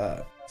fuck is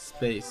that?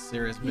 Space.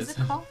 Serious He's a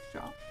business. cough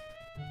drop.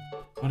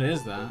 What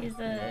is that? He's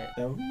a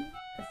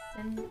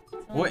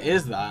What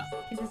is that?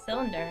 He's a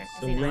cylinder. Is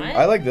he Cylinder. not?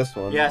 I like this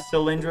one. Yeah,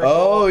 cylindrical.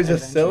 Oh, he's a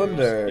adventures.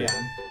 cylinder.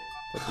 Yeah.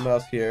 Put the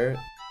mouse here.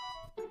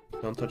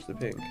 Don't touch the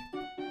pink.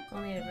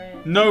 Only a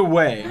bridge. No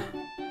way.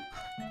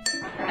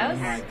 That was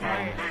smart.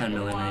 10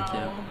 million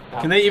IQ.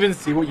 Can they even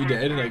see what you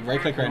did? Like, right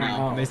click right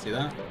now. Can they see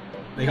that?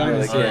 They can't No,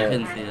 even they see Oh, it. I can't.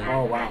 couldn't see it.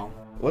 Oh wow.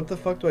 What the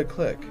fuck do I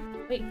click?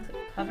 Wait,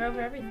 hover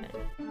over everything.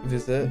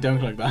 Is it? Don't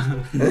click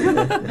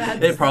that.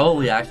 It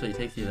probably actually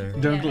takes you there.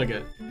 Don't Yeah. click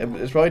it.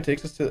 It probably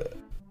takes us to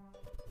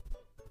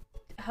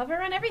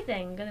Hover on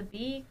everything. Go to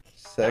beak.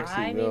 sexy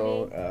Eye,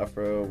 girl, maybe?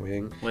 afro,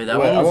 wing. Wait, that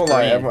Wait, one I was won't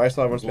lie. green. I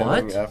saw everyone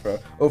spamming What? afro.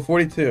 Oh,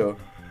 42.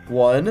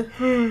 1,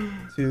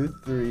 2,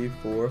 3,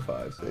 4,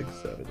 5, 6,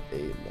 7,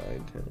 8, 9, 10, 11,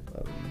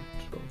 12,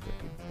 13, 14.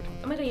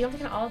 Oh my god, you don't have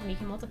to count all of them. You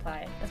can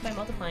multiply. That's why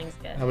multiplying is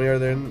good. How many are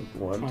there in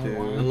 1, 2,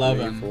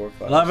 11. 3, 4,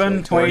 5, 11,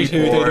 6,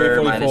 22, 34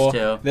 33, minus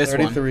 44. 2. This one.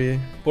 33,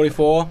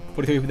 44,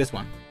 43 for this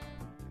one.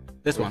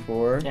 This one.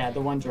 44, Yeah, the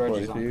one George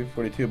is 43, on.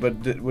 42.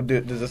 But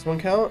does this one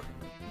count?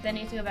 Then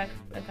you have to go back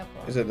a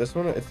couple. Is it this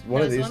one? It's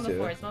one no, of it's these one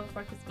before. two. It's one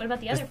before. 'Cause what about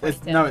the other It's,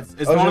 42? no, it's Oh,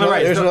 the one on the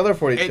right. there's It's another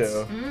 42.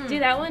 it's- Do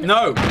that one.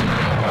 No. Why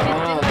would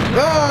you do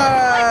Ah!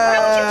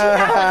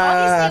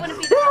 that one?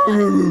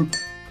 Obviously,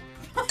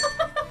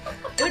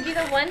 it would be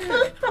the one. It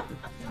would be the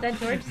one that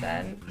George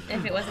said.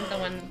 If it wasn't the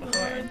one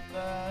before.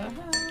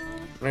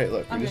 Right,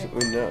 look, we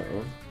know.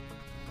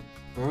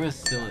 Bro is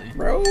silly.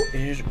 Bro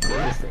is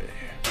George.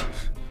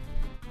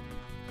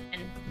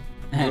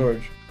 And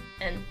George.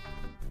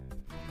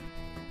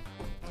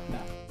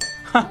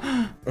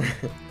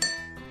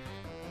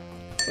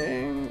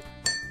 and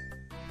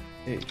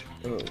H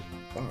O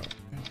R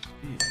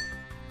E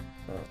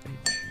H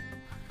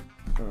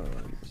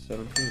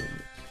 17.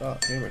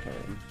 Stop hammer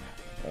time.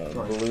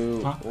 George.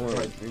 Blue, Huh? orange,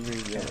 George.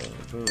 green, yellow,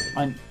 boom.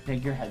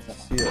 Take your headset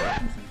off. Seal.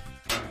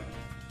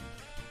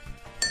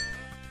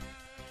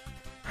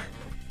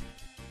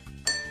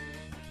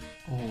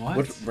 What?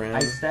 Which brand?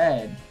 I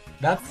said.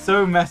 That's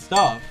so messed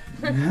up.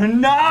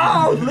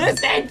 No!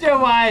 Listen to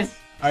us!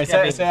 Alright,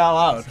 Skeppy. say it out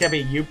loud.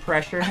 Skeppy, you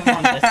pressure him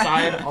on this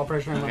side, I'll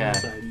pressure him on this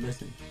Okay. side.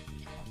 Listen.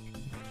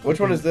 Which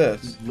one is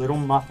this? You little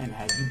muffin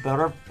head, you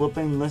better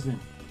flipping listen.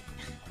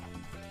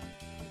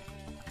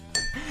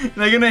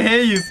 They're gonna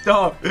hear you.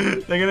 Stop. They're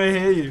gonna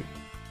hear you.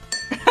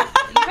 you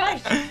probably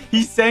should.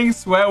 He's saying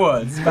swear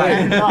words.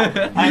 I'm not.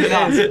 I'm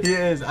not. He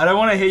is. I don't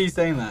want to hear you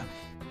saying that.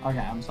 Okay,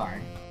 I'm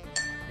sorry.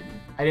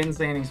 I didn't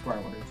say any swear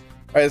words.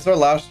 Alright, it's our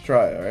last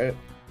try, alright?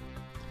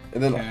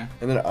 And then Okay.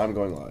 and then I'm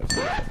going live.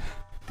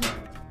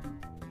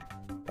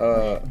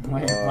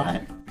 Wait,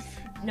 what?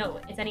 No,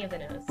 it's any of the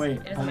no's. Wait,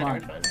 it doesn't hold matter on.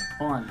 which one.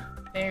 Hold on.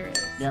 Very rude.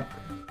 Yep.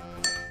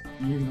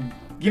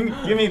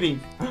 Give me these.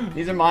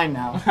 These are mine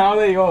now. How are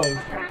they yours?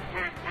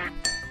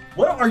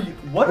 What are you?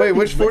 What? Wait, are you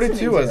which 42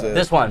 listening was to? it?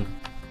 This one.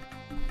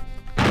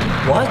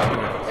 What?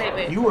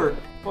 Wait. You were.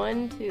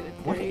 1, 2,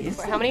 What 3, is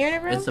 4. How many are in a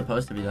row? It's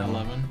supposed to be that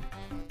one. 11.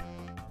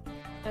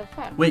 Oh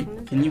fuck. Wait, When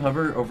is can it? you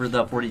hover over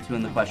the 42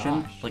 in the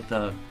question? gosh. Like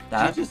the Do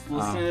that? you just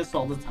listen to this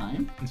all the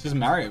time? It's just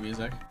Mario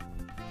music.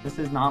 This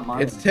is not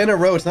mine. It's 10 in a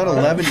row, it's not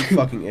 11, you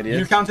fucking idiot.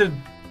 You counted.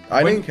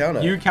 I when- didn't count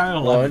it. You counted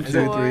 11. 1, Is 2,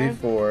 it, 3,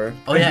 4.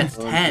 Oh yeah, it's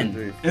 1, 2, 10.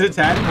 3. is it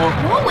 10? Well,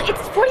 No,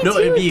 it's 42, No,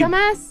 it'd be-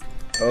 dumbass.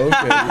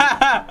 Okay.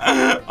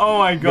 oh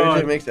my Bridget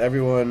god. makes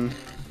everyone.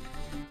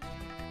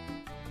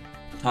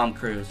 Tom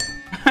Cruise.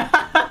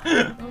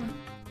 I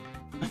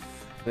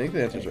think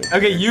the answer's right.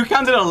 Okay, you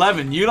counted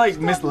 11. You like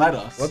misled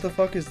us. What the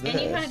fuck is And you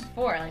counted this?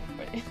 4, like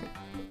 40.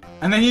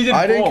 And then you did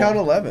I didn't 4. count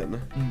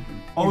 11.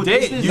 Oh, You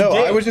did. this is- You No,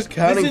 did. I was just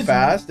counting is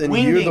fast, and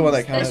you're the one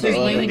that Wingdings. counted This is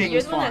 11. Wingdings.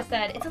 You're the one font.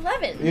 that said it's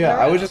 11. Yeah,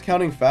 I was just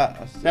counting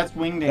fast. That's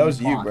Wingdings. That was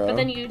you, font. bro. But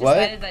then you What?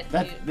 decided that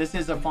That's, you... this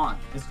is a font.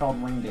 It's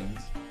called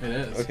Wingdings. It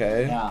is.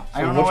 Okay. Yeah. I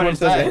So don't know which what one it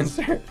says says.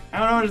 answer? I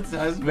don't know what it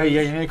says. Wait,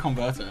 yeah, you need a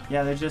converter.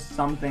 Yeah, there's just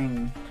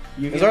something.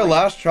 You It's get, our like-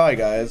 last try,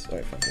 guys.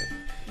 Alright, fuck it.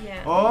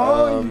 Yeah.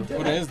 Oh, Um, you did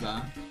What it. is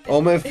that?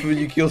 Oma, if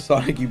you kill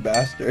Sonic, you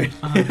bastard.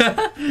 Hold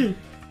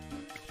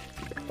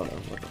on,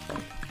 what the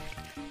fuck?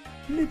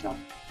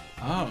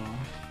 Oh,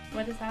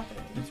 What is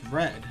happening? it's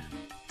red.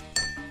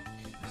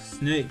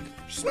 Snake.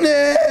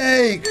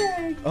 Snake!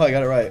 Oh, I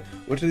got it right.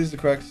 Which of these is the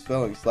correct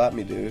spelling? Slap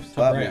me, do.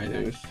 Slap right, I me,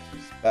 do. think.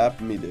 Spap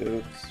me,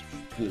 do.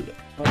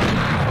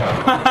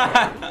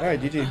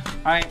 Alright, GG.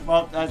 Alright,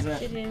 well, that's it.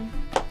 Did you?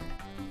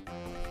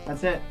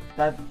 That's it.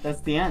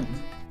 That's the end.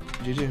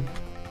 GG.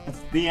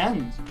 That's the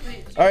end.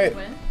 Wait, did you All right,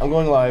 win? I'm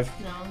going live.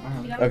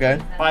 No. You gotta Okay.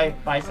 put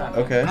that. Bye, Simon.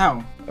 Okay.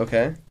 Ow.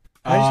 Okay.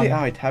 How did you say? Um,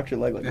 Oh, I tapped your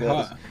leg like this.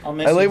 Yeah. I'll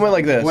miss I you. went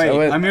like this. Wait, I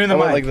went, I'm moving the I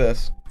went mic. like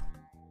this.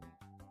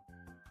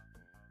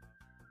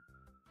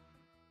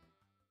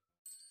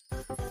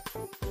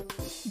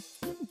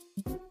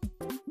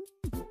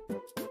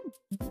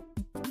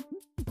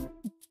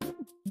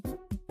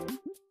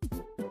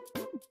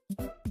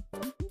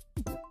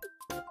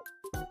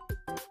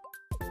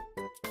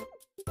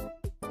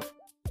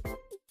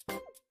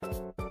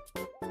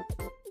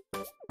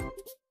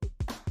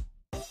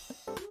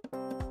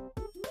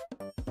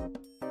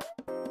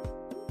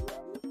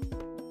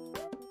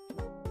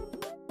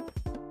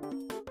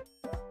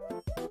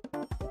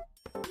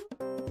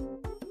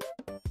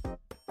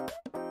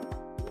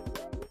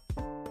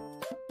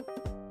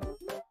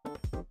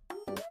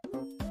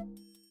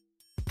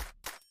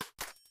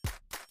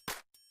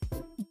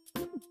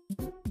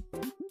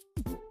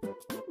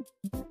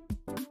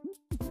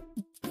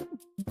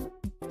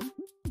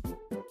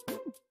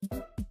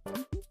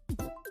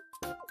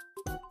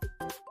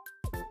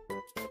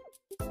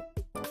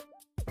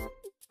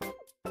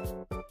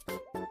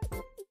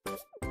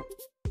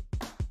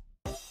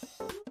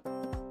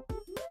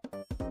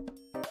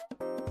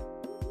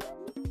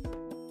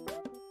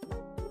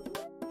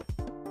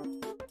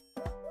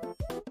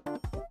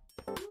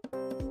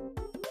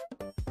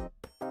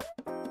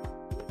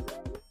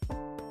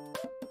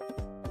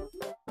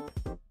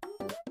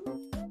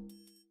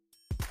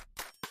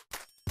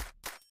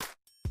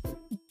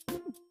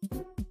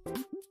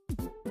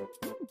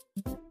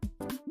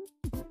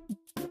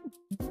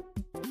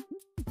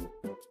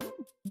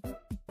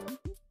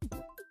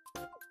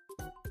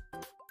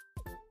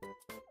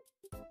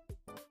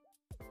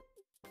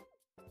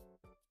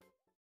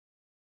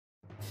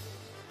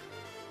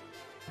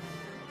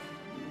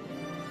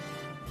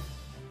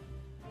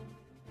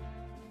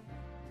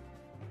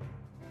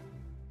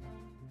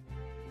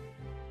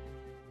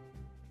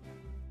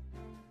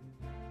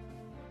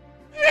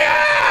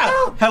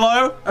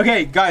 Hello?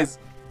 Okay, guys.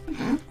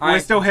 We're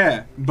still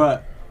here,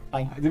 but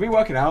Bye. did we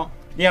work it out?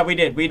 Yeah, we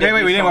did. We did.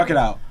 Wait, we didn't work it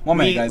out. One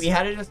minute, guys. We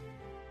had it just.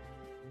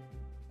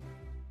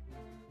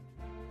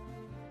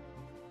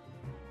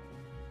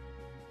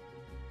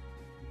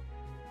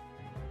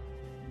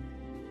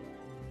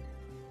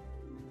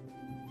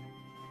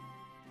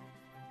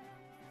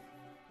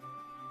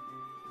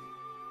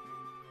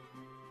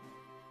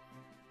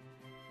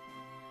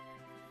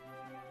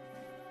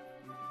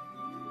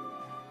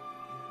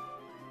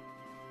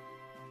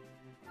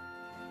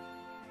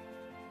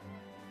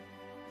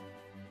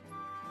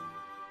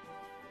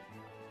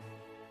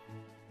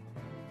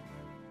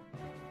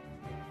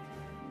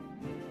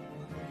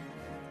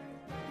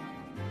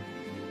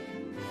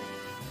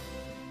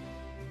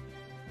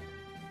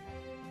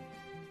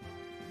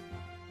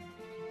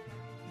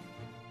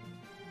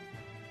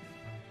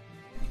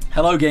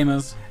 Hello,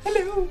 gamers.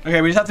 Hello.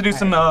 Okay, we just have to do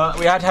some.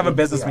 We had to have a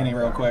business meeting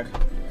real quick.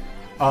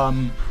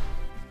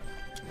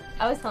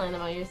 I was telling them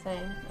what you were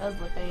saying. I was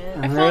looking at I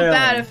it. felt Really?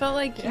 bad. I felt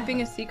like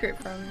keeping a secret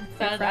from.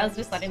 So your I was friends.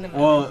 just letting them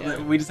know.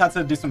 Well, we just had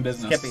to do some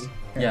business. Skippy.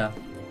 Yeah.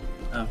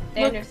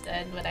 They Look.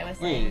 understood what I was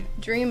saying.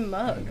 Wait, Dream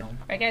mug.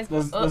 Right, guys?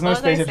 there's what no was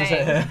I space to sit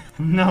saying? here.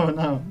 No. Do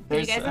you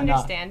There's guys not.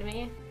 understand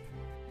me?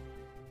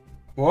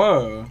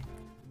 Whoa.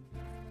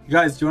 You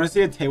guys, do you want to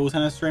see a table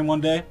tennis stream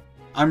one day?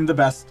 I'm the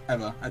best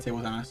ever at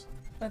table tennis.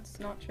 That's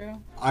not true.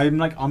 I'm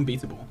like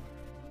unbeatable.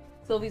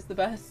 Sylvie's the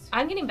best.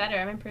 I'm getting better.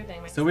 I'm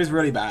improving. Sylvie's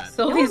really bad.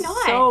 Sylvie's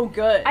not. so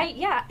good.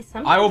 Yeah.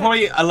 Sometimes I will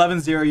probably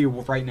 11-0 you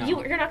right now.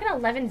 You're not gonna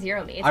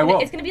 11-0 me. It's I gonna,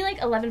 will. It's gonna be like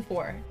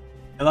 11-4.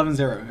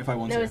 11-0 if I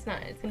want No, to. it's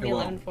not. It's gonna It be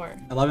will.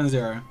 11-4.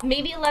 11-0.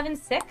 Maybe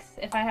 11-6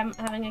 if I'm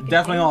having a good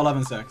Definitely game. not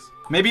 11-6.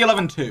 Maybe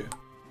 11-2.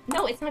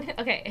 No, it's not.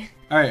 Okay.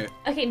 Alright.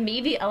 Okay,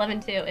 maybe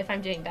 11-2 if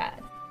I'm doing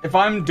bad. If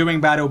I'm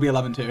doing bad, it'll be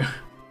 11-2.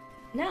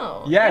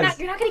 No. Yes.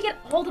 You're not gonna get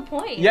all the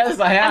points. Yes,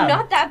 I am. I'm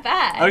not that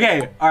bad.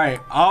 Okay, alright.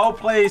 I'll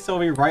play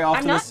Sylvie right after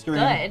I'm the not stream.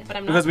 good, but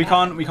I'm not because we bad.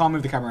 can't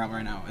move the camera out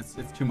right now. It's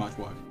too much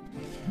work.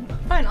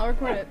 Fine, I'll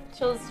record it.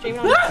 She'll stream it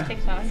on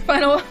TikTok.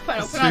 Final. Put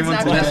it on Stream on Snapchat.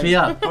 Snapchat. Mess me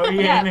up. What are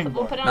you Yeah, aiming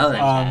we'll for? put it on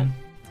Nothing.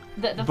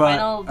 Snapchat. The but-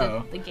 final,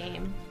 oh. the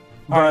game.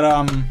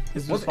 But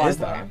This what was fun. is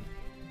that?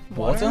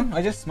 Water?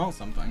 I just smelled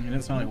something. It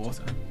didn't smell like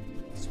water.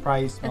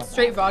 Surprise. It's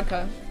straight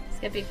vodka.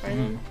 Skippy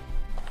Frozen.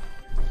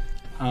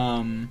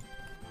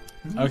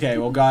 Okay,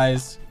 well,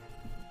 guys,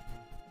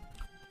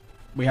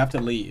 we have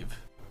to leave.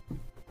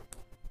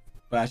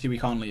 But actually, we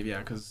can't leave, yeah,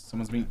 because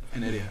someone's being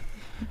an idiot.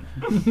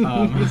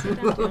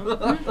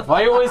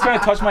 Why are you always trying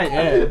to touch my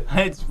ear?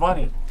 It's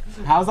funny.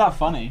 How's that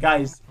funny?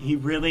 Guys, he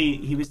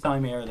was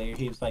telling me earlier,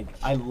 he was like,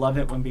 I love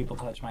it when people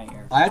touch my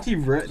ear. I actually,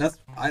 it's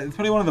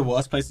probably one of the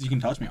worst places you can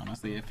touch me,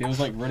 honestly. It feels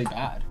like really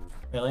bad.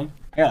 Really?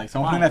 Yeah, like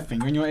someone putting Why? their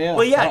finger in your ear.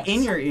 Well, yeah, sucks.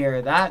 in your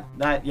ear. That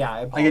yeah.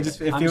 I Like, it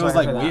just- it I'm feels, sorry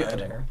like, for that weird.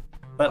 earlier.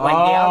 But like the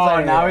outside. Oh,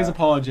 of now your he's ear,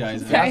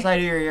 apologizing. the outside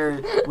of your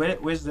ear.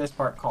 What is this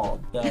part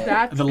called? The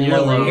That's The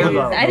Earlobe. lobe.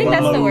 earlobe. I think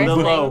that's the worst The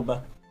thing.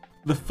 lobe.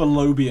 The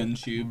fallopian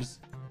tubes.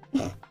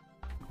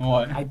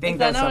 What? I think Is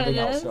that that's not what something it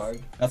else, is? George.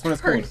 That's what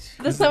it's called.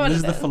 That's not what This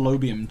is it the is.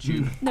 fallopian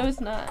tube. No,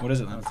 it's not. What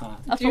is it then? No, it's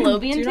not. A Do you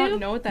fallopian not tube?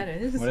 know what that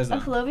is? What is A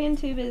it? fallopian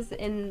tube is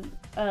in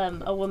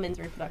a woman's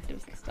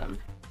reproductive system.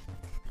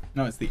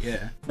 No, it's the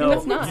ear. No,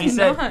 it's not. he It's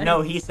said not.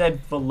 no. He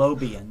said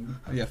fallopian.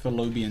 Oh, yeah,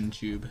 fallopian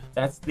tube.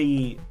 That's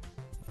the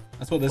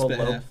That's what this bit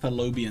here.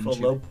 Fallopian tube.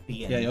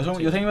 fallopian. Yeah, you're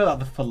thinking about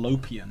the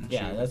fallopian tube.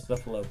 Yeah, that's the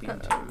fallopian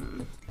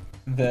tube.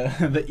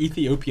 the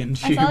Ethiopian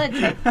I tube. saw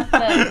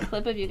the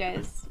clip of you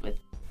guys with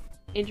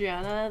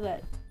Adriana,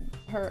 that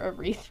her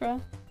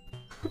urethra.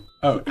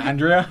 Oh,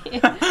 Andrea?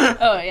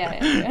 Oh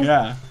yeah.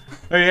 Yeah.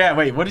 Oh yeah,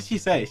 wait, what did she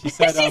say? She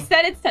said She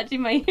said it's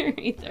touching my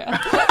urethra.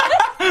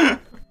 yeah,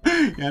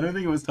 I don't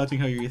think it was touching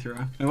her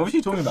urethra. And what was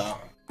she talking about?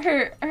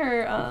 Her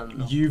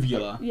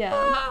Uvula.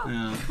 yeah.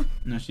 Yeah.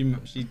 No, she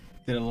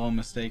did a little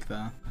mistake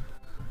there.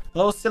 A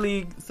little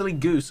silly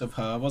goose of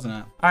her, wasn't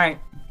it? All right.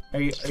 Are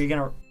you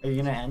gonna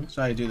end?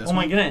 Should I do this? Oh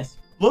my goodness!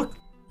 Look!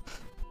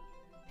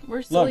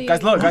 We're silly.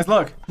 Look, guys,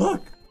 look.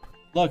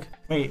 Look!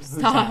 Wait.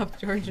 Stop,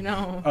 George.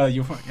 No. Oh,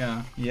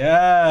 yeah.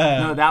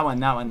 No, that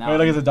one. Oh,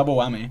 look, it's a double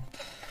whammy.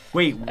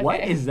 Wait, what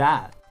Okay. is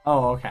that?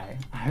 Oh, okay.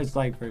 I was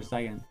like for a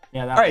second.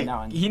 Yeah, that All one. right, That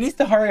one. he needs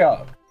to hurry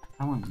up.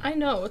 That one. I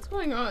know. What's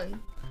going on?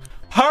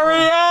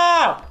 Hurry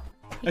up!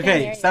 He can't Okay,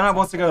 hear you. Stand Up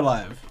wants to go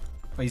live.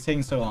 But he's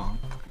taking so long.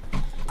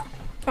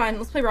 Fine.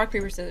 Let's play rock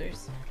paper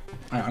scissors.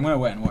 All right, I'm gonna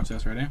wait and watch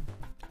this. Ready?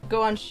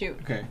 Go on, shoot.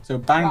 Okay, so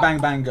bang, bang,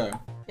 bang, go.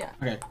 Yeah.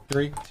 Okay,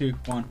 3, 2,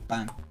 1,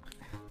 bang.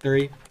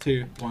 3,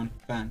 2, 1,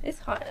 bang. It's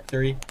hot.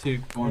 3, 2,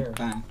 1, Here.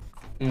 bang.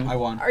 Mm. I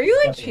won. Are you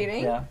like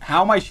cheating? Yeah.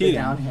 How am I Sit cheating?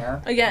 down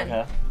here. Again.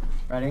 Okay.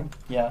 Ready?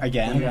 Yeah.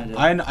 Again?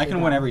 Yeah. I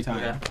can win every time.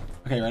 Yeah.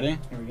 Okay, ready?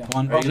 Here we go.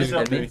 1, Are you 2, just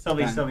gonna 3, beat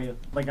Sylvie, bang. Sylvie.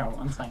 Like,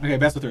 one second. Okay,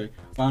 best of 3.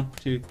 1,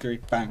 2, 3,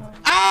 bang.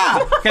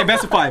 Ah! Okay,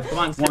 best of 5. Come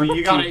on, Sylvie,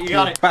 you got it, you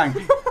got it. Bang.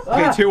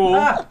 Okay, 2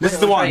 all. This is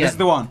the one. This is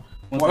the one.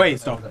 Wait,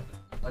 stop.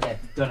 Okay,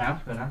 go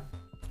now.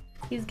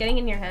 He's getting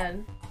in your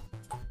head.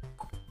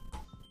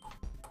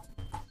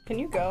 Can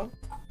you go?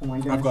 Oh my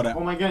goodness. I've got it. Oh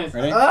my goodness.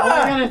 Ready? Oh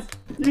my goodness.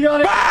 You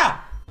got it.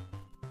 Ah!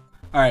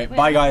 Alright, Wait,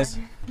 bye what? guys.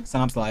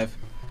 Stand Up's live.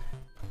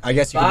 I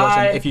guess you could watch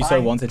Bye. it if you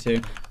so wanted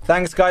to.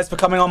 Thanks guys for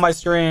coming on my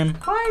stream.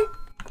 Bye.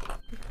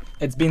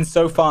 It's been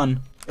so fun.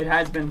 It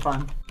has been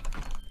fun.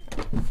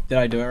 Did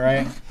I do it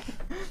right?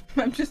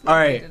 I'm just. All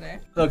right. Today.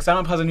 Look, Stand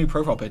Up has a new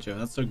profile picture.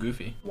 That's so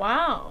goofy.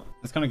 Wow.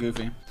 That's kind of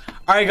goofy.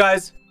 Alright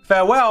guys,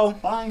 farewell.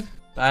 Bye.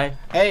 Bye.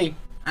 Hey,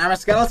 I'm a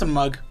skeleton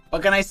mug.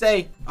 What can I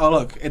say? Oh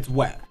look, it's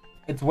wet.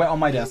 It's wet on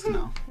my desk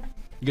now.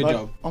 Good Look.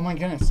 job. Oh my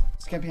goodness.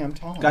 Skeppy, I'm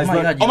tall. Guys, Oh my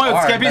look. God, you oh my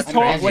are. God, Skeppy's That's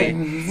tall. crazy. Wait,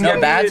 No,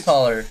 Skeppy Bad's is-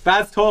 taller.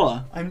 Bad's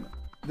taller.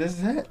 This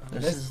is it.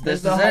 This is the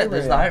it. height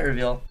This is the height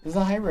reveal. This is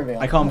a height reveal.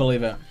 I can't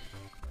believe it.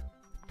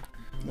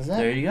 This is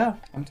There it. you go.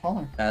 I'm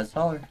taller. Bad's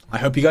taller. I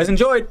hope you guys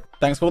enjoyed.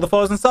 Thanks for all the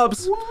follows and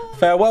subs.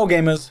 Farewell,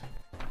 gamers.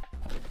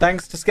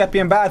 Thanks to Skeppy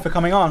and Bad for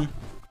coming on.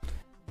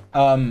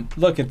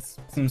 Look, it's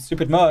some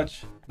stupid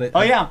merch.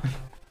 Oh yeah.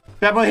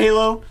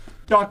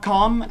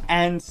 BadBoyHalo.com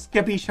and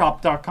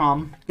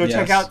SkeppyShop.com. Go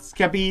check Yes. out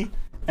Skeppy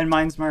and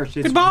mine's merch.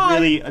 It's Goodbye.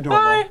 really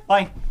adorable.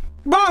 Bye.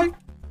 Bye.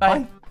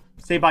 Bye.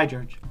 Say bye,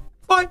 George.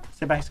 Bye.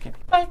 Say bye, Skeppy.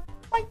 Bye.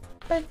 Bye.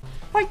 Bye.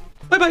 Bye.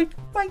 Bye.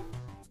 Bye.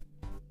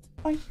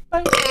 Bye.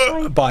 Bye.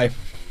 Bye. Bye.